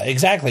 Yeah,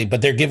 exactly.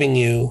 But they're giving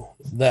you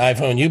the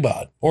iPhone you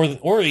bought,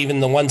 or even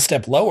the one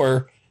step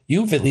lower.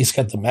 You've at least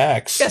got the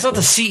Max. Yeah, it's not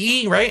the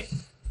CE, right?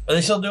 Are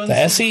they still doing the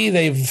this? SE?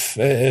 They've,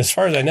 as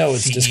far as I know,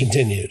 it's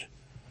discontinued.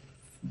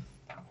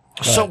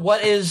 So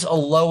what is a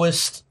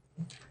lowest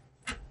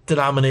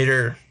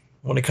denominator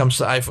when it comes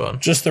to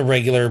iPhone? Just the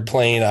regular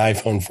plain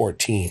iPhone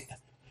 14.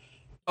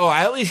 Oh,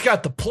 I at least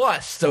got the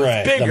Plus, so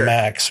it's bigger. The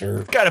Max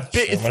or got a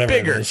it's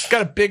bigger. It's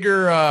got a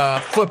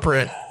bigger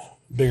footprint.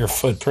 Bigger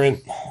footprint.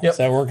 Yep. Is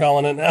that what we're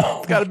calling it now?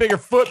 It's got a bigger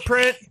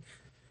footprint.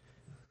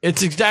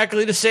 It's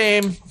exactly the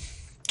same,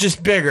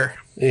 just bigger.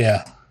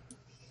 Yeah.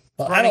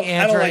 Well, I don't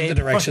like the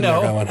direction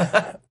they're going.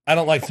 I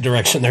don't like the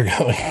direction they're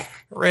going.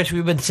 Rich,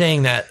 we've been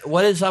saying that.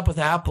 What is up with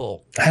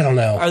Apple? I don't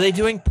know. Are they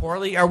doing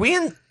poorly? Are we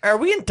in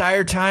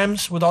dire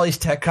times with all these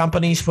tech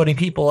companies putting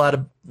people out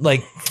of,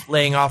 like,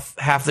 laying off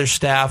half their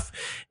staff?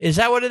 Is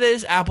that what it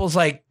is? Apple's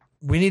like,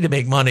 we need to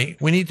make money.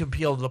 We need to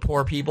appeal to the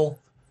poor people.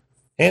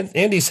 And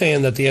Andy's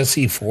saying that the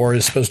SE4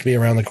 is supposed to be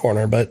around the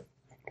corner, but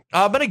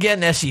I'm gonna get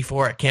an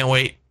SE4. I can't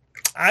wait.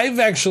 I've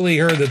actually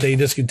heard that they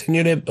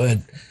discontinued it, but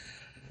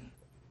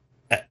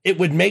it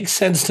would make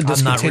sense to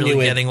discontinue I'm not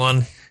really it getting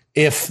one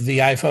if the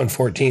iPhone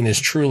 14 is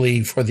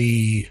truly for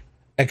the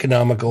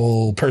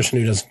economical person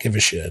who doesn't give a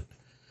shit.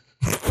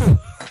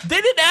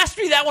 They didn't ask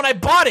me that when I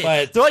bought it.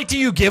 But they're like, do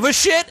you give a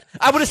shit?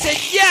 I would have said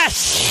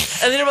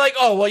yes. And then they were like,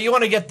 oh, well, you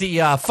want to get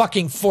the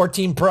fucking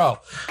 14 Pro.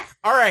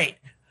 All right.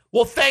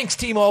 Well, thanks,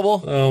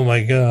 T-Mobile. Oh,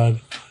 my God.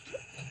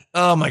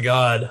 Oh, my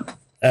God.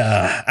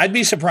 I'd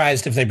be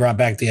surprised if they brought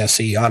back the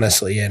SE,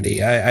 honestly,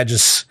 Andy. I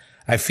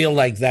feel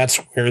like that's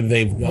where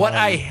they've gone. What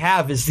I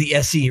have is the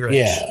SE, Rich.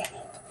 Yeah.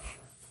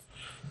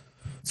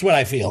 That's what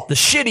I feel. The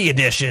shitty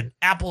edition.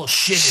 Apple's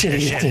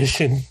shitty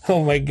edition.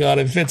 Oh, my God.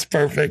 It fits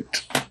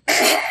perfect.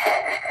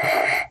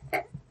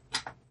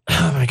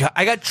 Oh, my God.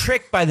 I got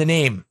tricked by the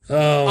name.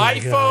 Oh, my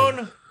iPhone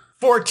God.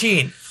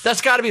 14.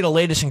 That's got to be the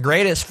latest and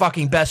greatest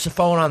fucking best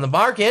phone on the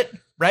market,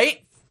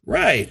 right?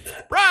 Right.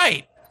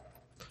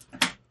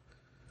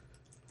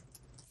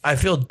 I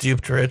feel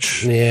duped,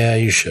 Rich. Yeah,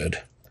 you should.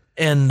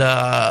 And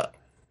I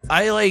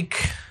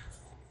like...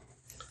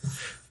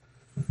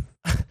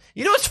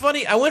 You know what's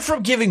funny? I went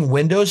from giving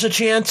Windows a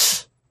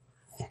chance.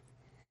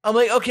 I'm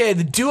like, okay,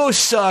 the Duo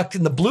sucked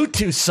and the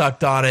Bluetooth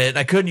sucked on it. And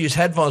I couldn't use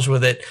headphones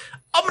with it.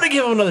 I'm going to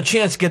give them another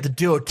chance to get the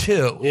Duo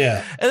 2.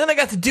 Yeah. And then I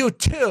got the Duo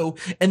 2,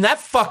 and that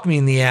fucked me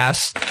in the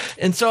ass.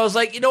 And so I was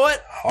like, you know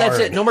what? That's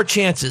it. No more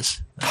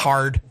chances.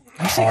 Hard.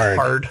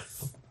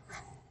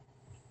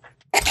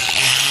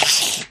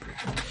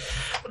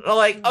 I'm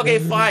like, okay,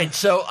 fine.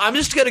 So I'm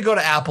just gonna go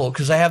to Apple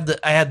because I had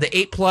the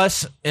 8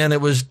 Plus and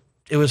it was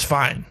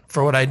fine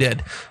for what I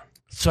did.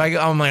 So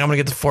I'm like, I'm gonna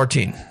get the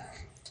 14,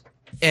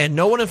 and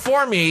no one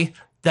informed me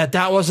that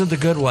wasn't the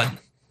good one.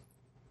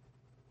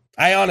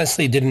 I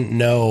honestly didn't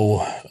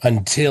know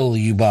until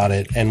you bought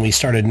it and we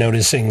started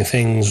noticing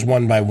things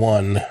one by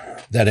one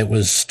that it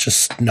was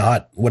just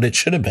not what it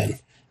should have been.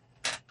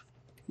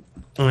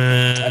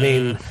 I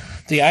mean,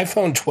 the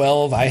iPhone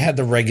 12, I had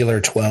the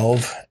regular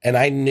 12, and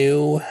I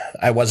knew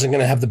I wasn't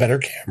going to have the better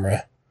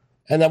camera,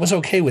 and I was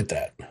okay with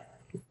that.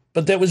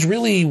 But that was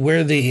really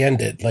where they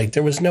ended. Like,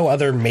 there was no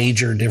other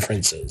major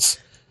differences.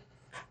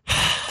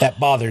 That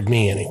bothered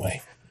me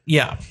anyway.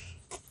 Yeah.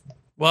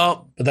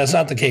 Well, but that's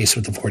not the case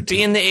with the 14.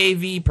 Being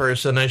the AV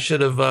person, I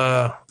should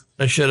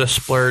have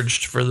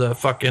splurged for the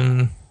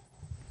fucking.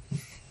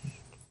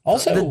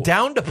 Also, the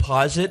down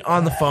deposit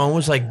on the phone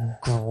was like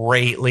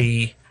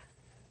greatly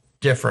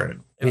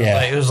different.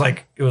 It was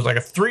like a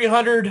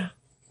 $300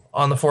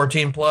 on the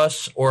 14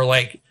 Plus, or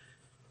like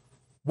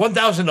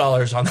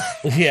 $1,000 on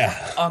that.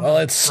 Yeah. Well,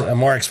 it's a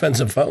more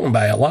expensive phone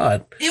by a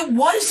lot. It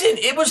wasn't.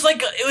 It was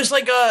like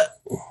a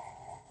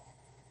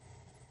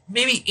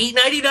maybe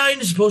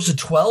 $899 as opposed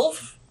to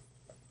 $12.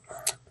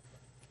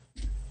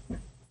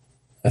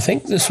 I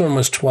think this one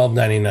was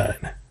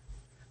 $12.99.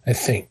 I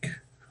think.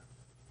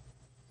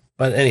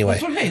 But anyway.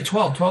 That's okay.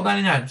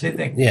 $12.99. Same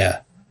thing.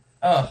 Yeah.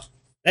 Oh.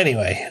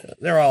 Anyway,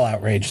 they're all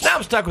outrageous. Now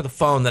I'm stuck with a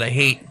phone that I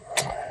hate.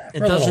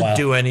 It doesn't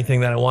do anything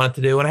that I want it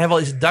to do. And I have all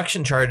these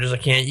induction chargers I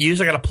can't use.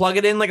 I got to plug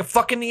it in like a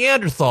fucking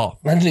Neanderthal.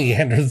 A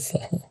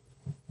Neanderthal.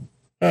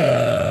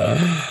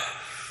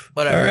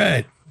 Whatever. All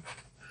right.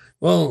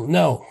 Well,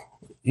 no.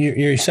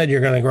 You said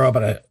you're going to grow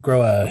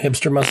a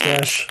hipster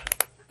mustache?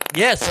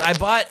 Yes, I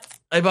bought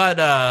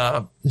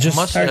just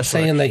mustache start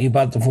saying that you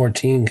bought the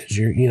 14 because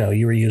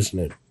you were using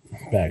it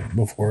back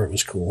before it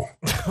was cool.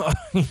 All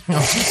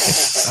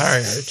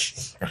right,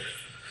 Rich.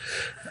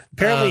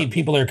 Apparently,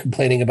 people are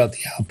complaining about the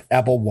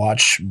Apple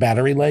Watch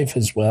battery life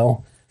as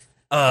well.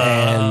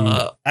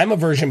 And I'm a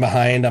version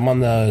behind. I'm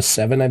on the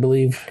 7, I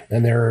believe,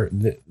 and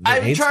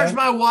I've charged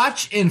my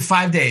watch in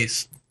 5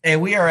 days,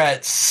 and we are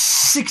at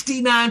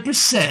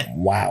 69%.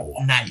 Wow,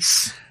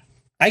 nice.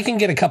 I can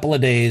get a couple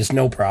of days,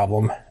 no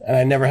problem, and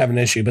I never have an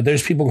issue. But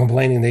there's people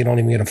complaining they don't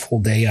even get a full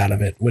day out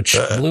of it, which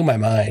blew my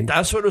mind.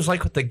 That's what it was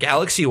like with the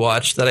Galaxy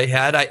Watch that I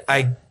had.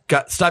 I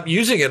stopped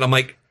using it. I'm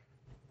like,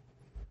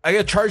 I got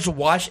to charge the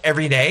watch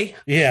every day.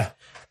 Yeah.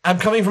 I'm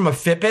coming from a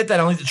Fitbit that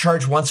I only have to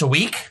charge once a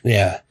week.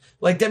 Yeah.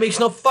 Like, that makes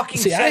no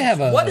fucking sense.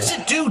 What does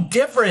it do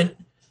different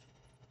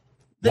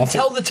than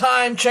tell the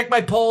time, check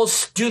my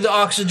pulse, do the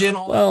oxygen?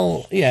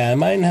 Well, yeah,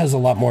 mine has a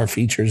lot more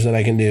features that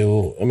I can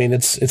do. I mean,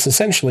 it's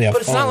essentially a phone.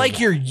 But it's not like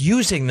you're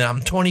using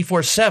them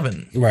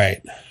 24/7.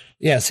 Right.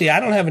 Yeah, see, I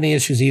don't have any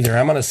issues either.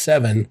 I'm on a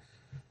 7.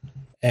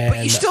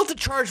 But you still have to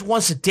charge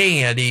once a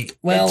day, Andy.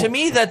 Well, and to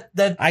me, that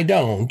I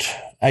don't.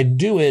 I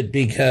do it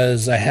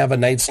because I have a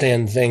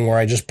nightstand thing where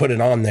I just put it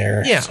on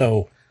there. Yeah.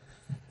 So,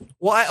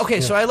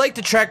 so I like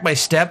to track my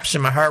steps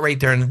and my heart rate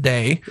during the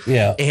day.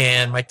 Yeah.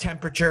 And my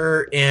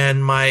temperature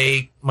and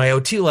my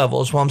OT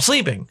levels while I'm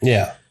sleeping.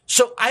 Yeah.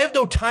 So I have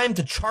no time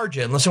to charge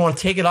it unless I want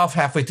to take it off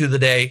halfway through the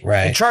day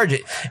and charge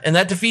it. And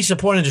that defeats the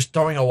point of just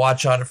throwing a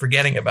watch on and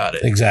forgetting about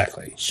it.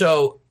 Exactly.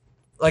 So,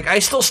 like, I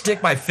still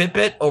stick my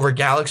Fitbit over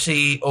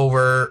Galaxy,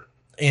 over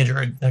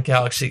Android, not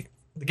Galaxy.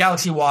 The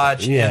Galaxy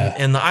Watch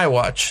and the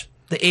iWatch.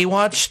 The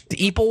A-Watch,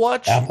 the Apple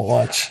Watch. Apple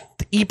Watch.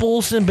 The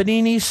Eeples and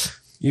Beninis.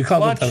 You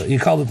called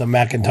it the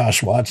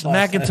Macintosh watch. The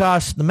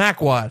Macintosh, the Mac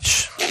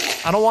Watch.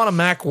 I don't want a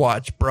Mac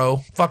Watch,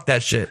 bro. Fuck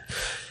that shit.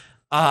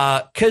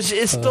 Because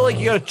it's still like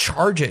you got to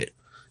charge it.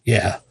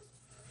 Yeah.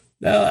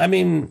 No, I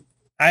mean,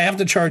 I have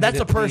to charge That's it.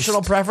 That's a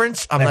personal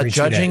preference. I'm not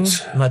judging.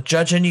 I'm not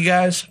judging you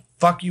guys.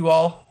 Fuck you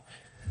all.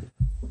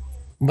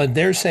 But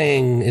they're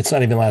saying it's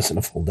not even lasting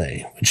a full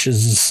day, which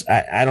is,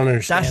 I don't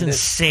understand. That's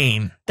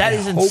insane. That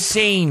is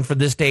insane for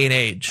this day and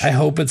age. I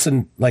hope it's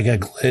like a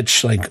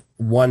glitch, like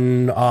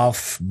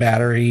one-off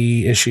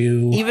battery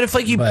issue. Even if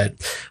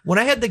when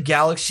I had the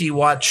Galaxy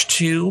Watch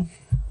 2,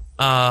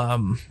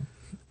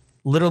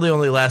 literally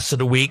only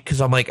lasted a week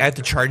because I'm like, I have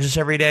to charge this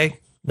every day.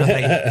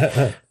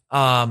 And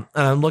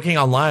I'm looking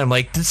online. I'm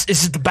like,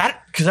 is it the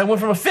bat? Because I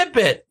went from a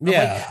Fitbit. I'm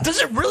like,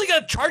 does it really got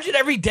to charge it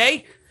every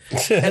day?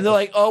 And they're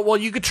like, oh, well,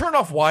 you could turn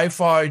off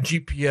Wi-Fi,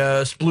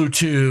 GPS,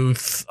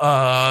 Bluetooth,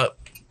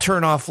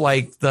 turn off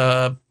like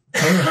the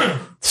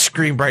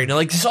screen brightening,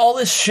 like just all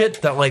this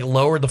shit that like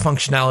lowered the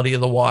functionality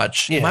of the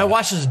watch. Yeah. My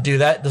watch doesn't do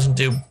that. It doesn't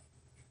do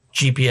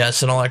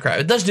GPS and all that crap.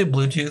 It does do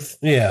Bluetooth.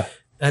 Yeah.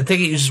 And I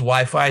think it uses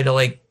Wi-Fi to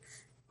like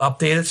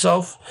update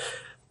itself.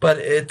 But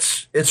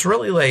it's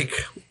really like,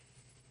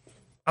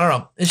 I don't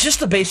know. It's just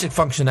the basic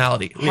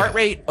functionality. Heart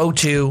rate,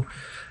 O2,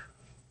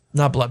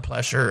 not blood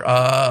pressure,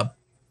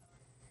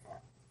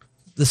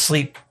 the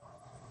sleep.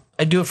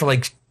 I do it for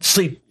like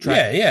sleep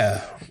track.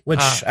 Yeah. Which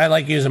I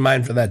like using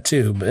mine for that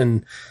too.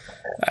 And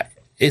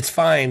it's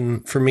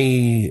fine for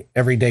me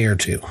every day or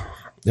two.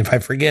 If I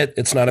forget,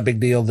 it's not a big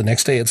deal. The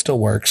next day it still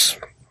works.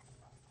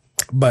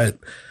 But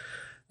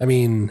I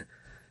mean,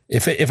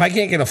 If I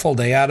can't get a full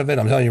day out of it,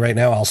 I'm telling you right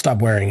now, I'll stop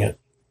wearing it.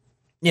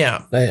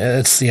 Yeah.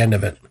 It's the end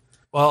of it.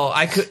 Well,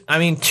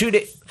 2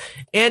 days.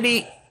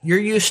 Andy, you're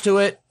used to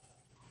it.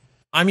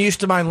 I'm used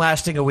to mine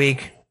lasting a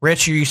week.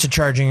 Rich, you're used to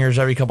charging yours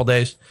every couple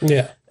days.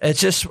 Yeah. It's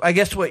just, I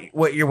guess,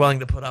 what you're willing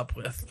to put up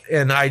with.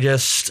 And I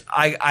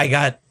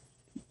got.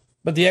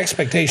 But the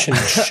expectation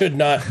should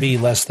not be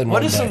less than What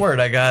one is day. the word?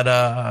 I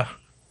got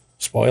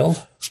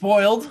Spoiled?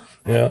 spoiled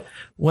Yeah.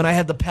 when I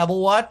had the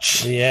Pebble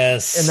Watch.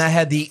 Yes. And I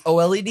had the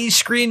OLED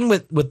screen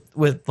with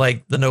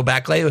like the no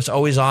backlight. It was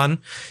always on.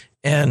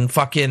 And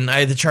fucking, I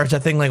had to charge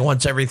that thing like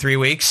once every 3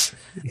 weeks.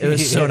 It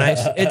was so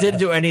nice. It didn't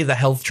do any of the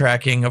health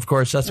tracking. Of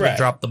course, that's what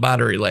dropped the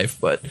battery life.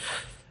 But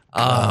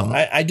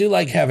I do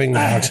like having the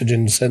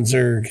oxygen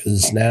sensor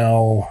because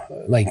now,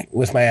 like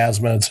with my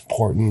asthma, it's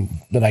important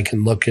that I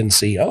can look and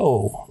see,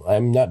 oh,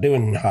 I'm not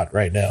doing hot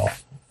right now.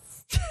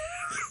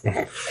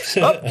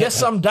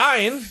 Guess I'm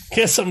dying.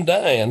 Guess I'm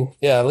dying.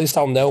 Yeah, at least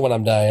I'll know when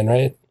I'm dying,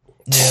 right?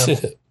 Yeah.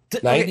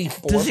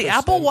 94%. Does the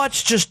Apple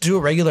Watch just do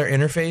a regular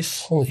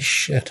interface? Holy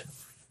shit.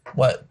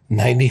 What?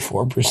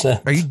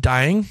 94%. Are you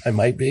dying? I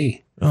might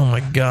be. Oh my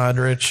God,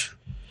 Rich.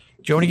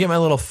 Do you want to get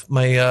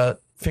my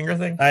finger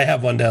thing? I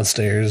have one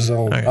downstairs.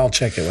 I'll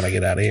check it when I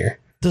get out of here.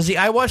 Does the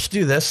iWatch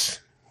do this?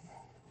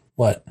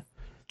 What?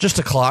 Just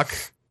a clock?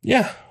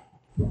 Yeah.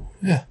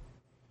 Yeah.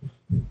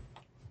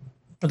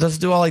 But does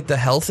it do all like the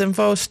health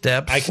info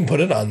steps? I can put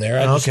it on there.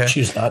 I just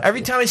choose not.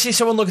 Every time I see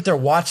someone look at their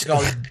watch, it's got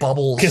all these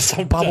bubbles. Guess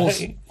I'm bubbles.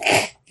 dying.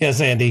 Yes,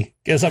 Andy.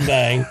 Guess I'm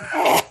dying.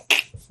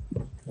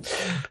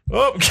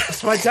 Oh,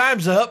 guess my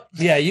time's up.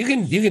 Yeah, you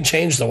can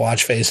change the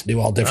watch face and do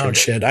all different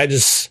shit.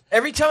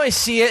 Every time I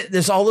see it,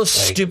 there's all those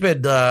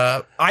stupid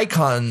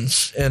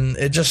icons, and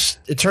it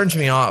turns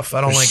me off.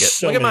 I don't like it.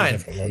 so Look at many mine.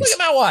 different ones. Look at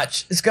my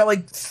watch. It's got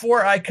like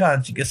 4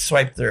 icons you can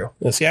swipe through.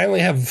 See, I only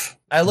have.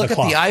 I look the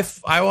at the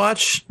clock.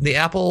 iWatch, the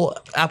Apple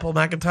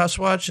Macintosh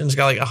watch, and it's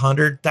got like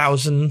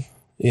 100,000.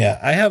 Yeah,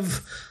 I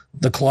have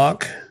the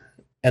clock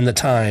and the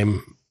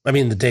time. I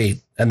mean the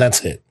date, and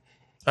that's it.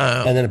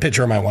 And then a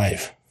picture of my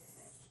wife.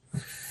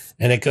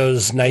 And it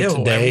goes night to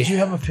Why day. would you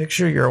have a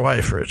picture of your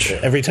wife, Rich?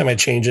 Every time I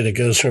change it, it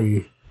goes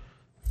from.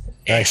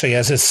 Actually,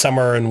 yes, it's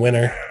summer and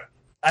winter.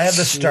 I have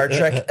the Star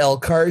Trek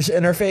LCARS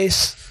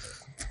interface.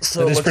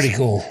 So That is pretty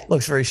cool.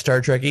 Looks very Star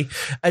Trekky.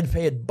 I'd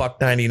pay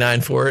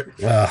 $1.99 for it.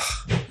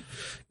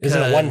 Is it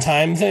a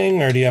one-time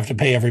thing, or do you have to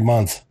pay every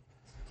month?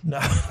 No.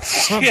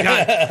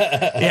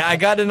 Yeah, I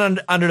got it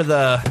under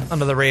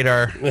the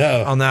radar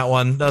on that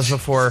one. That was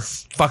before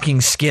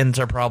fucking skins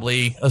are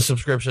probably a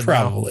subscription.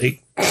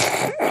 Probably.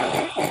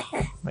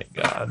 My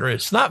God, Rich,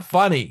 it's not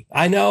funny.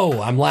 I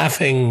know. I'm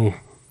laughing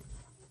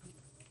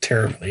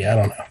terribly. I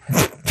don't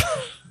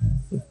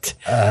know.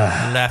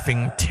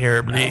 Laughing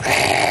terribly.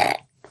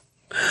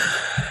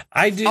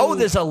 I do. Oh,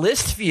 there's a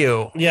list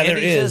view. Yeah, there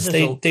is.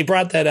 They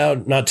brought that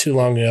out not too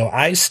long ago.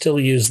 I still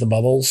use the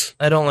bubbles.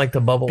 I don't like the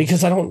bubbles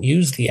because I don't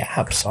use the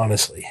apps,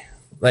 honestly.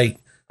 Like,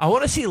 I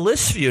want to see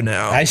list view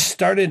now. I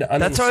started uninstalling.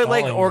 That's how I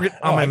like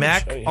on my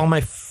Mac. All my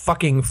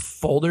fucking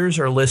folders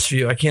are list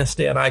view. I can't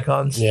stay on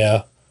icons.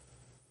 Yeah.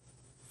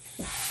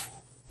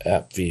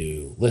 App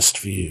view, list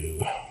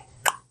view.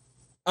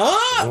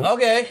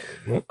 Okay.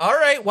 All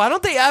right. Why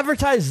don't they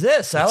advertise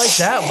this? I like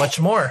that much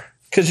more.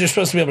 Because you're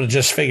supposed to be able to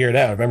just figure it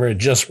out. Remember, it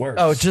just works.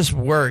 Oh, it just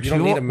works. You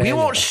don't need a We manual.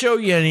 won't show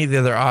you any of the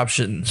other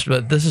options,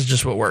 but this is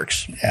just what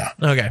works. Yeah.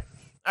 Okay.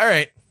 All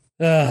right.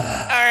 All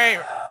right,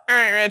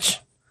 Rich.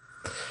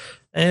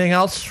 Anything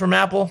else from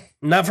Apple?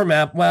 Not from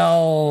Apple.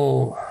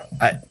 Well,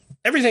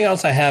 everything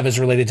else I have is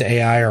related to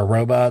AI or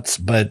robots,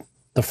 but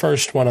the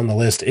first one on the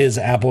list is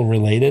Apple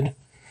related.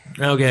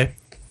 Okay.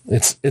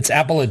 It's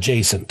Apple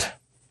adjacent.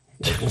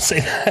 We'll say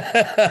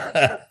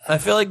that. I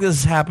feel like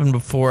this has happened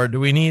before. Do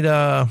we need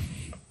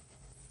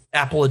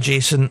Apple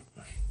adjacent?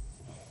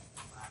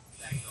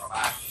 Sex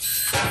robot,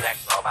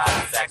 sex robot,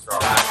 sex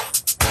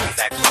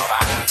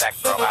robot,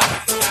 sex robot,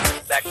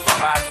 sex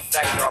robot,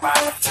 sex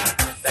robot,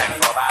 sex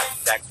robot,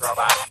 sex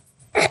robot.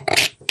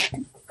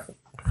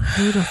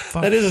 Who the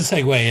fuck? That is a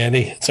segue,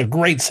 Andy. It's a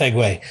great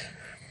segue.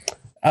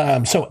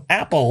 So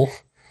Apple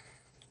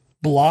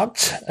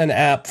blocked an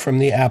app from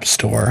the App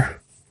Store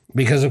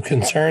because of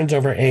concerns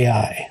over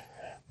AI.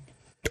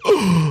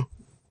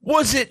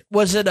 Was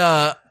it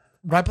a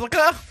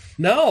replica?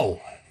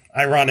 No.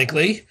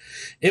 Ironically,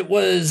 it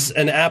was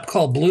an app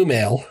called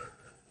Bluemail,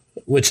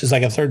 which is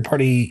like a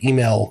third-party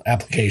email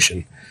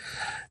application.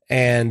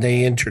 And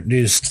they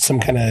introduced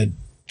some kind of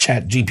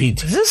chat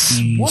GPT Is this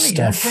one of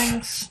your stuff.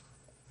 things?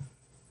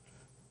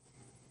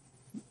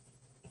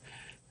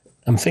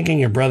 I'm thinking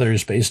your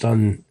brother's based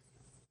on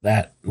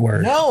that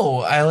word. No,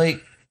 I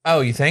like.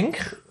 Oh, you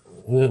think?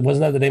 Wasn't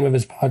that the name of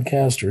his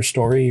podcast or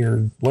story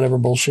or whatever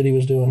bullshit he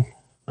was doing?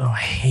 Oh,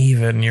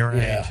 Haven, you're right.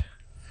 Yeah.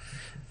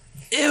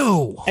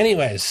 Ew.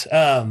 Anyways,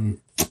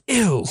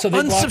 Ew. So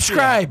they blocked the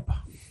unsubscribe.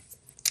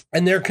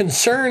 and their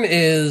concern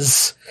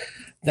is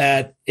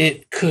that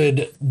it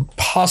could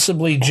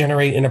possibly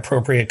generate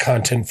inappropriate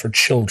content for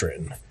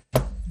children.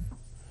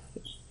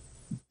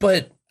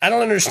 But I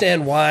don't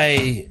understand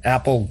why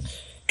Apple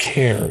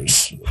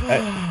cares.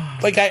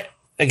 like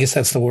I guess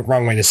that's the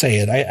wrong way to say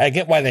it. I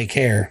get why they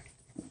care.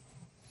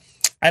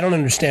 I don't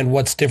understand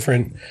what's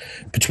different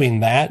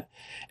between that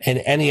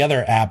and any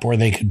other app where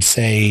they could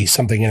say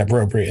something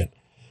inappropriate.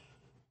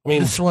 I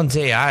mean, this one's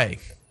AI.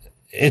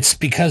 It's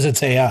because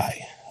it's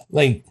AI.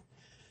 Like,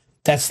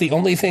 that's the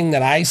only thing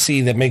that I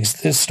see that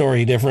makes this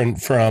story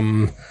different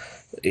from,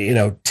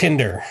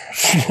 Tinder.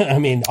 I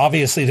mean,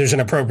 obviously there's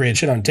inappropriate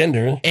shit on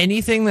Tinder.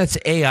 Anything that's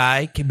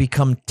AI can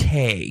become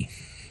Tay.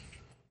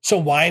 So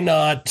why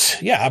not,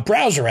 a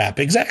browser app?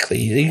 Exactly.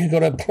 You can go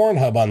to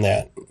Pornhub on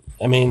that.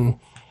 I mean,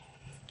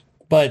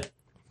 but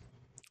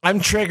I'm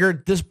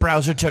triggered. This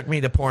browser took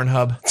me to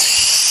Pornhub.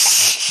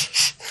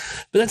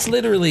 But that's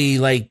literally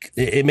like,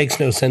 it makes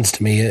no sense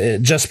to me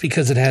just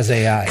because it has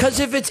AI. Because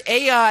if it's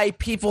AI,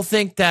 people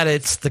think that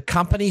it's the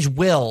company's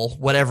will,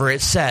 whatever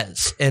it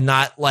says, and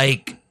not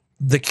like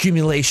the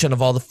accumulation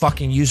of all the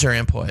fucking user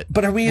input.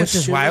 But are we Which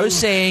is why I was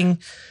saying...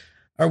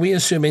 Are we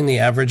assuming the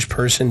average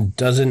person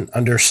doesn't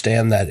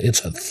understand that it's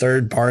a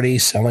third party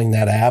selling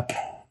that app,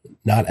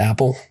 not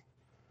Apple?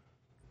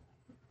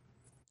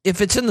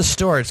 If it's in the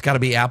store, it's got to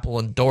be Apple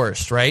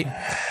endorsed, right?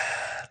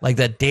 Like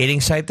that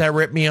dating site that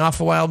ripped me off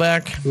a while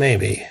back?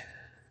 Maybe.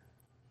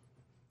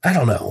 I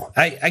don't know.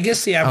 I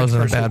guess the average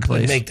person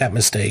could make that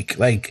mistake.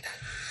 Like,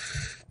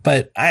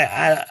 but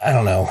I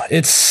don't know.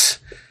 It's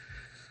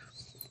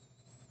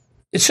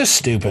just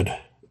stupid.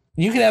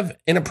 You can have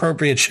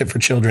inappropriate shit for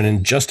children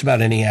in just about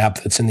any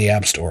app that's in the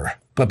App Store.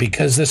 But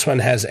because this one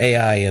has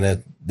AI in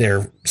it,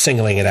 they're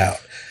singling it out.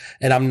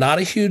 And I'm not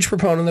a huge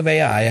proponent of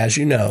AI, as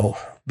you know,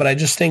 but I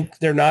just think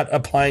they're not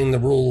applying the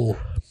rule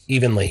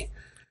evenly.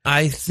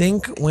 I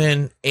think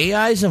when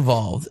AI is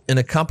involved and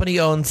a company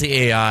owns the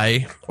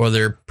AI or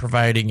they're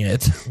providing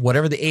it,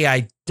 whatever the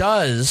AI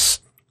does.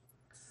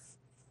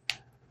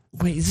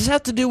 Wait, does this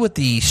have to do with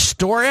the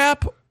store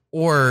app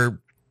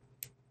or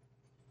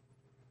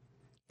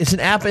it's an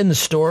app in the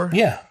store?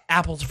 Yeah.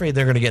 Apple's afraid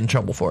they're going to get in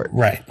trouble for it.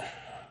 Right.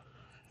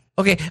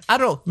 Okay. I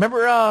don't know.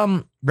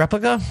 Remember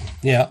Replica?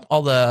 Yeah.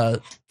 All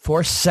the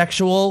forced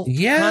sexual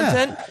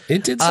content?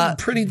 It did some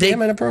pretty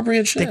damn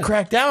inappropriate shit. They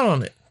cracked down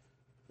on it.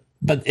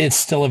 But it's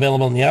still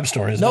available in the App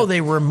Store, isn't it? No,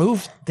 they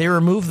removed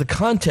the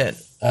content.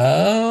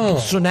 Oh.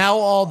 So now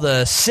all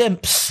the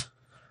simps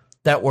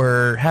that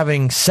were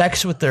having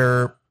sex with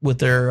their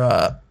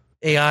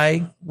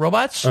AI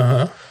robots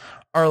are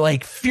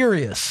like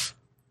furious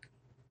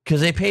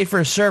because they paid for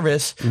a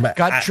service,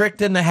 got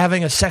tricked into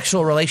having a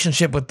sexual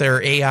relationship with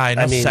their AI,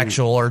 not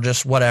sexual or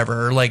just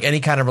whatever, or like any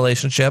kind of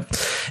relationship.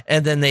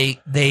 And then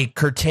they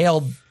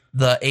curtailed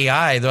the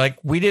AI. They're like,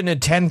 we didn't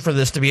intend for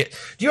this to be. Do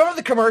you remember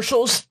the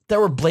commercials that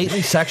were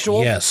blatantly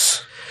sexual?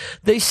 Yes.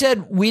 They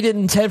said we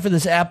didn't intend for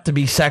this app to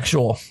be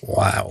sexual.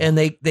 Wow. And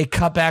they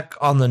cut back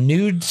on the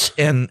nudes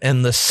and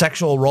the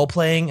sexual role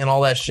playing and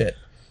all that shit.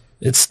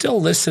 It's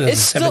still listed as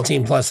a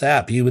 17 plus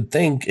app. You would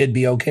think it'd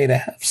be okay to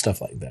have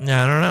stuff like that.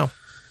 Yeah, I don't know.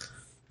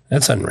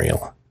 That's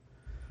unreal.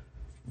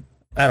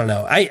 I don't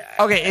know.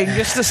 Okay, and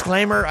just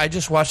disclaimer, I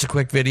just watched a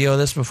quick video of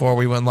this before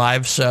we went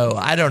live, so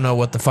I don't know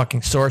what the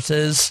fucking source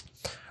is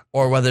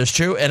or whether it's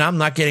true, and I'm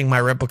not getting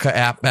my Replica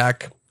app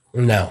back.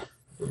 No.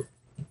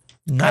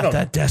 Not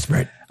that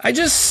desperate. I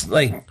just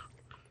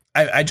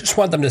I just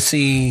want them to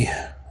see,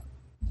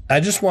 I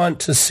just want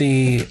to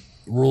see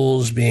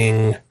rules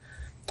being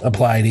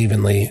applied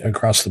evenly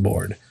across the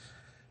board.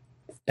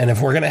 And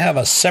if we're going to have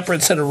a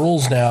separate set of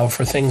rules now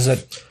for things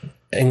that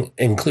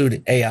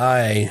include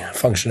AI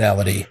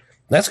functionality,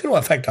 that's going to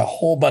affect a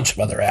whole bunch of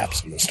other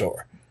apps in the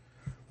store.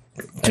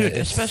 Dude,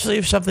 especially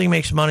if something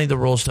makes money, the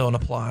rules don't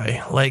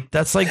apply. Like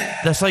that's like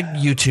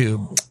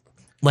YouTube.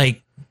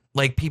 Like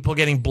people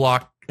getting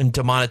blocked and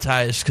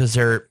demonetized because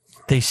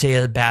they say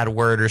a bad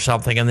word or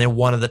something, and then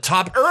one of the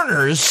top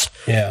earners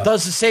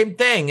does the same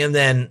thing, and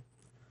then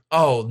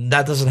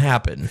that doesn't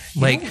happen.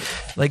 Like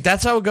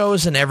that's how it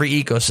goes in every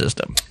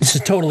ecosystem. This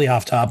is totally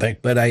off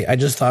topic, but I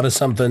just thought of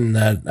something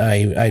that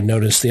I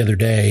noticed the other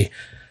day.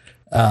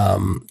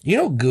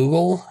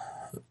 Google,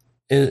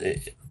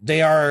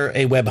 they are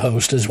a web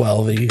host as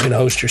well. You can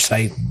host your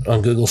site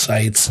on Google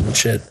Sites and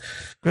shit.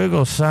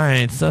 Google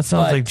Sites, that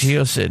sounds like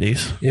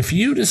GeoCities. If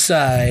you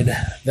decide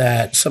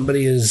that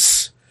somebody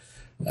is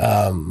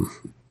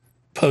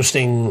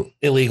posting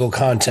illegal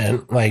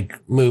content like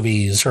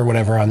movies or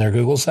whatever on their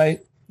Google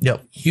site,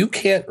 you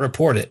can't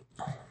report it.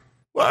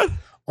 What?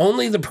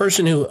 Only the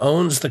person who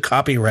owns the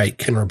copyright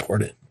can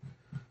report it.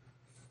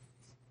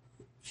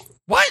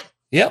 What?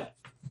 Yep.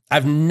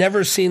 I've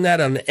never seen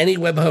that on any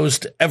web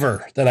host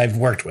ever that I've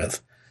worked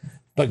with.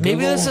 But maybe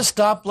Google, this is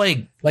stop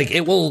like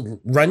it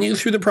will run you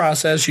through the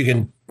process. You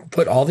can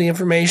put all the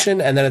information,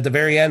 and then at the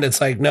very end,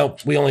 it's like,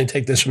 nope, we only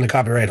take this from the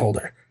copyright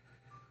holder.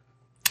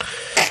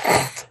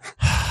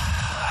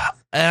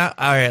 All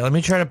right, let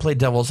me try to play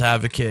devil's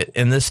advocate.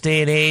 In this day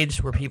and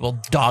age where people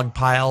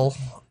dogpile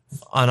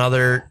on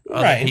other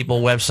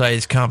people,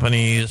 websites,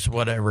 companies,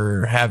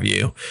 whatever have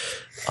you,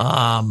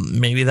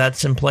 maybe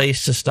that's in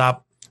place to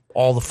stop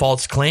all the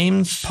false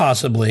claims.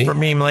 Possibly. For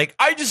me, I'm like,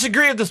 I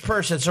disagree with this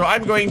person, so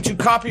I'm going to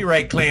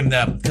copyright claim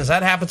them, because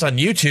that happens on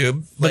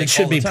YouTube. But like, it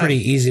should all the be time.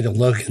 pretty easy to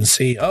look and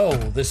see, oh,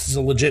 this is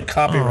a legit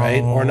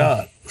copyright or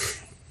not.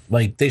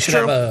 Like, they should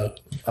True. have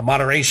a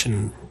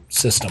moderation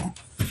system.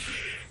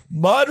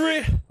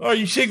 Moderate? Oh,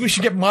 you think we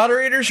should get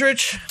moderators,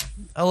 Rich?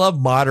 I love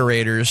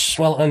moderators.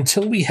 Well,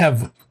 until we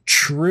have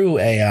true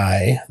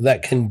AI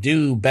that can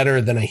do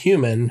better than a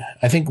human,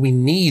 I think we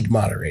need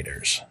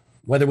moderators,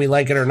 whether we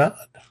like it or not.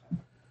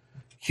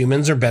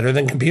 Humans are better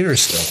than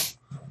computers still.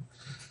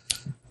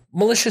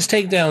 Malicious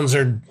takedowns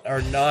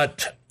are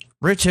not.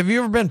 Rich, have you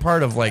ever been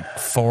part of like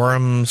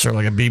forums or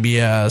like a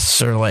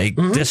BBS or like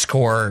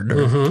Discord?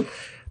 Or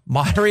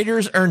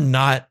Moderators are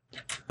not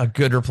a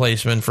good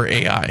replacement for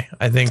AI.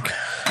 I think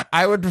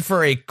I would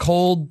prefer a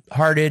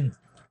cold-hearted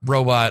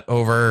robot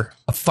over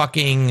a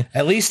fucking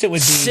At least it would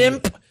be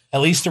simp.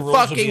 At least the rules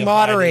would be fucking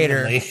applied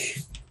moderator. evenly.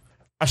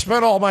 I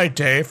spent all my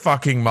day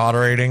fucking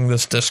moderating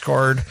this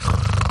Discord.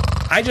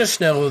 I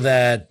just know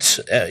that,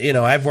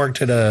 I've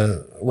worked at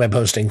a web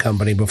hosting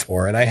company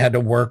before, and I had to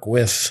work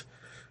with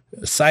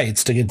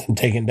sites to get them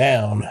taken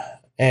down.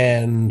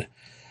 And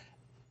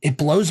it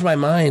blows my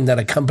mind that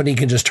a company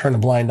can just turn a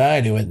blind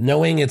eye to it,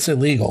 knowing it's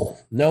illegal,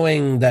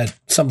 knowing that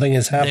something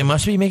is happening. They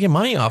must be making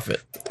money off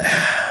it.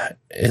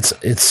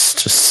 It's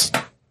just,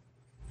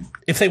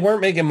 if they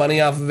weren't making money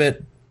off of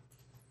it,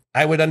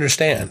 I would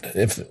understand.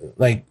 If,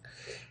 like,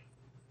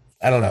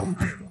 I don't know.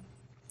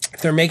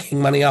 If they're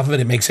making money off of it,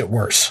 it makes it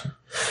worse.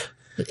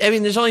 I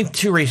mean, there's only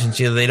two reasons.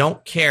 Either they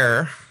don't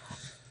care,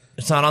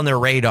 it's not on their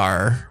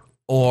radar,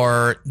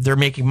 or they're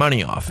making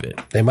money off it.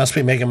 They must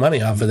be making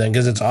money off of it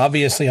because it's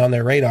obviously on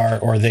their radar,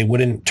 or they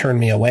wouldn't turn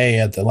me away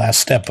at the last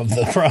step of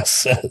the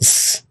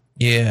process.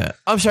 Yeah.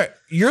 I'm sorry.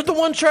 You're the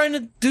one trying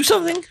to do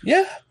something?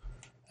 Yeah.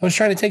 I was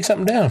trying to take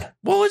something down.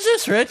 What was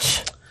this,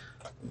 Rich?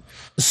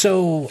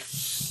 So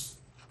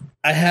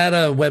I had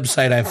a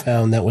website I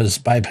found that was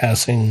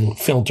bypassing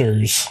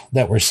filters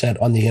that were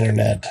set on the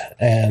internet.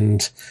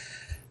 And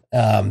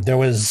there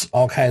was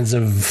all kinds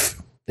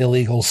of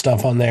illegal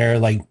stuff on there,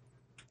 like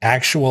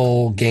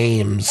actual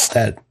games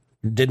that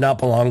did not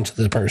belong to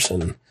the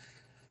person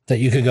that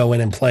you could go in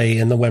and play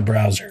in the web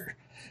browser.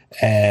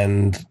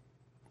 And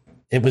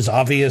it was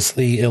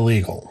obviously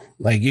illegal.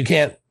 Like you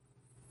can't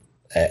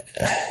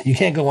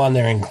go on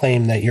there and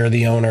claim that you're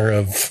the owner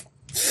of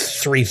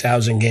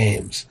 3,000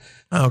 games.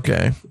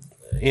 Okay.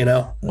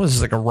 What is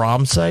this, like a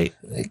ROM site?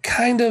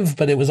 Kind of,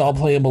 but it was all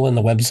playable in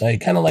the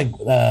website. Kind of like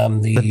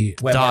the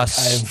web DOS.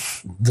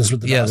 archive. This was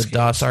the the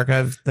DOS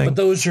archive thing. But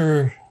those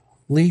are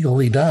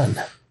legally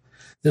done.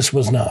 This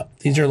was not.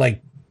 These are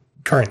like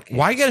current games.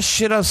 Why you gotta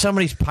shit on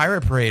somebody's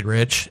pirate parade,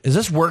 Rich? Is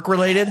this work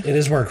related? It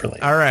is work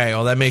related. All right,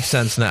 well that makes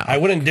sense now. I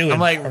wouldn't do it. I'm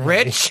like,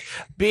 Rich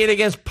being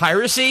against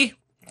piracy?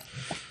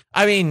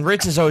 I mean,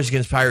 Rich is always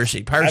against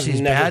piracy. Piracy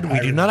is bad.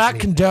 We do not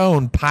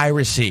condone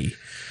piracy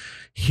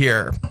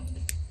here.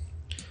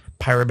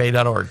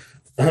 PirateBay.org.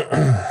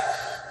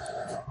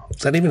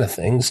 Is that even a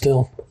thing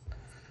still?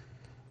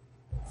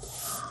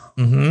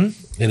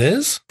 Mm-hmm. It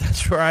is?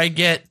 That's where I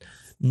get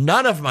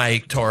none of my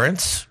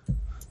torrents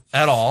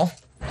at all.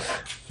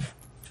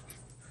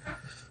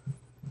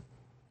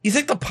 You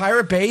think the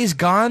Pirate Bay is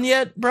gone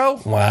yet,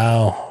 bro?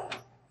 Wow.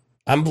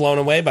 I'm blown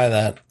away by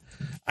that.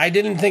 I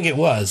didn't think it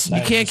was.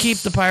 You can't keep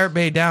the Pirate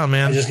Bay down,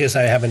 man. I just guess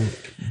I haven't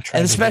tried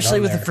And to especially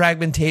get with on the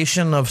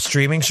fragmentation of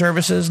streaming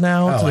services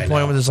now, to the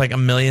point where there's like a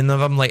million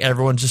of them. Like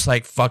everyone's just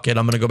like, fuck it,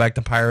 I'm going to go back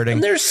to pirating.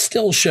 And there's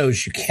still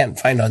shows you can't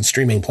find on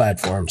streaming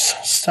platforms.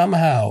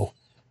 Somehow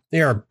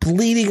they are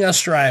bleeding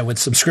us dry with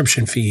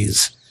subscription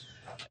fees.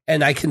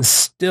 And I can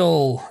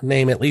still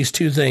name at least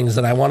two things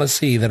that I want to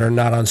see that are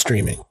not on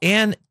streaming.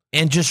 And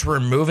just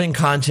removing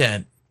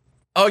content.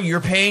 Oh,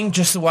 you're paying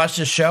just to watch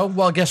this show?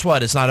 Well, guess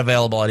what? It's not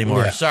available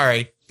anymore. Yeah.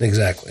 Sorry.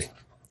 Exactly.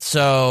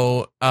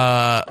 So,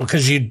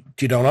 because you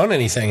don't own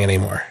anything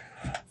anymore.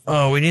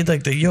 Oh, we need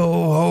like the yo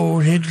ho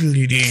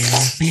hiddly dee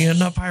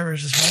being a pirate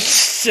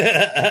is right.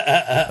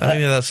 I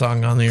need that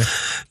song on there.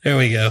 There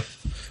we go.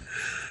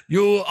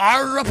 You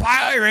are a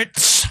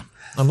pirate.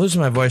 I'm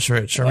losing my voice,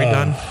 Rich. Are we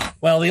done?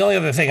 Well, the only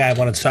other thing I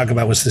wanted to talk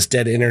about was this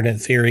dead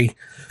internet theory,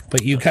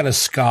 but you kind of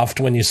scoffed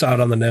when you saw it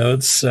on the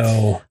notes.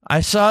 So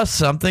I saw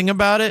something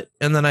about it,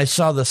 and then I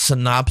saw the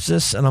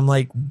synopsis, and I'm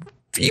like,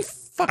 you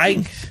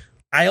fucking.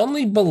 I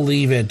only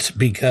believe it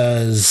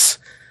because,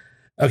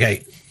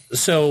 okay,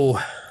 so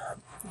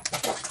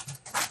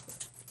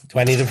do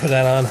I need to put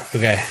that on?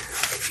 Okay.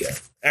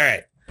 All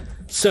right.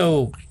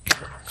 So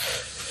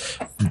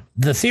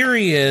the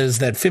theory is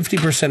that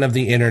 50% of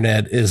the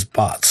internet is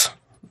bots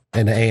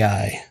and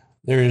AI.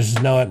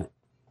 There's not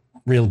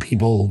real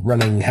people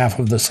running half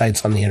of the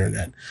sites on the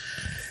internet.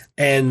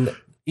 And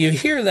you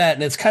hear that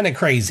and it's kind of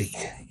crazy,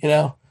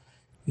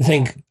 You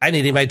think, I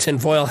need my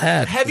tinfoil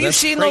hat. Have you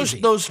seen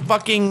those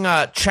fucking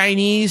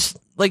Chinese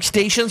like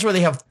stations where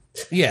they have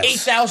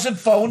 8,000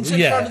 phones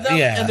in front of them?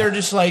 Yeah. And they're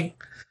just like,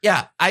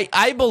 yeah,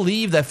 I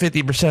believe that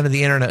 50% of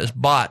the internet is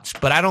bots,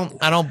 but I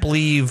don't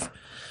believe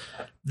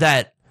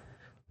that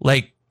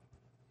like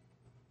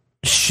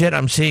shit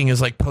I'm seeing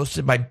is like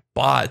posted by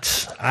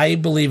bots. I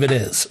believe it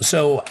is.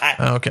 So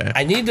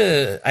I need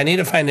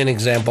to find an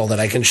example that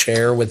I can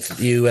share with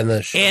you and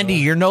the show. Andy,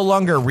 you're no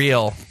longer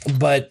real.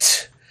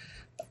 But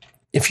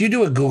if you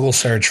do a Google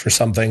search for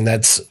something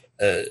that's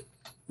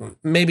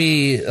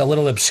maybe a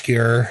little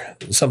obscure,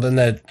 something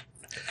that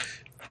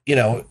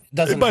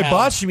doesn't. By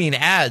bots, you mean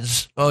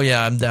ads? Oh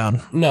yeah, I'm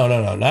down.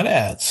 No, not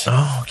ads.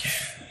 Oh, okay.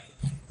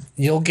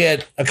 You'll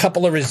get a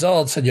couple of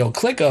results and you'll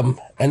click them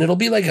and it'll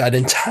be like an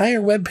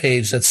entire web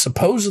page that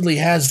supposedly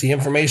has the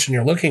information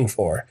you're looking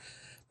for.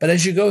 But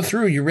as you go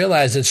through, you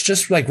realize it's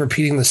just like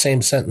repeating the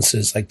same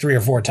sentences like 3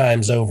 or 4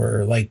 times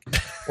over,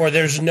 or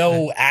there's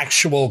no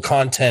actual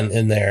content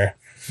in there.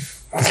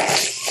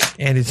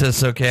 Andy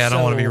says, okay, I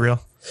don't want to be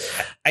real.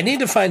 I need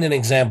to find an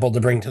example to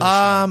bring to the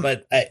show,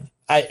 but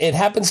it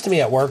happens to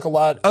me at work a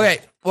lot. Okay.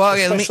 Well,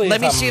 okay,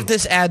 let me see if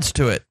this adds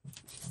to it.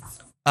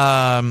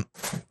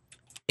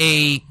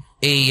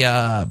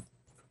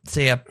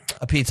 Say a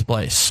pizza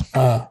place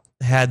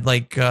had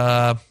you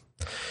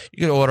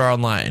could order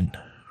online,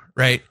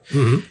 right?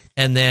 Mm-hmm.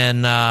 And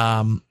then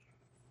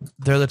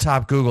they're the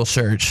top Google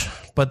search,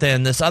 but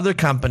then this other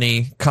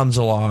company comes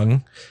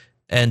along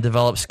and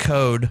develops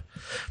code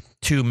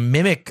to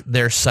mimic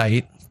their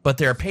site, but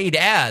they're paid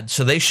ads,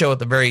 so they show at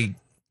the very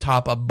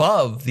top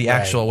above the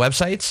actual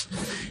websites,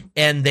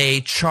 and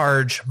they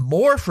charge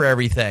more for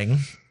everything,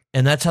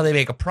 and that's how they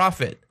make a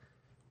profit.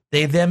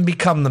 They then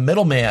become the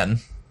middleman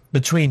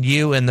between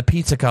you and the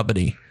pizza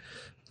company.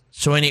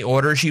 So any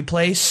orders you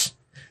place,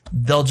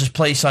 they'll just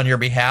place on your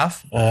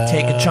behalf,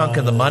 take a chunk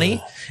of the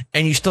money,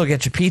 and you still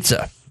get your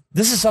pizza.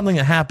 This is something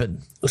that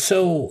happened.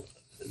 So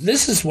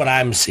this is what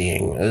I'm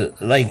seeing.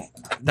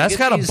 That's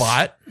got a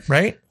bot,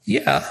 right?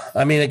 Yeah.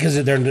 I mean,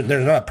 because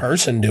there's not a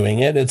person doing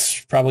it.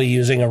 It's probably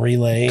using a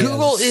relay.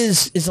 Google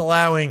is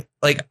allowing,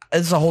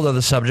 it's a whole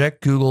other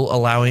subject. Google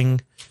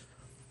allowing,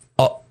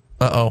 all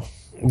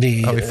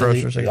the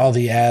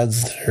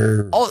ads that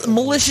are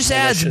malicious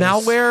ads,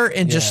 malware,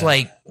 and just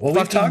we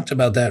talked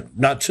about that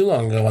not too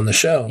long ago on the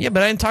show. Yeah,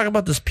 but I didn't talk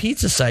about this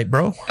pizza site,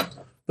 bro.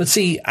 But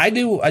see, I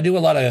do a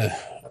lot of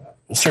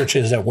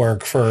searches at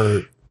work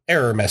for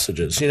error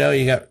messages.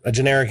 You got a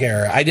generic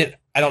error.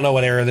 I don't know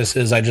what error this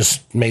is. I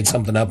just made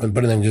something up and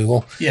put it in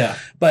Google. Yeah.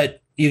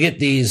 But you get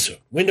these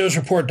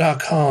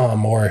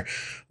windowsreport.com or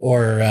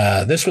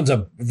this one's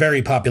a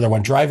very popular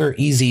one,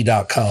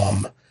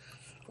 drivereasy.com.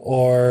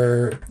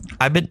 Or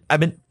I've been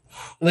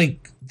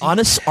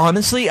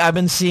honestly, I've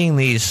been seeing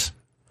these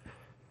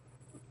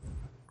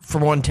for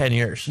more than 10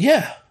 years.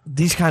 Yeah.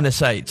 These kind of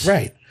sites.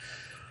 Right.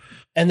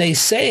 And they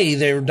say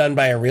they're done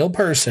by a real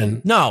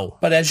person. No.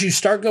 But as you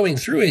start going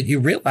through it, you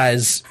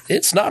realize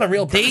it's not a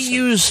real person. They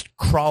use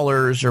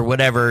crawlers or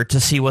whatever to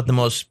see what the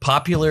most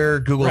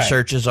popular Google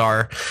searches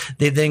are.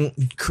 They then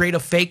create a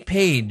fake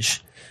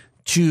page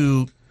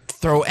to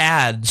throw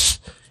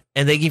ads,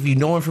 and they give you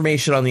no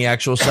information on the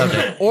actual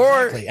subject.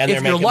 Or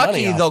if you're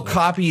lucky, they'll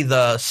copy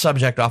the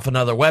subject off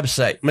another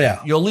website.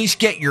 Yeah. You'll at least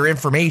get your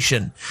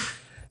information.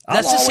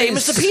 That's the same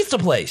as the pizza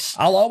place.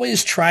 I'll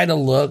always try to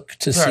look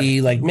to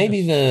see,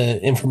 maybe the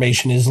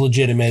information is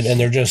legitimate and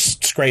they're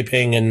just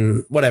scraping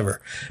and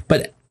whatever.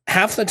 But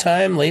half the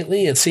time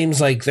lately, it seems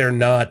like they're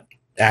not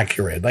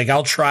accurate.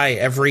 I'll try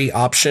every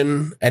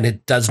option and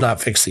it does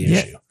not fix the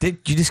issue.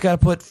 You just got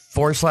to put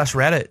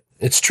 /Reddit.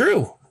 It's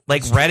true.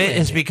 Reddit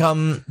has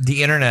become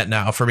the internet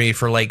now for me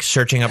for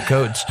searching up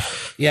codes.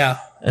 Yeah.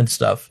 And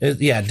stuff.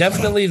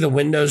 Definitely the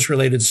Windows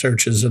related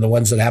searches are the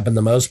ones that happen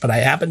the most. But I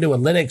happened to a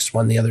Linux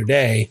one the other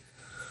day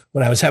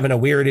when I was having a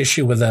weird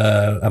issue with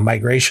a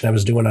migration I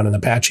was doing on an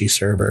Apache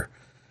server.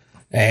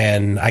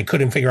 And I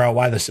couldn't figure out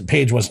why this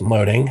page wasn't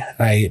loading.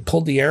 I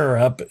pulled the error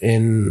up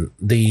in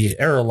the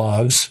error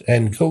logs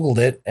and Googled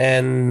it.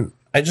 And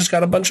I just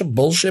got a bunch of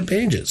bullshit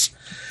pages.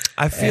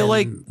 I feel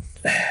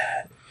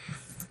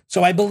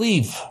So I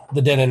believe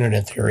the dead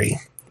internet theory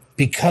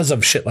because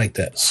of shit like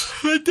this.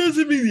 That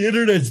doesn't mean the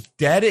internet's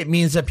dead. It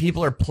means that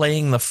people are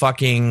playing the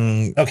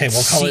fucking we'll call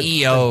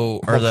CEO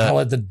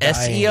it the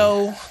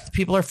SEO.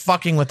 People are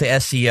fucking with the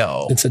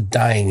SEO. It's a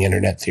dying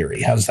internet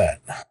theory. How's that?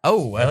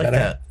 Oh, I like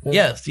that.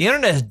 Yes, the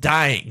internet is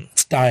dying.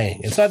 It's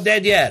dying. It's not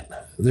dead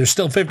yet. There's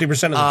still 50% of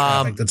the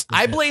traffic that's dead.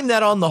 I blame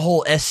that on the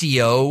whole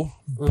SEO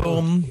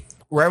boom,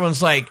 where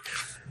everyone's like,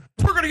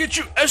 we're gonna get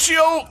you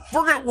SEO.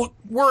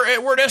 We're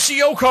an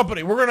SEO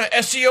company. We're gonna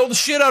SEO the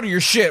shit out of your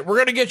shit. We're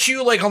gonna get you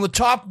on the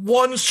top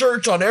 1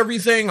 search on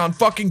everything on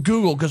fucking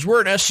Google because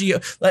we're an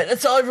SEO.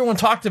 That's all everyone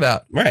talked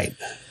about, right?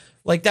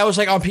 That was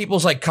on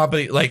people's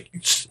company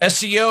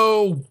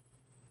SEO.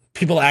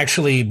 People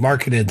actually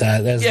marketed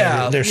that as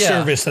their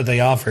service that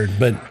they offered,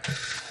 but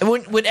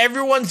when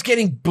everyone's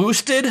getting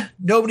boosted,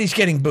 nobody's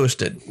getting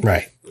boosted,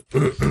 right?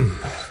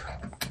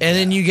 And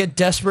then you get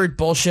desperate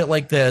bullshit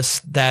like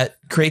this that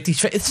create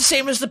these. It's the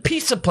same as the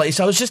pizza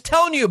place I was just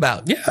telling you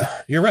about.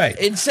 Yeah, you're right.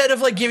 Instead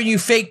of giving you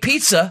fake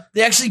pizza,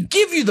 they actually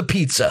give you the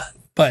pizza.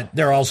 But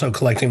they're also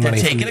collecting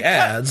money from the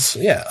ads.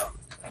 Yeah.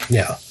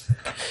 Yeah.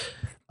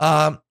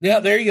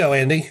 There you go,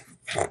 Andy.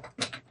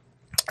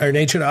 Our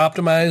nature to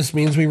optimize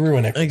means we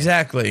ruin it.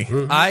 Exactly.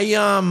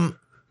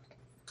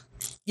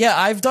 Yeah,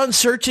 I've done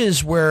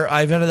searches where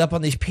I've ended up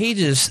on these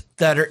pages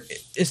that are,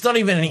 it's not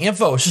even any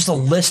info. It's just a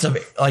list of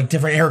like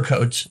different error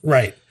codes.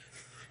 Right.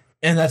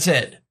 And that's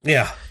it.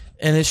 Yeah.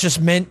 And it's just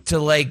meant to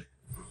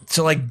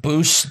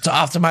boost, to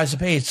optimize the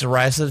page, to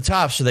rise to the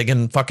top so they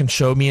can fucking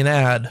show me an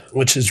ad.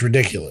 Which is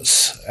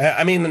ridiculous.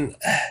 I mean,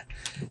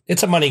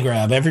 it's a money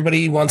grab.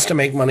 Everybody wants to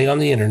make money on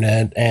the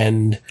internet,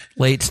 and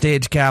late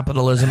stage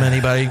capitalism,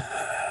 anybody?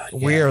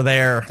 We are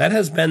there. That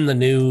has been the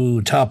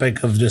new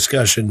topic of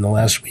discussion in the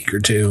last week or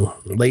two.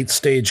 Late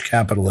stage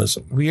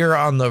capitalism. We are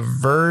on the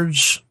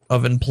verge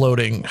of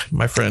imploding,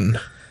 my friend.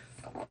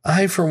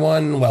 I, for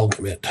one,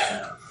 welcome it.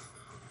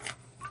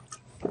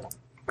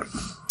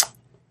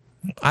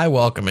 I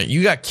welcome it.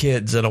 You got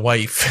kids and a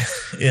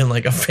wife and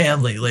like a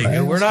family.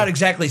 Like we're not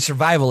exactly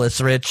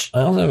survivalists, Rich.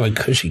 I also have a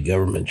cushy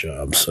government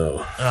job,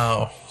 so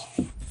I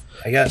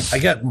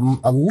got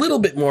a little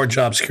bit more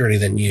job security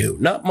than you.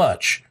 Not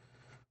much.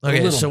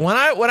 Okay, so when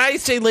I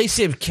say late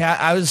stage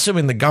I was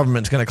assuming the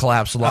government's going to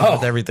collapse along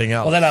with everything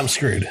else. Well, then I'm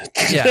screwed.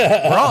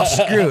 Yeah, we're all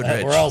screwed,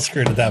 Rich. We're all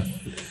screwed at that.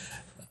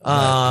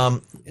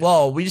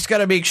 Well, we just got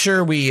to make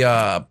sure we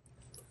SEO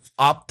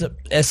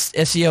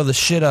the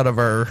shit out of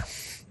our.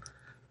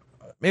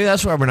 Maybe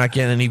that's why we're not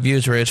getting any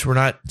views, Rich. We're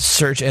not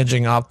search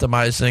engine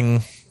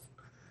optimizing.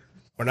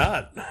 We're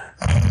not.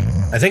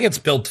 I think it's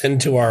built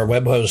into our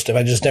web host. If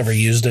I just never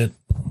used it,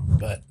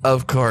 but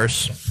of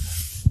course.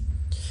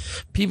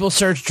 People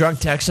search drunk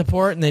tech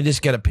support and they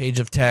just get a page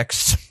of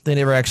text. They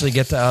never actually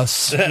get to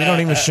us. We don't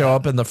even show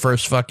up in the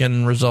first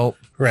fucking result.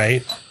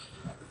 Right.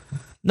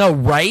 No,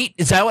 right?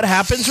 Is that what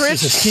happens,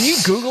 Rich? Can you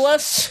Google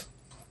us?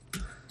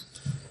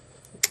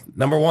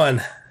 Number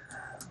one.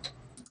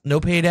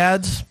 No paid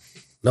ads?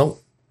 Nope.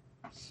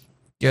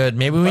 Good.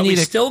 Maybe we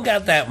still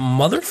got that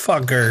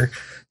motherfucker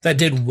that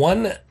did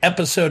one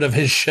episode of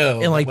his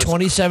show in like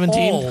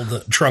 2017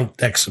 called Drunk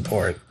Tech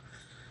Support.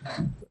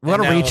 We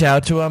want to reach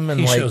out to him and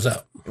he like shows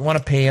up. You want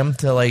to pay him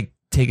to like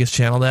take his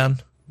channel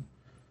down?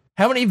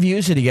 How many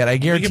views did he get? I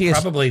guarantee we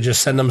could probably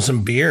just send him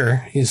some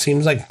beer. He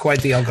seems like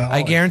quite the alcoholic.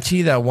 I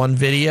guarantee that one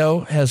video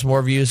has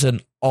more views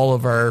than all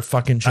of our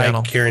fucking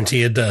channel. I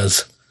guarantee it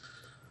does.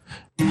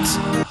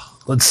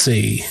 Let's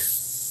see.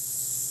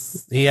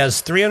 He has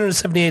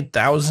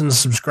 378,000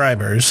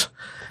 subscribers.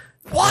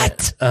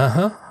 What?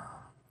 Uh-huh.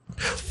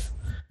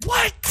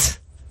 What?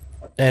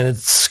 And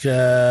it's,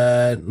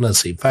 let's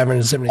see,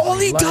 570. All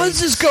he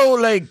does is go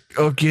like,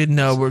 okay,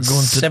 now we're going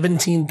to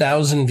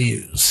 17,000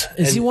 views.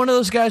 Is he one of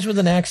those guys with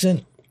an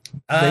accent?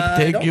 They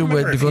take you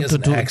where to go to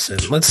do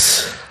accent.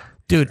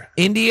 Dude,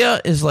 India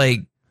is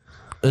like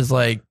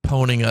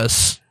poning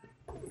us.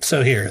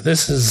 So here,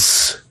 this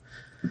is.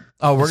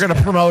 Oh, we're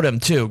gonna promote him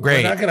too.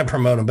 Great. We're not gonna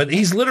promote him, but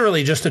he's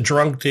literally just a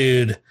drunk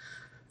dude.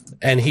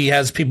 And he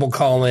has people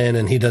call in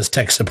and he does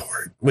tech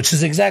support, which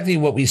is exactly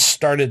what we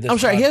started this. I'm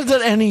sorry, he hasn't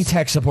done any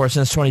tech support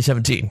since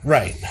 2017.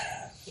 Right.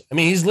 I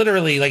mean, he's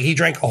literally like, he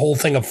drank a whole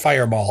thing of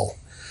Fireball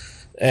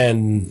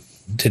and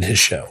did his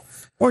show.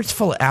 Or it's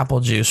full of apple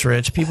juice,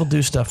 Rich. People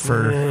do stuff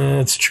for...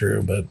 It's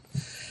true, but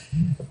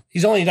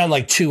he's only done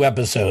like 2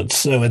 episodes,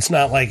 so it's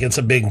not like it's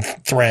a big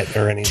threat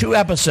or anything. 2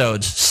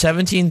 episodes,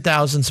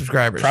 17,000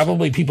 subscribers.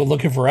 Probably people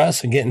looking for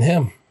us and getting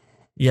him.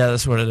 Yeah,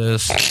 that's what it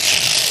is.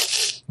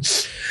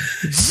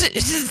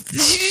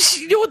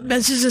 You know what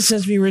message it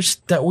sends me,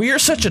 Rich? That we are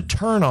such a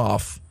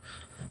turnoff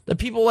that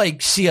people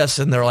like see us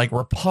and they're like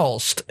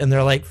repulsed and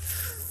they're like,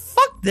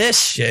 fuck this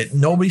shit.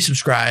 Nobody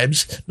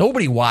subscribes.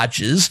 Nobody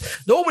watches.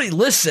 Nobody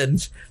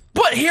listens.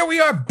 But here we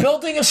are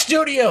building a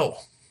studio.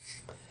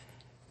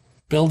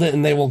 Build it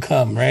and they will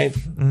come, right?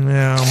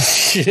 Yeah.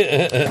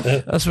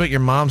 That's what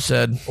your mom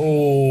said.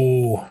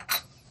 Oh.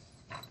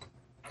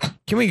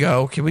 Can we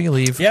go? Can we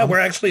leave? Yeah, we're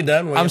actually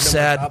done. I'm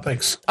sad.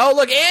 Topics. Oh,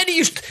 look, Andy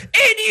used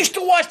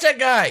to watch that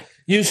guy.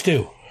 Used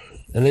to.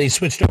 And then he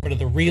switched over to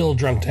the real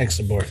drunk tech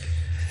support.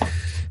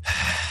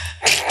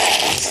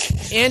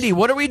 Andy,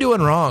 what are we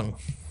doing wrong?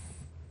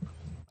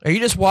 Are you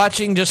just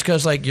watching just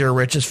because, like, you're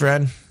Rich's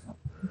friend?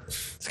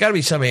 There's got to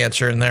be some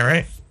answer in there,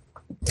 right?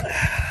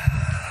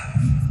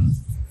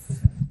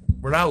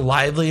 We're not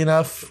lively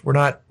enough. We're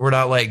not young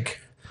enough.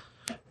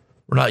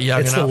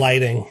 It's the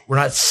lighting. We're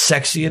not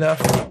sexy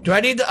enough. Do I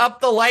need to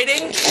up the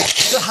lighting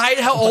to hide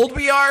how old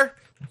we are?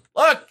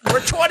 Look, we're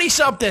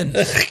 20-something.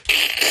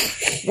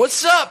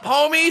 What's up,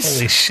 homies?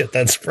 Holy shit,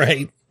 that's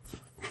right.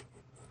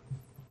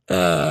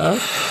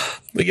 Let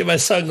me get my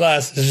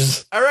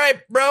sunglasses. All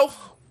right, bro.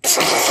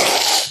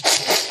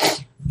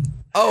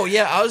 Oh,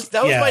 yeah,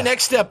 that was my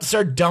next step, to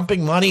start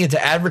dumping money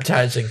into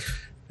advertising.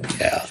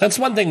 Yeah, that's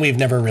one thing we've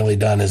never really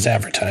done is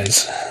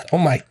advertise. Oh,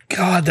 my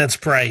God, that's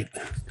bright.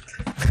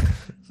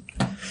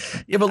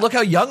 Yeah, but look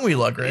how young we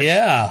look, right?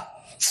 Yeah,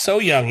 so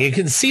young. You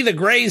can see the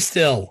gray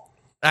still.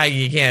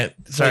 You can't.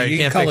 Sorry, you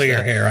can't color fix your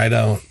that. hair. I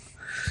don't.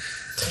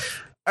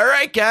 All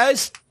right,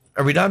 guys.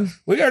 Are we done?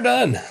 We are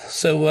done.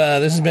 So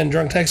this has been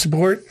Drunk Tech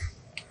Support.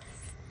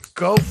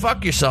 Go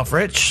fuck yourself,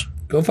 Rich.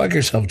 Go fuck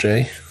yourself,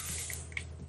 Jay.